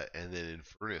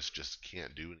Infernus just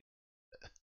can't do anything.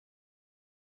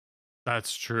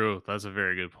 That's true. That's a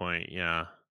very good point. Yeah.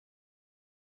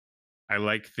 I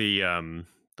like the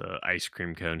ice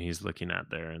cream cone he's looking at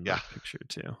there in Yeah, the picture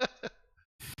too.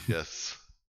 Yes.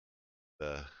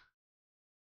 The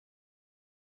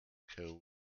co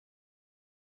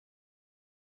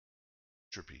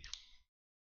trippy.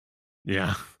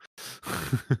 Yeah.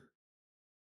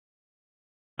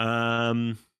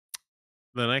 um,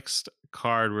 the next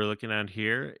card we're looking at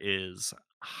here is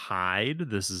Hyde.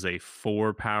 This is a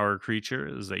 4-power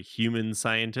creature. This is a human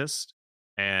scientist,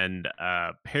 and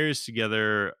pairs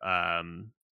together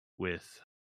with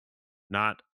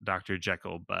not Dr.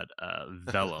 Jekyll, but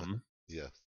Vellum. Yes.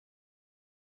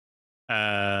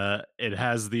 It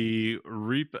has the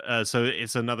reap. So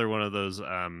it's another one of those.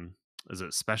 Is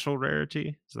it special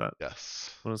rarity? Is that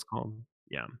Yes. what it's called?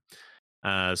 Yeah.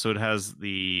 So it has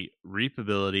the Reap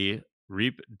ability.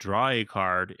 Reap, draw a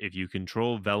card. If you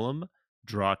control Vellum,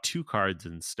 draw 2 cards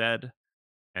instead.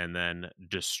 And then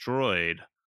destroyed,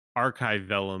 archive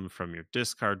Vellum from your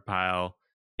discard pile.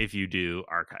 If you do,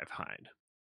 archive Hyde.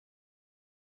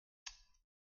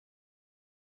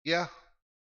 Yeah.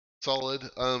 Solid.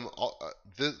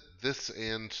 This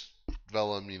and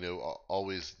Vellum,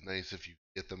 always nice if you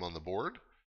get them on the board,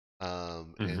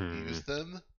 and Mm-hmm. use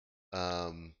them.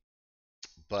 Um,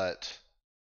 but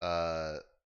uh,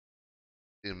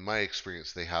 in my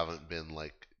experience, they haven't been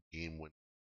like game win.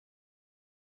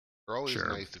 They're always Sure.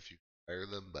 nice if you fire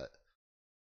them, but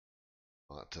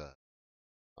not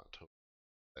total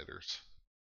fighters.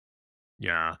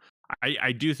 Yeah.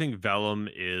 I do think Vellum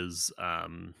is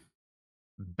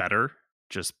better,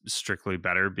 just strictly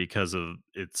better because of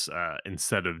its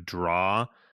instead of draw,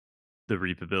 the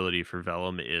reap ability for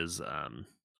Vellum is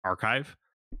archive.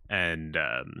 And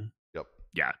Yep.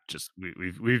 yeah, just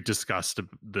we've discussed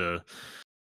the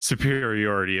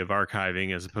superiority of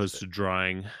archiving as opposed to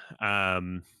drawing.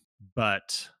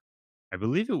 But I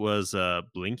believe it was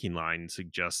Blinking Line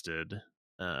suggested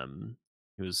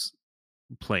he was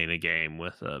playing a game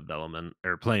with a Vellum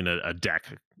or playing a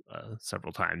deck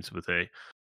several times with a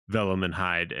Vellum and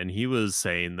Hyde, and he was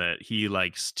saying that he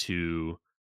likes to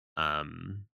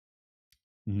um,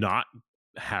 not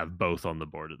have both on the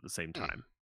board at the same Hmm. time,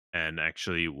 and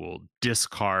actually will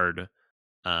discard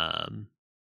um,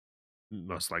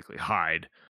 most likely Hyde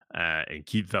and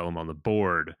keep Vellum on the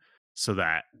board, so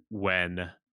that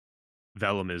when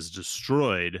Vellum is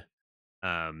destroyed,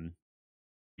 um,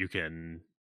 you can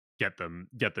get them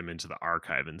into the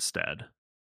archive instead.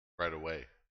 Right away.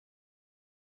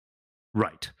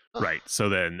 Right, Huh. right. So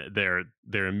then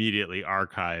they're immediately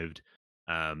archived,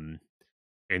 um,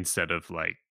 instead of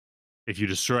like if you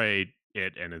destroy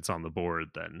it and it's on the board,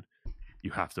 then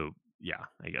you have to, yeah,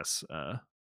 I guess,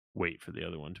 wait for the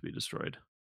other one to be destroyed.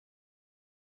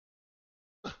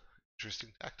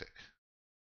 Interesting tactic.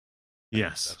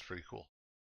 Yes. That's pretty cool.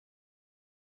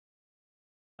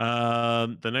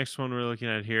 The next one we're looking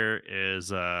at here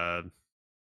is a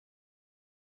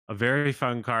very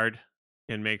fun card.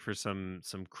 Can make for some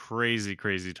crazy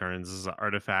turns. This is an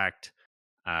artifact.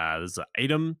 This is an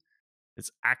item.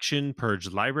 It's action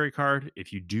purge library card.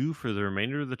 If you do for the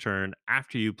remainder of the turn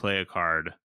after you play a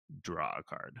card, draw a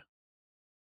card.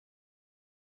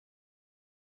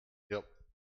 Yep.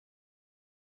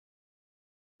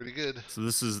 Pretty good. So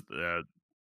this is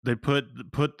they put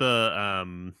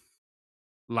the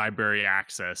library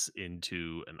access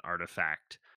into an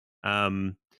artifact.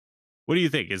 What do you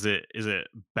think? Is it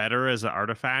better as an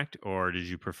artifact, or did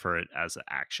you prefer it as an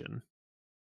action?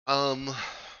 Um,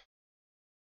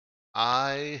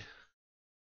 I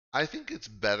I think it's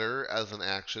better as an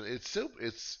action. It's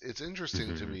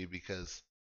interesting to Mm-hmm. me because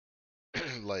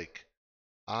like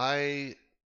I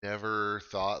never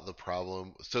thought the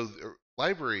problem. So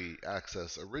library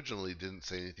access originally didn't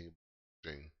say anything about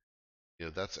string.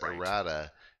 That's Right.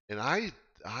 errata, and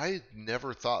I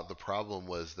never thought the problem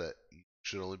was that you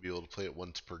should only be able to play it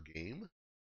once per game.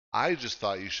 I just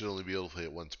thought you should only be able to play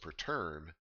it once per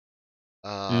turn.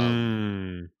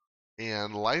 Um, Mm,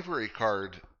 and library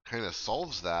card kind of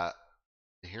solves that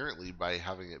inherently by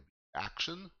having it be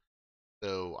action.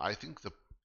 So I think the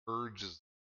purge is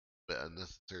a bit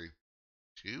unnecessary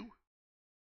too.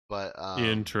 But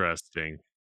interesting.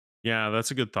 Yeah, that's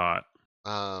a good thought.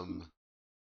 um,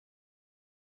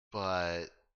 but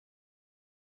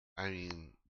I mean,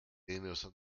 they know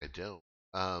something I don't.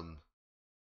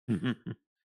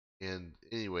 And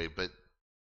anyway, but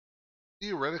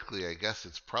theoretically, I guess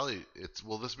it's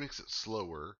well, this makes it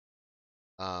slower.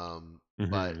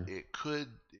 But Hmm. it could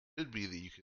be that you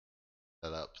can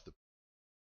set up the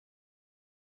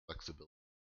flexibility.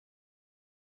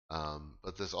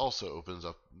 But this also opens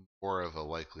up more of a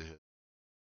likelihood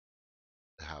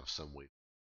to have some weight.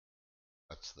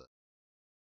 That's the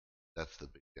that's the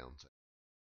big downside.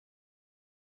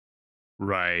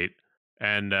 Right.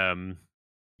 And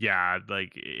yeah,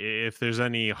 like if there's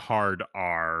any hard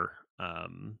R,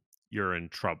 you're in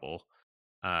trouble.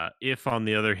 If, on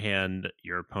the other hand,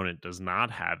 your opponent does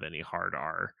not have any hard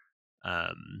R,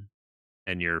 um,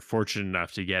 and you're fortunate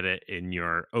enough to get it in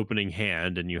your opening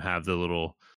hand, and you have the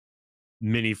little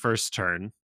mini first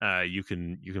turn, you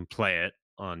can play it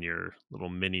on your little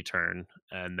mini turn,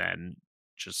 and then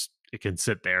just it can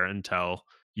sit there until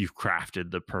you've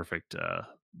crafted the perfect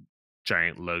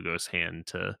giant logos hand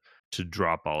to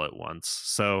drop all at once.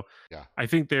 So Yeah, I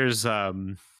think there's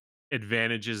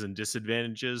advantages and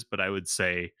disadvantages, but I would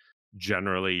say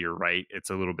generally you're right. It's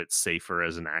a little bit safer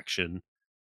as an action.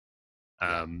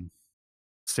 yeah. Um,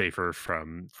 Safer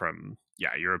from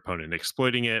yeah, your opponent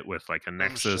exploiting it with like a Some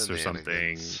nexus or something.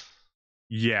 shenanigans.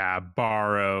 Yeah,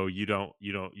 borrow. You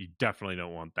definitely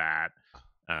don't want that.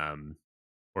 Um,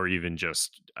 or even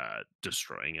just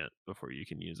destroying it before you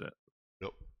can use it.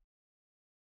 Nope.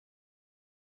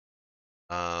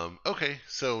 Okay,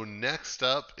 so next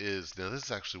up is now this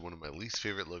is actually one of my least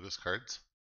favorite logos cards.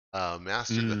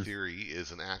 Master the Mm, Theory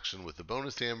is an action with a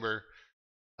bonus amber,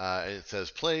 and it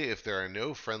says play if there are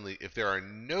no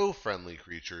friendly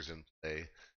creatures in play,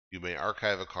 you may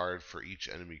archive a card for each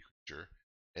enemy creature.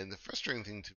 And the frustrating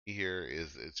thing to me here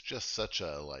is it's just such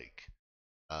a like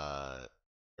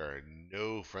there are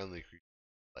no friendly creatures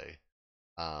in play.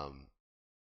 Um,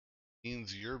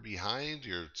 means you're behind,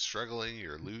 you're struggling,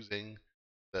 you're losing.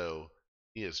 So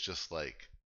he is just like,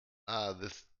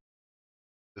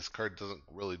 this card doesn't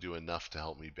really do enough to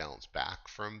help me bounce back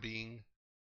from being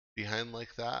behind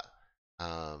like that.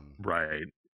 Um, right.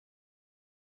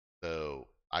 so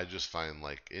I just find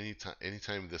like anytime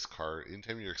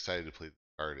you're excited to play the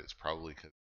card, it's probably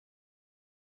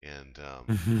and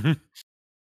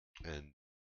and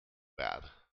bad.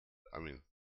 I mean,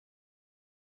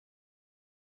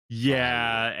 I don't know how you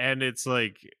want. Yeah, and it's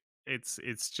like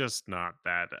it's just not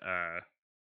that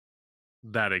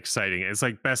exciting. It's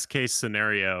like best case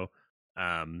scenario,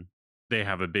 um, they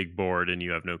have a big board and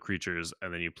you have no creatures,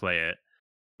 and then you play it.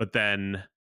 But then,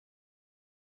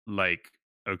 like,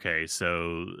 okay,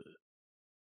 so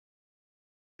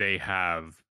they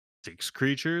have 6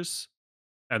 creatures,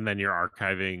 and then you're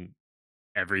archiving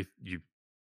you've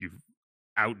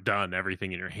outdone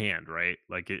everything in your hand, right?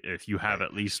 Like if you have Right,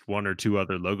 at least one or two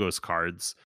other logos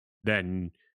cards,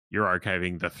 then you're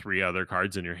archiving the 3 other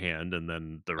cards in your hand, and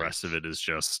then the rest of right. it is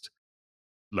just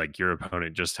like your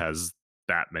opponent just has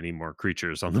that many more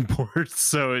creatures on the board.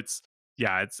 So it's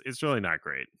really not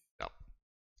great. No.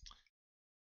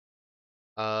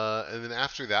 And then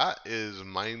after that is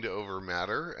Mind Over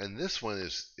Matter, and this one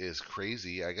is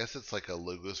crazy. I guess it's like a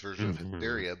logos version of Mhm.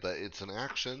 Hysteria, but it's an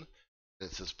action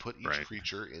that says put each Right.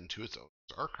 creature into its owner's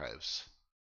archives.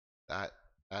 That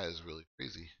that is really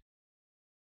crazy.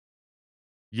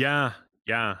 Yeah,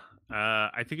 yeah.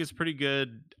 I think it's pretty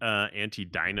good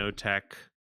anti-dino tech.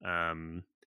 Um,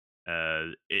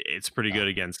 it's pretty Yeah, good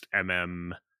against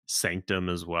Sanctum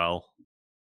as well.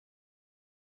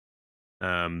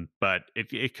 But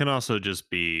it can also just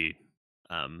be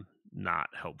not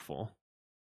helpful.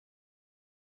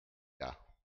 yeah.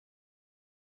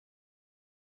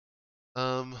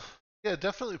 Um, yeah,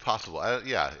 definitely possible.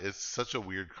 Yeah, it's such a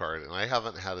weird card, and I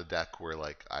haven't had a deck where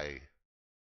like I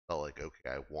felt like okay,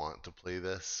 I want to play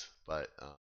this,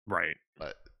 Right.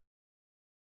 but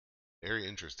very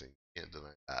interesting. Can't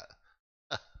deny that.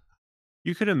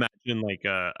 You could imagine like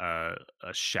a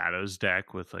shadows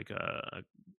deck with like a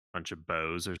bunch of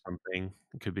bows or something.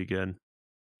 It could be good.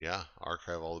 Yeah,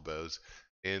 archive all the bows,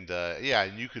 and yeah,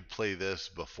 and you could play this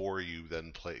before you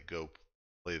then play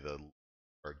the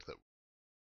cards that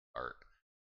start.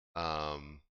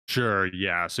 Um, Sure,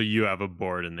 yeah. So you have a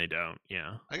board and they don't.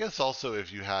 Yeah. I guess also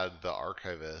if you had the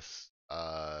archivist,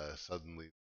 suddenly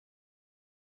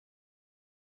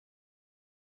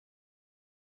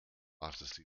I'll have to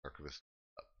see the archivist.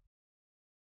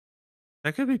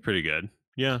 That could be pretty good.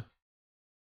 Yeah.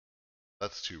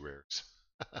 That's two rares.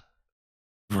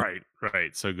 Right,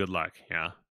 right. So good luck.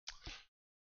 Yeah.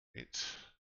 Right.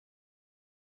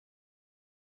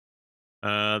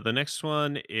 The next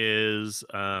one is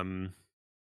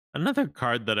another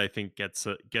card that I think gets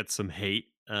some hate.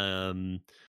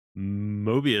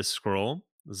 Mobius scroll.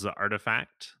 This is an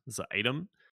artifact. This is an item.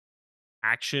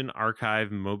 Action archive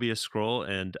Mobius scroll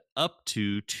and up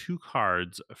to 2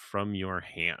 cards from your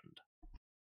hand.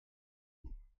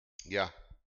 Yeah,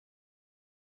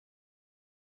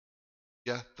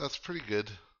 yeah, that's pretty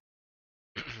good.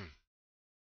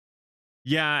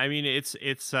 Yeah, I mean it's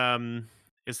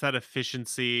that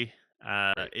efficiency.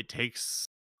 Right. It takes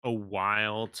a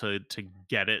while to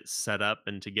get it set up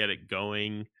and to get it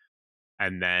going,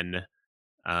 and then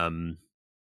um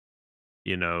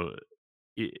you know,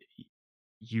 y-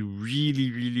 you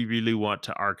really, really, really want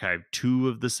to archive two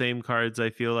of the same cards, I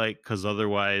feel like, because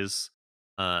otherwise,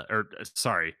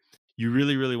 sorry, you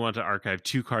really, really want to archive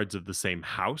two cards of the same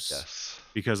house, Yes.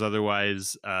 because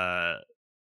otherwise,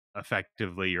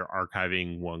 effectively, you're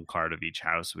archiving one card of each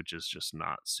house, which is just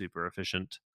not super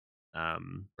efficient.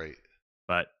 Um, Right.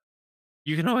 but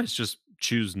you can always just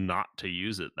choose not to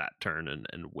use it that turn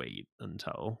and wait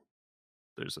until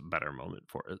there's a better moment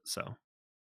for it. So,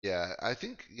 Yeah, I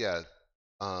think yeah.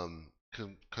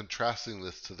 Contrasting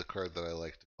this to the card that I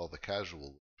like to call the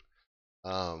casual,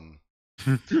 um,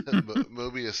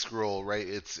 Mobius Scroll, right?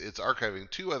 It's archiving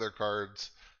two other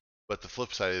cards, but the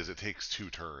flip side is it takes 2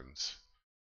 turns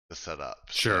to set up.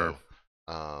 sure.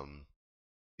 So, um,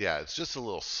 yeah, it's just a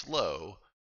little slow,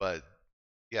 but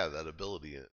yeah, that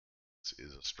ability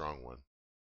is a strong one.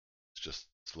 It's just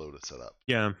slow to set up.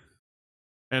 Yeah.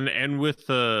 And with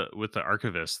the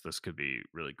archivist, this could be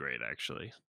really great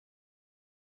actually.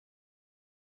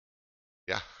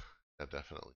 Yeah, yeah,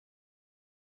 definitely.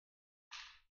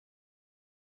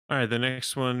 All right, the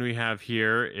next one we have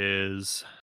here is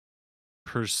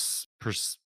perceptive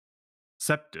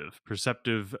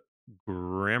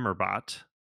grammar bot.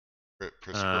 Um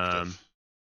Prescriptive.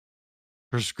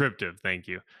 prescriptive, thank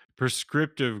you.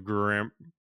 Prescriptive grammar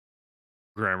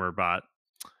bot.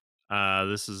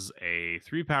 This is a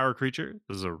 3 power creature.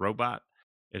 This is a robot.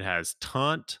 It has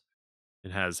taunt,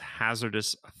 it has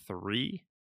hazardous 3,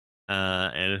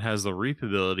 and it has the reap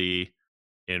ability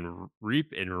in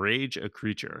reap enrage a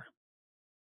creature.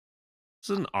 This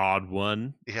is an odd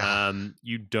one. Yeah.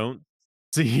 You don't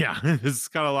see, yeah, it's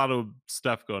got a lot of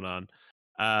stuff going on.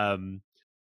 Um,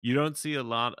 you don't see a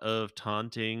lot of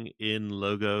taunting in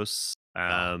Logos.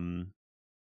 No.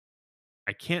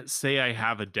 I can't say I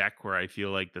have a deck where I feel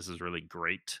like this is really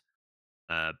great,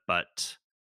 but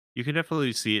you can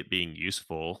definitely see it being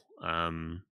useful.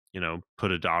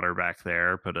 Put a daughter back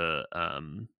there, put a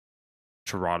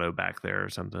Torado back there or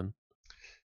something.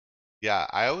 Yeah,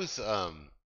 I always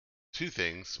two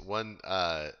things. One,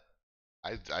 I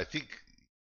think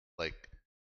like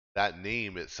that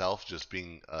name itself just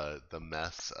being the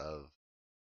mess uh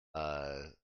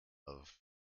of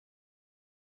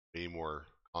way more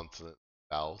consonant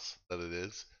vowels than it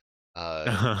is.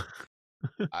 Uh,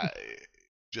 I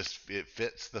just it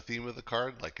fits the theme of the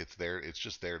card. Like it's there. It's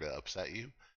just there to upset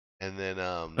you. And then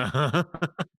and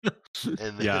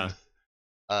Yeah. then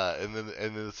and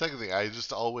then the second thing, I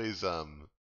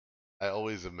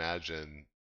always imagine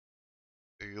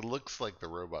it looks like the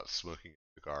robot smoking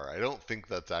a cigar. I don't think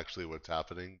that's actually what's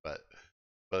happening, but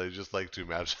I just like to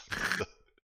imagine the,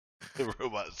 the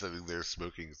robot sitting there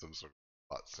smoking some sort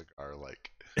of hot cigar,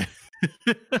 like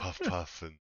puff puff,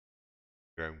 and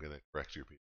here I'm gonna correct you,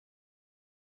 people.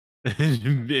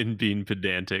 And being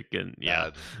pedantic and yeah.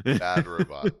 Bad, bad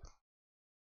robot.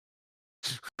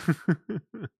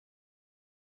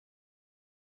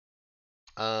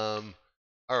 Um,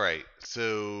 all right.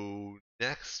 So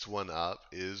next one up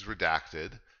is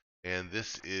Redacted, and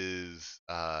this is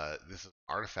an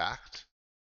artifact.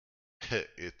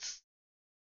 Its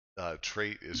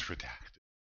trait is Redacted.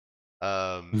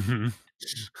 Um, Mhm.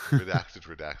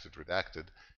 redacted.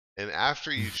 And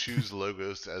after you choose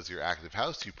Logos as your active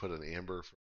house, you put an amber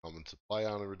for common supply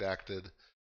on a redacted.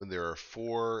 When there are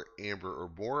 4 amber or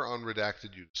more on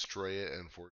redacted, you destroy it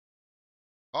and for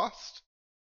cost.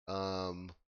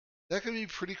 Um, that can be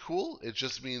pretty cool. It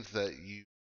just means that you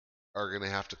are going to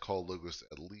have to call Logos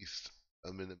at least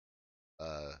a minimum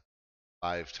uh,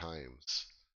 5 times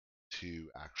to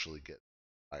actually get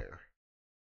fire,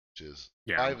 which is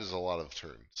Yeah. 5 is a lot of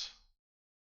turns.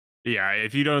 Yeah,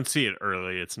 if you don't see it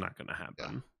early, it's not gonna Yeah,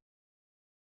 happen.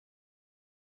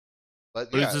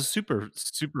 but But it's yeah, a super,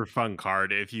 super fun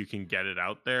card if you can get it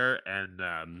out there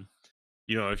and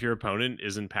if your opponent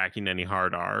isn't packing any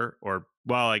hard R, or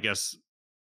well, I guess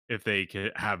if they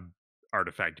have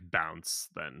artifact bounce,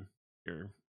 then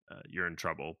you're in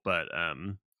trouble. But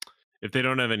if they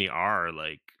don't have any R,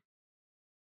 like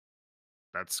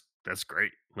that's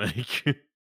great. Like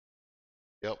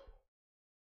yep,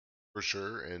 for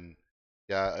sure. And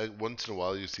yeah, once in a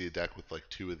while you see a deck with like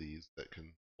 2 of these that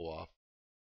can pull off.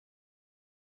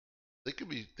 They can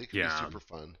be yeah, super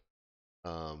fun.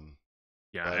 Um,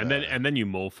 yeah, but and then you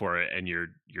mull for it, and you're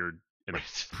in a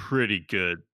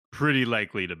right, pretty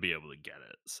likely to be able to get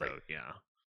it. So right. yeah.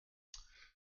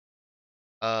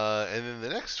 And then the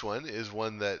next one is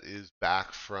one that is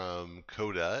back from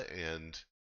Coda, and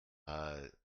uh,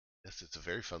 yes, it's a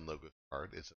very fun logo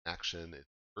card. It's an action. It's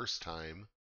first time,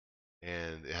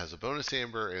 and it has a bonus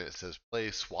amber, and it says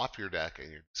play swap your deck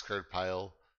and your discard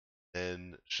pile,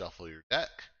 then shuffle your deck.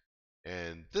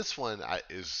 And this one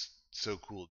is so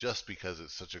cool just because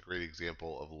it's such a great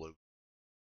example of low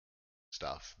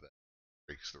stuff that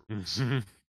breaks the rules.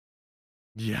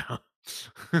 Yeah.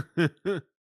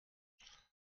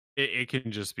 It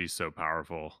can just be so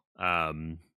powerful.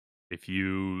 If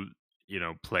you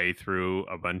play through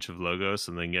a bunch of logos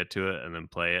and then get to it and then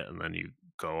play it and then you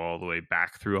go all the way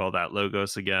back through all that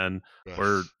logos again,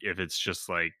 or Yes. if it's just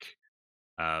like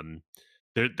um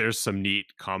there's some neat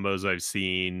combos I've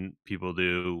seen people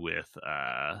do with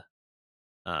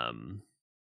um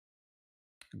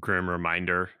Grim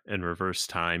Reminder and Reverse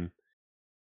Time.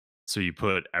 So you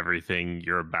put everything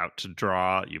you're about to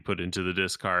draw, you put into the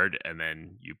discard, and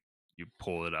then you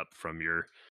pull it up from your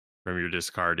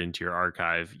discard into your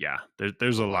archive. Yeah,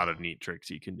 there's Oh a lot of wow. neat tricks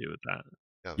you can do with that.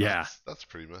 Yeah, Yeah. that's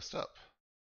pretty messed up.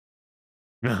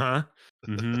 Uh-huh.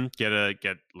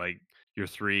 Get like your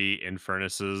three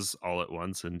Infernuses all at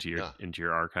once Yeah, into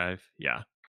your archive. Yeah.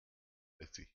 I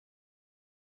see.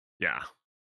 Yeah.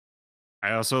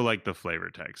 I also like the flavor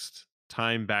text.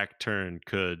 Time back turn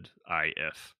could I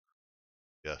if.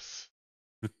 Yes.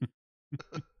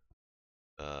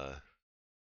 Uh,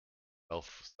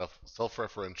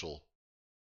 self-referential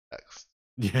text.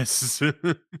 Yes.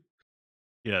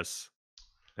 Yes.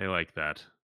 They like that.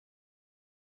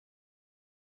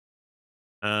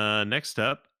 Next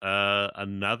up,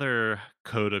 another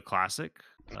Coda classic,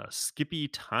 Skippy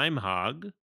Time Hog,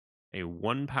 a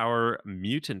one power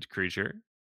mutant creature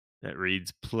that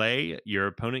reads Play, your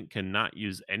opponent cannot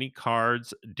use any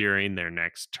cards during their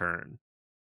next turn.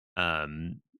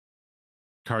 Um,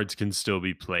 Cards can still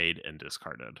be played and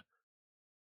discarded.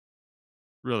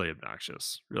 Really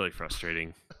obnoxious, really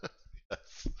frustrating.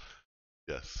 Yes.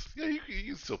 Yes. Yeah, you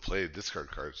can still play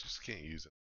discard cards, you just can't use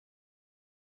it.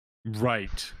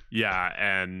 Right. Yeah,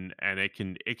 and it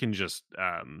can just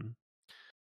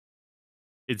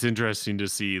it's interesting to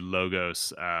see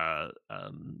Logos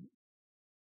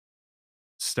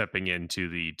stepping into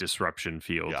the disruption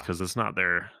field Yeah. because it's not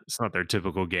their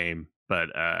typical game, but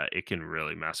it can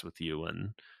really mess with you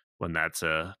when that's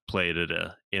played at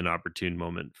a inopportune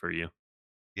moment for you.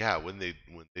 Yeah, when they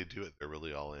do it, they're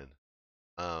really all in.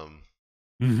 Um,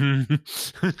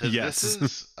 because this Yes.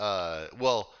 is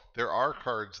well, there are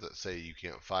cards that say you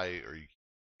can't fight or you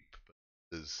keep, but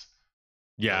this is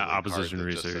the Yeah, only card opposition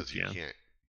that just research. says you Yeah,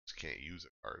 can't use a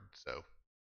card. So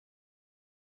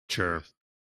sure. anyways,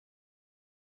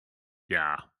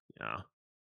 Yeah, yeah.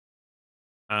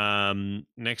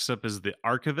 Next up is the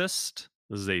Archivist.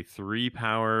 This is a 3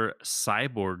 power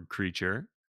cyborg creature,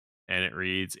 and it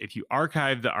reads: If you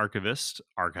archive the Archivist,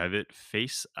 archive it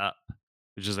face up,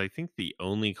 which is, I think, the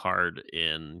only card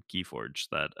in Keyforge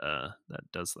that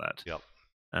does that. yep.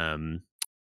 Um,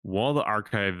 while the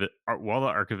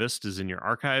Archivist is in your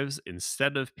archives,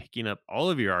 instead of picking up all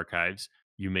of your archives,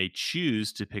 you may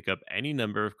choose to pick up any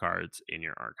number of cards in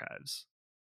your archives.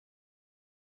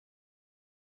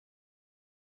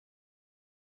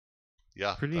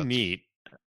 Yeah, Pretty that's neat.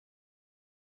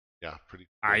 yeah, pretty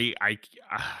cool. I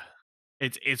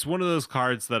it's one of those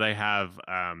cards that I have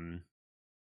I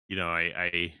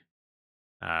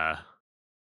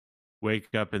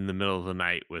wake up in the middle of the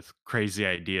night with crazy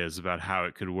ideas about how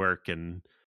it could work, and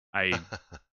I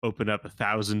open up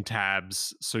 1,000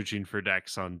 tabs searching for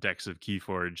decks on decks of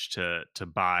Keyforge to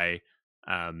buy,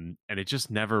 and it just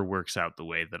never works out the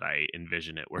way that I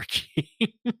envision it working.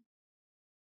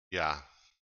 Yeah.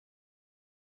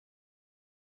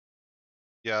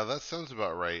 Yeah, that sounds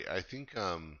about right. I think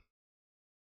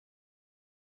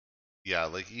yeah,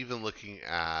 like even looking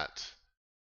at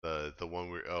the one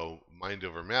where mind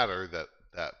over matter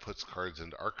that puts cards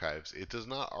into archives, it does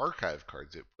not archive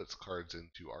cards, it puts cards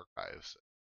into archives.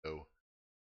 So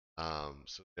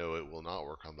so no, it will not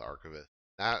work on the archivist.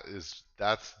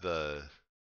 That's the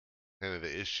kind of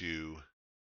the issue,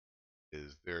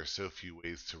 is there are so few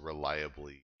ways to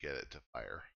reliably get it to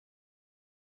fire.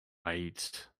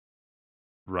 Right.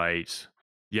 Right.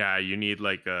 Yeah, you need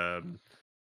like a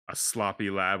sloppy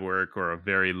lab work or a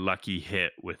very lucky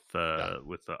hit Yeah.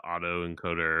 with the auto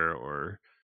encoder or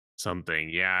something.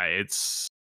 Yeah, it's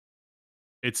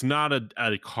not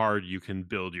a card you can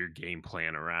build your game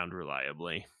plan around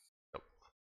reliably. Yep.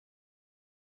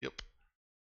 Yep.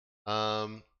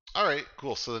 Um, all right,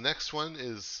 cool. So the next one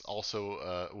is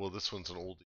also well, this one's an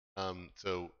oldie.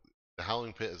 So the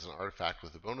Howling Pit is an artifact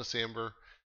with a bonus amber,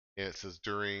 and it says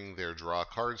during their draw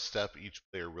card step, each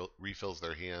player refills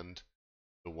their hand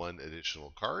to one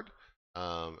additional card.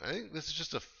 I think this is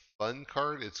just a fun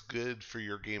card. It's good for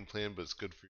your game plan, but it's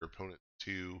good for your opponent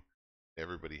too.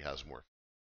 Everybody has more.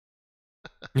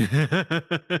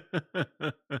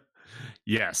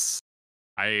 Yes.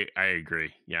 I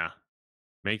agree. Yeah.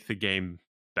 Make the game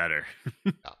better.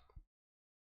 Yeah.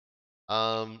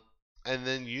 Um, and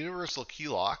then Universal Key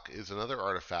Lock is another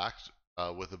artifact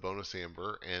with a bonus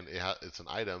amber, and it's an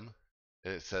item,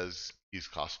 and it says keys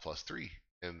cost +3.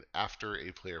 And after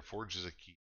a player forges a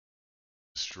key,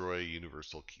 destroy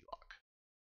Universal Key Lock.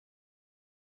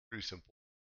 Pretty simple.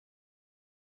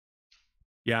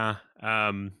 Yeah.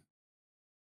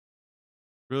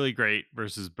 Really great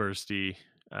versus bursty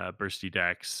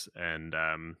decks, and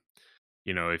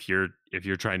if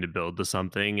you're trying to build to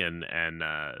something and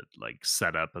like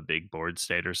set up a big board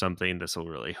state or something, this will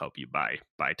really help you buy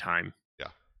time. Yeah.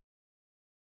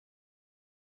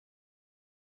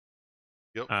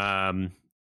 Yep. Um,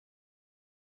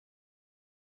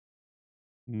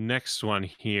 Next one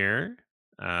here.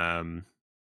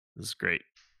 This is great.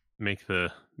 Make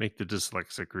the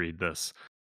dyslexic read this.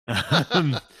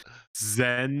 Um,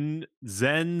 Zen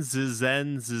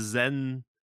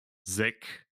Zik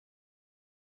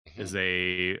Mhm. is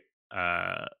a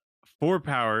uh 4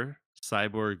 power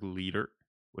cyborg leader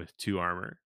with 2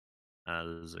 armor.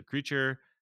 This is a creature.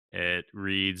 It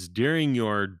reads during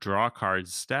your draw card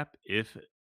step, if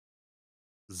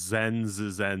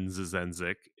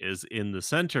Zenzik is in the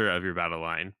center of your battle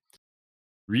line,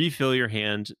 refill your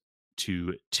hand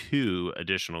to 2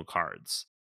 additional cards.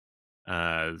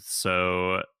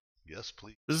 So Yes,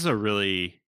 please. this is a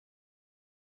really,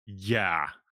 yeah,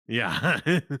 yeah,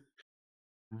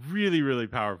 really, really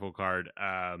powerful card.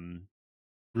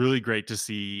 Really great to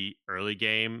see early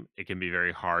game. It can be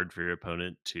very hard for your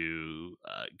opponent to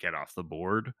get off the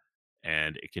board,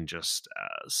 and it can just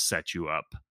set you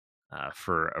up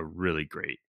for a really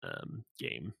great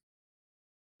game.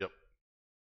 Yep.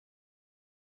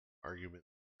 Argument.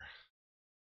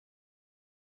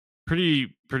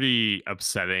 Pretty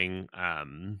upsetting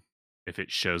if it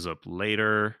shows up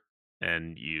later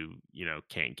and you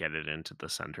can't get it into the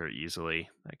center easily.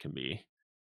 That can be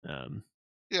um,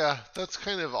 Yeah, that's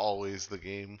kind of always the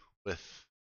game with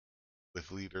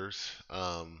leaders.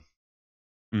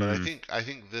 But I mm, think I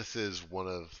think this is one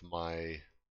of my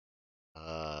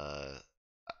uh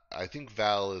I think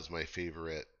Val is my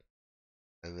favorite,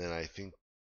 and then I think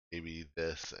maybe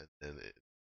this, and then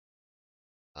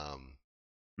um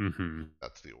mhm.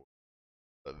 that's the order.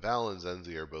 But Val and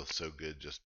Zenzi are both so good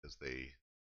just because they.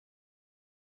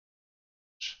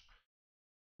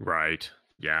 Right.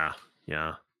 Yeah.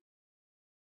 Yeah.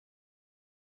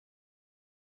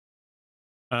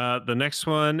 The next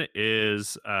one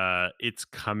is It's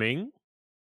Coming,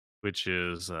 which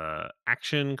is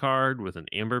action card with an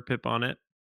amber pip on it.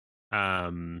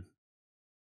 Um,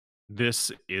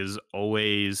 this is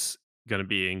always going to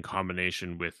be in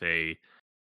combination with a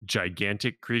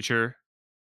gigantic creature.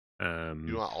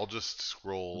 You know Um, what? I'll just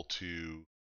scroll to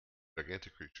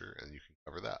gigantic creature, and you can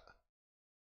cover that.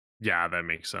 yeah, that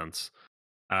makes sense.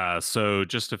 So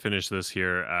just to finish this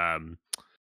here,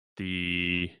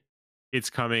 the It's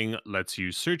Coming lets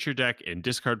you search your deck and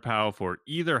discard POW for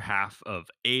either half of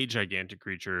a gigantic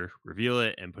creature, reveal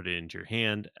it, and put it into your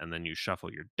hand, and then you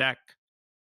shuffle your deck.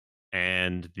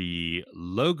 And the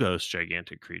Logos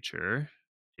gigantic creature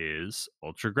is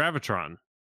Ultra Gravitron,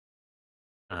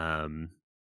 um,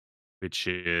 which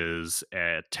is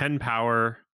a 10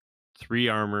 power, 3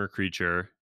 armor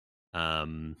creature.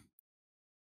 Um,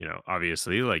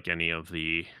 obviously, like any of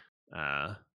the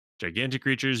uh, gigantic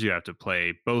creatures, you have to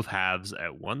play both halves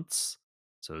at once.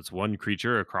 So it's one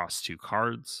creature across 2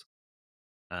 cards.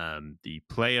 The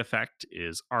play effect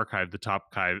is archive the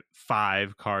top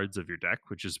 5 cards of your deck,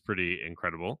 which is pretty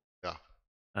incredible. Yeah.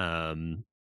 Um,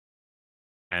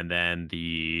 and then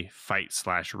the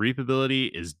fight/reap ability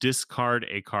is discard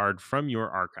a card from your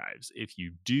archives. If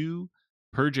you do,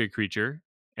 purge a creature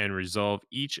and resolve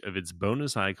each of its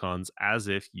bonus icons as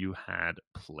if you had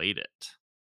played it.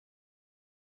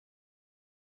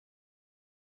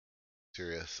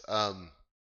 Serious.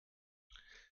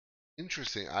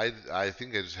 Interesting. I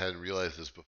think I just hadn't realized this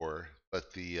before,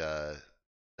 but the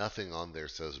nothing on there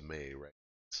says May, right?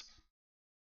 It's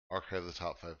archive the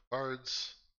top 5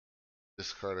 cards,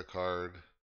 discard a card.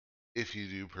 If you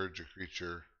do, purge a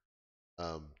creature.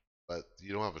 Um, but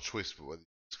you don't have a choice but whether you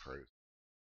discard it.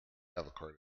 You have a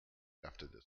card you have to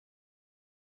discard.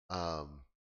 Um,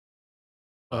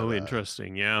 but Oh,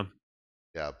 interesting. Yeah.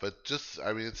 yeah, but just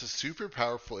I mean, it's a super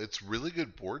powerful. It's really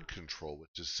good board control,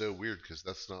 which is so weird because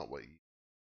that's not what you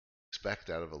expect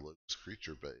out of a Logos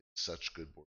creature, but it's such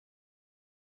good board.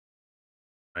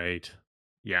 Right.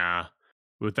 Yeah.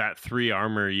 With that 3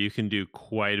 armor, you can do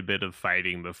quite a bit of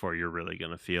fighting before you're really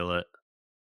going to feel it.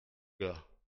 Yeah.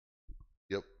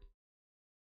 Yep.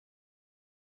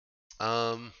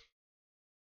 Um.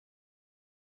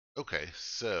 Okay,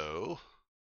 so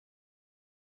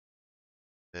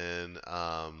Then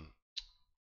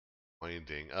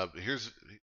winding. Here's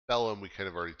Vellum. We kind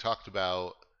of already talked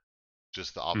about.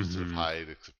 Just the opposite of Hmm. hide,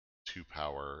 except 2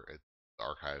 power. It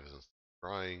archives and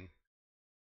drawing.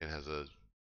 It has a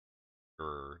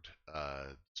third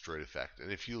destroyed effect.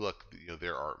 And if you look,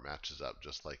 their art matches up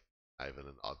just like Ivan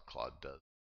and Oddclaw does.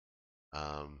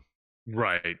 Um,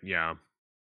 Right. Yeah.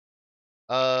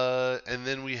 and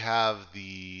then we have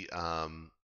the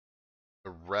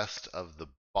rest of the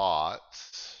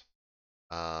bots.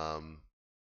 Um,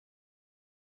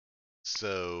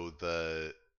 so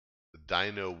the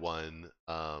Dino one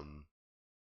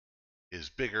is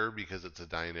bigger because it's a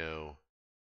Dino,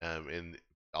 and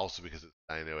also because it's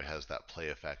a Dino, it has that play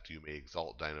effect. You may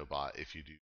exalt Dinobot if you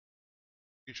do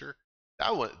creature.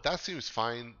 That seems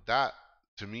fine. That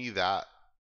to me that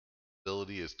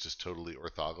ability is just totally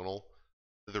orthogonal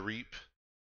to the Reap.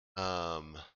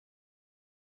 Um,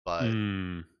 but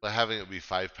Mm. but having it be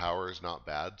 5 power is not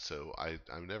bad. So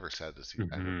I'm never sad to see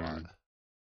Dinobot. Hmm.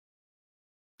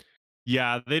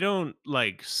 Yeah, they don't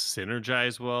like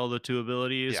synergize well, the two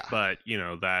abilities, Yeah, but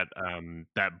that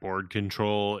that board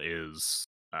control is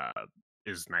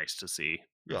nice to see.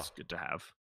 yeah, It's good to have.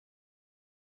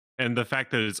 And the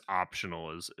fact that it's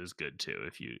optional is good too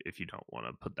if you don't want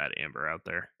to put that amber out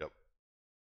there. yep.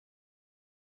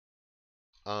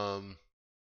 Um,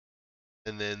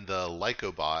 and then the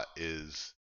Lycobot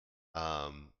is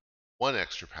um 1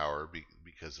 extra power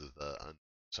because of the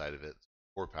side of it,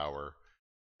 4 power,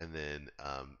 and then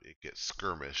it gets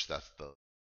skirmish. That's the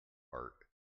part.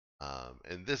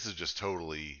 And this is just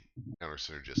totally counter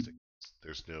synergistic.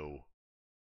 There's no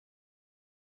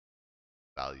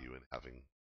value in having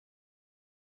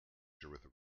with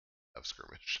have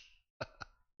skirmish.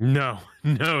 No,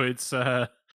 no, it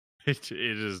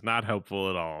is not helpful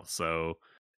at all. So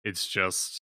it's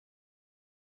just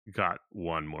got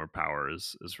one more power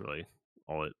is really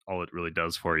all it really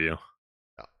does for you.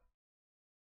 Yeah.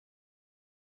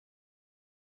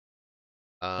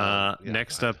 Yeah. Go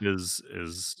Next ahead. up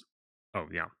is oh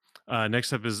yeah.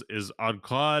 Next up is Odd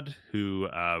Claude, who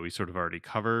we sort of already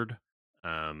covered.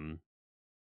 Um,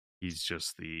 he's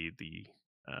just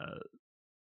uh,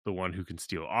 the one who can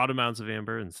steal odd amounts of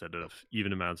amber instead Yep. of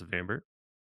even amounts of amber,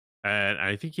 and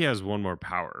I think he has one more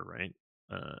power, right?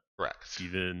 Uh, Correct.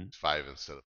 even It's 5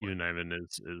 instead of 4. even Ivan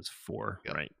is four,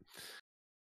 Yep. right?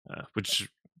 Which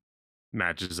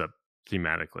matches up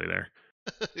thematically there.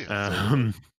 Yeah. So it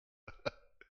Um,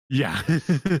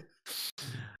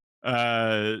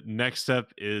 yeah. Next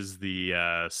up is the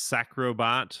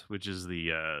Sacrobot, which is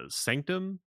the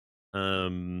Sanctum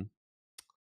um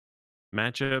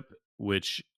matchup,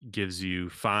 which gives you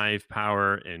 5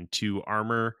 power and 2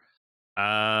 armor.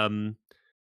 Um,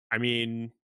 I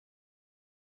mean,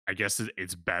 I guess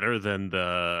it's better than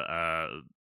the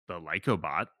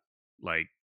Lycobot. Like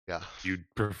yeah. you'd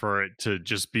prefer it to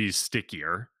just be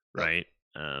stickier, Yep. right?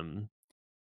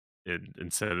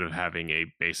 Instead of having a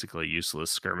basically useless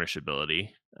skirmish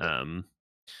ability. Yep.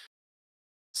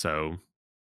 So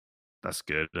that's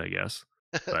good, I guess.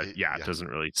 But yeah, it Yeah. doesn't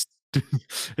really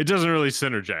it doesn't really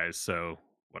synergize, so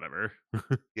whatever.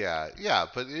 Yeah. Yeah.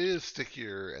 But it is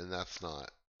stickier, and that's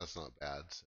not bad.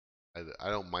 So I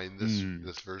don't mind Mm,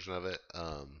 this version of it.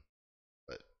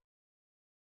 But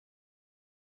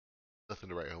nothing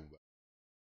to write home about.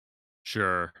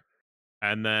 sure.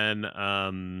 And then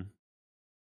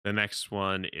the next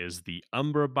one is the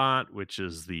Umbra bot, which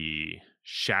is the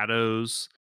Shadows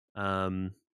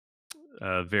um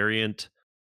variant,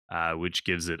 which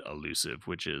gives it elusive,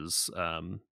 which is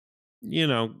you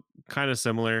know, kind of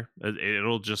similar.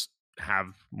 It'll just have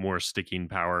more sticking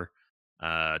power.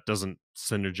 Doesn't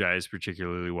synergize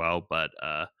particularly well, but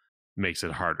makes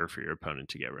it harder for your opponent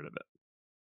to get rid of it.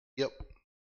 Yep.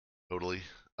 Totally.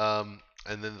 And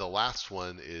then the last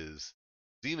one is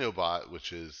Xenobot,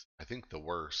 which is I think the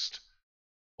worst.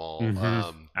 Well,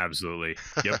 Hmm. Absolutely.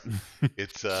 Yep.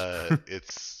 it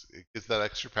gets that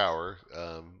extra power.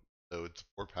 So it's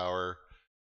 4 power,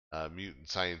 mutant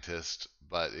scientist,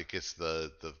 but it gets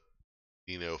the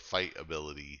fight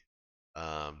ability.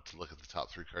 To look at the top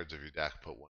 3 cards of your deck,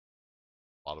 put one at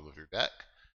the bottom of your deck,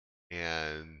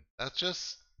 and that's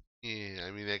just. I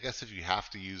mean, I guess if you have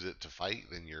to use it to fight,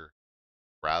 then you're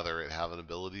rather it have an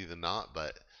ability than not,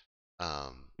 but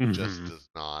just Hmm. does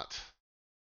not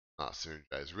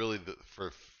synergize. Really,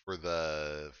 for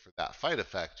that fight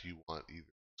effect, you want either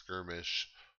skirmish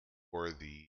or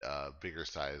the bigger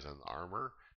size on the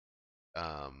armor.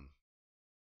 Um,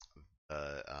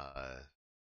 uh,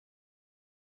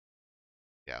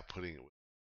 yeah, putting it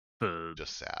The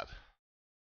just sad.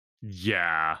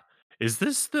 Yeah. Is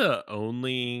this the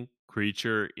only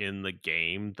creature in the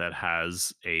game that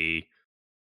has a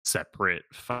separate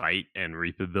fight and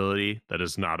reapability that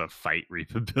is not a fight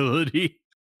reapability.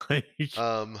 Like,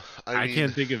 Um, I I mean,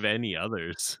 can't think of any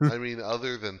others.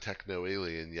 other than Techno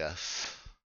Alien, yes.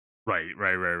 Right,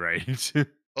 right, right, right.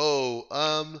 Oh,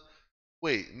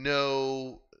 wait,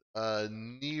 no.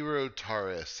 Nero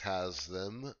Taurus has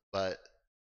them, but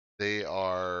they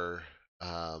are,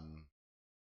 um,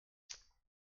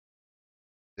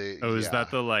 Oh, is yeah, that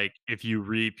the, like, if you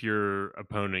reap, your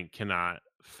opponent cannot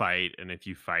fight, and if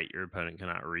you fight, your opponent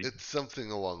cannot reap? it's something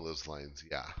along those lines,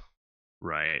 yeah.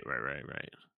 Right, right, right, right.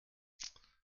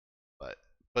 But,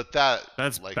 that,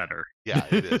 That's like, better. yeah,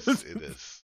 it is, it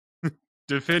is.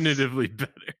 Yes, Definitively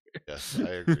better. yes,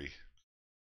 I agree.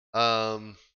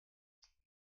 Um,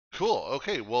 cool.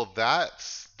 Okay, well,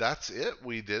 that's it.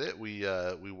 We did it.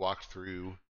 We walked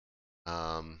through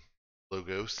um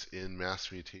Logos in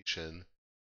Mass Mutation.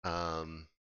 Um,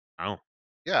 Oh,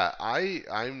 yeah,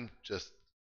 I'm just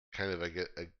kind of, I get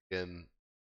again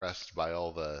impressed by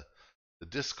all the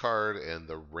discard and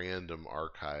the random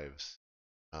archives,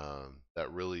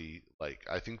 that really, like,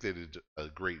 I think they did a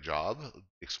great job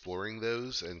exploring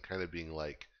those and kind of being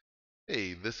like,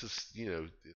 hey, this is,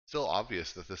 it's still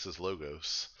obvious that this is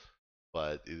Logos,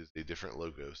 but it is a different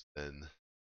Logos. Then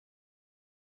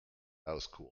that was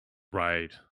cool.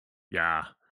 right. Yeah.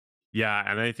 Yeah,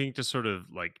 and I think to sort of,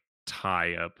 like,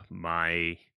 tie up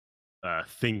my,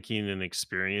 thinking and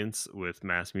experience with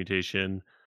Mass Mutation,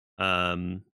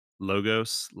 um,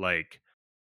 Logos, like,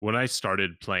 when I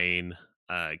started playing,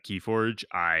 Keyforge,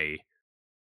 I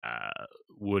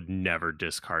would never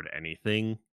discard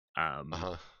anything. Uh Um,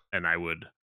 huh. and I would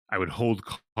hold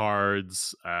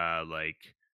cards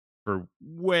like for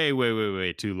way, way, way,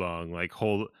 way too long. Like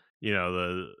hold,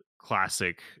 the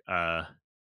classic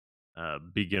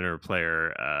beginner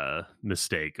player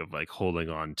mistake of like holding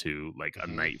on to like a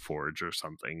Hmm. Night Forge or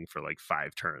something for like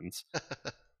 5 turns.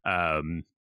 Um,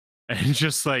 and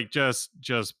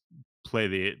just play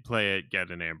it,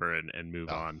 get an amber and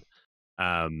move Yeah. on.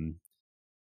 Um,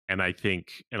 and I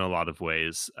think in a lot of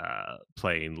ways,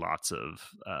 playing lots of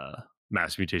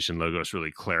Mass Mutation Logos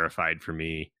really clarified for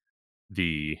me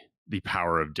the the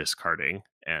power of discarding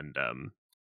and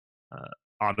uh,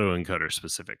 autoencoder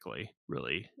specifically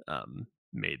really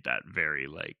made that very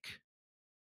like.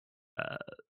 Uh,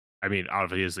 I mean,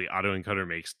 obviously, autoencoder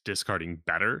makes discarding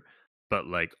better, but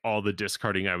like all the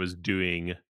discarding I was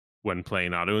doing when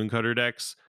playing autoencoder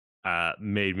decks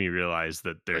made me realize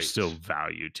that there's still Right.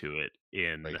 value to it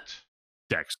in Right.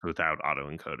 decks without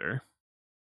autoencoder.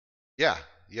 Yeah.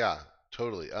 Yeah.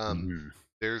 Totally. Mhm.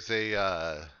 There's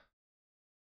a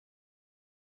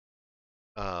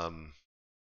um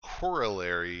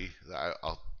corollary.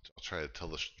 I'll try to tell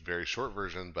the very short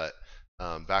version, but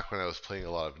back when I was playing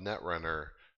a lot of Netrunner,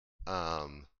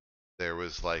 um, there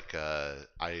was like,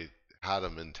 I had a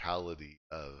mentality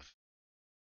of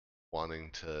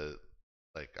wanting to,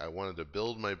 like, I wanted to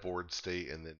build my board state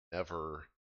and then never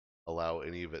allow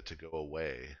any of it to go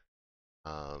away,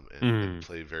 and Mhm.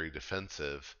 play very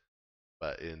defensive.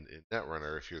 But in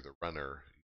Netrunner, if you're the runner,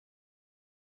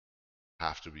 you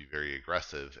have to be very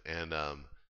aggressive.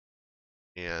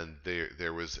 And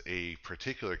there was a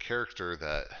particular character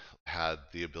that had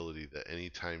the ability that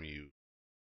anytime you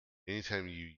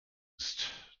used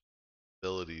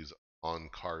abilities on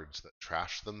cards that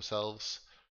trash themselves,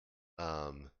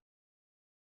 um,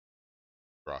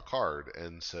 draw a card.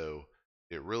 And so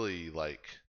it really,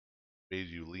 like, made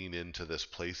you lean into this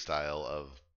play style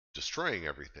of destroying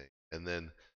everything. And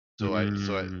then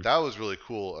Mm. that was really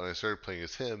cool, and I started playing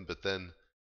as him. But then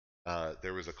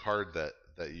there was a card that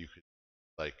you could,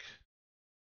 like,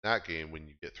 that game, when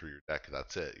you get through your deck,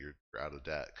 that's it. You're out of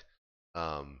deck.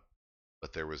 Um,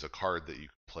 but there was a card that you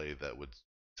could play that would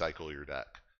cycle your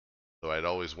deck. So I'd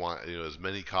always want, as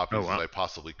many Oh, copies as wow. I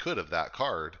possibly could of that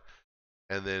card.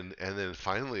 And then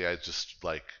finally I just,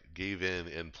 like, gave in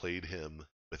and played him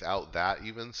without that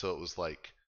even. So it was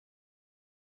like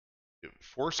it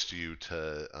forced you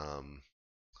to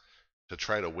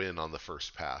try to win on the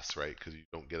first pass, right? Because you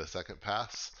don't get a second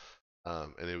pass.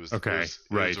 And it was it Okay, was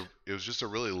it was right. a, it was just a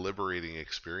really liberating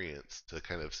experience to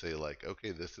kind of say, like,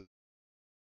 okay, this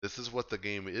is what the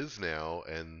game is now.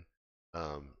 And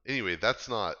anyway, that's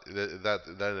not that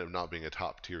ended up not being a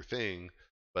top tier thing.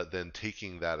 But then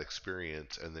taking that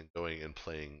experience and then going and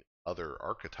playing other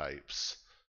archetypes,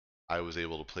 I was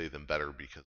able to play them better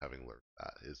because of having learned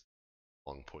that. Is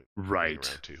a long point getting Right.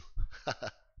 around to.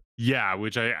 Yeah,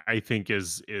 which I think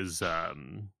is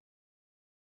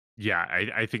yeah,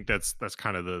 I think that's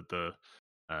kind of the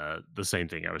same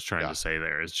thing I was trying Yeah. to say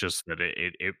there. It's just that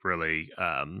it really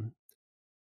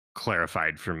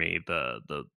clarified for me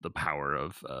the power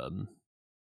of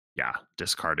yeah,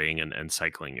 discarding and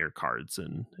cycling your cards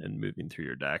and moving through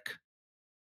your deck.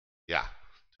 Yeah,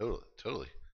 totally, totally.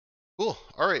 Cool.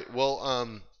 All right.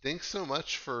 Well, thanks so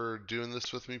much for doing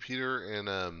this with me, Peter.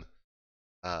 And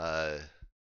uh,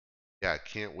 yeah,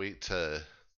 can't wait to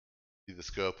see this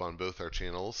go up on both our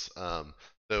channels.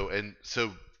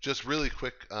 So just really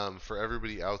quick, for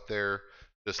everybody out there,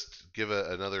 just give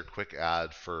another quick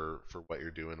ad for what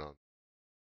you're doing on.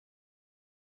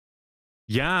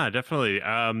 Yeah, definitely.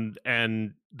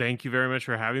 And thank you very much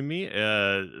for having me. It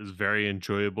was a very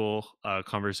enjoyable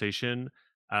conversation.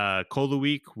 Cold of the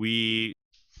week, we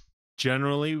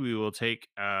will take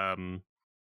a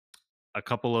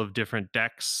couple of different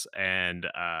decks and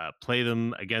play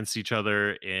them against each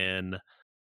other in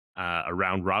a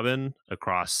round robin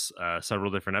across several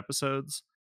different episodes.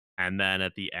 And then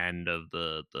at the end of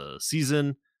the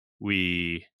season,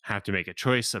 we have to make a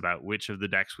choice about which of the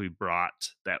decks we brought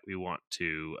that we want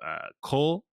to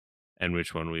cull and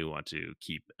which one we want to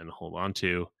keep and hold on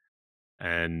to.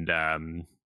 And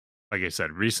like I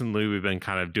said, recently we've been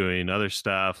kind of doing other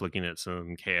stuff, looking at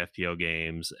some KFPL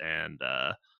games and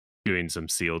doing some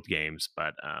sealed games.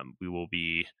 But we will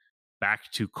be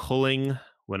back to culling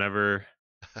whenever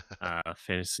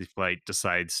Fantasy Flight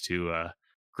decides to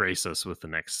grace us with the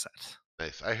next set.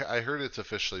 Nice. I heard it's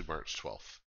officially March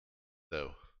 12th.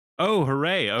 So Oh,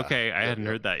 hooray! yeah, Okay, I yep, hadn't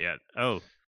yep, heard that yet. Oh,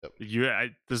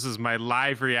 yep. this is my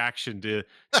live reaction to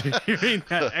hearing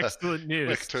that excellent Quick,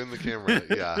 news. turn the camera.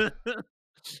 Yeah.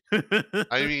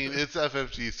 I mean, it's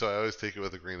FFG, so I always take it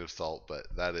with a grain of salt, but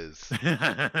that is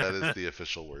the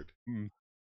official word. Mm.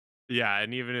 Yeah,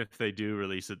 and even if they do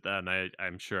release it, then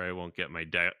I'm sure I won't get my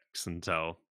decks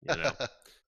until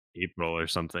April or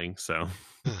something. So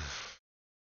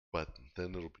But then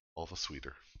it'll be all the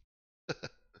sweeter.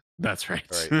 that's All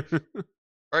right. right.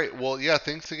 All right. Well, yeah.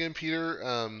 Thanks again, Peter,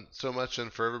 so much,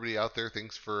 and for everybody out there,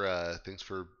 thanks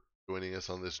for joining us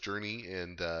on this journey.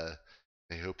 And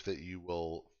I hope that you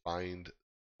will find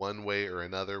one way or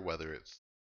another, whether it's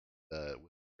with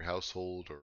your household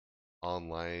or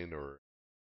online or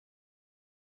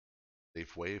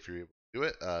safe way, if you're able to do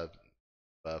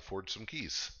it, forge some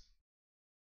keys.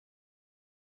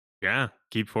 Yeah,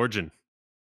 keep forging.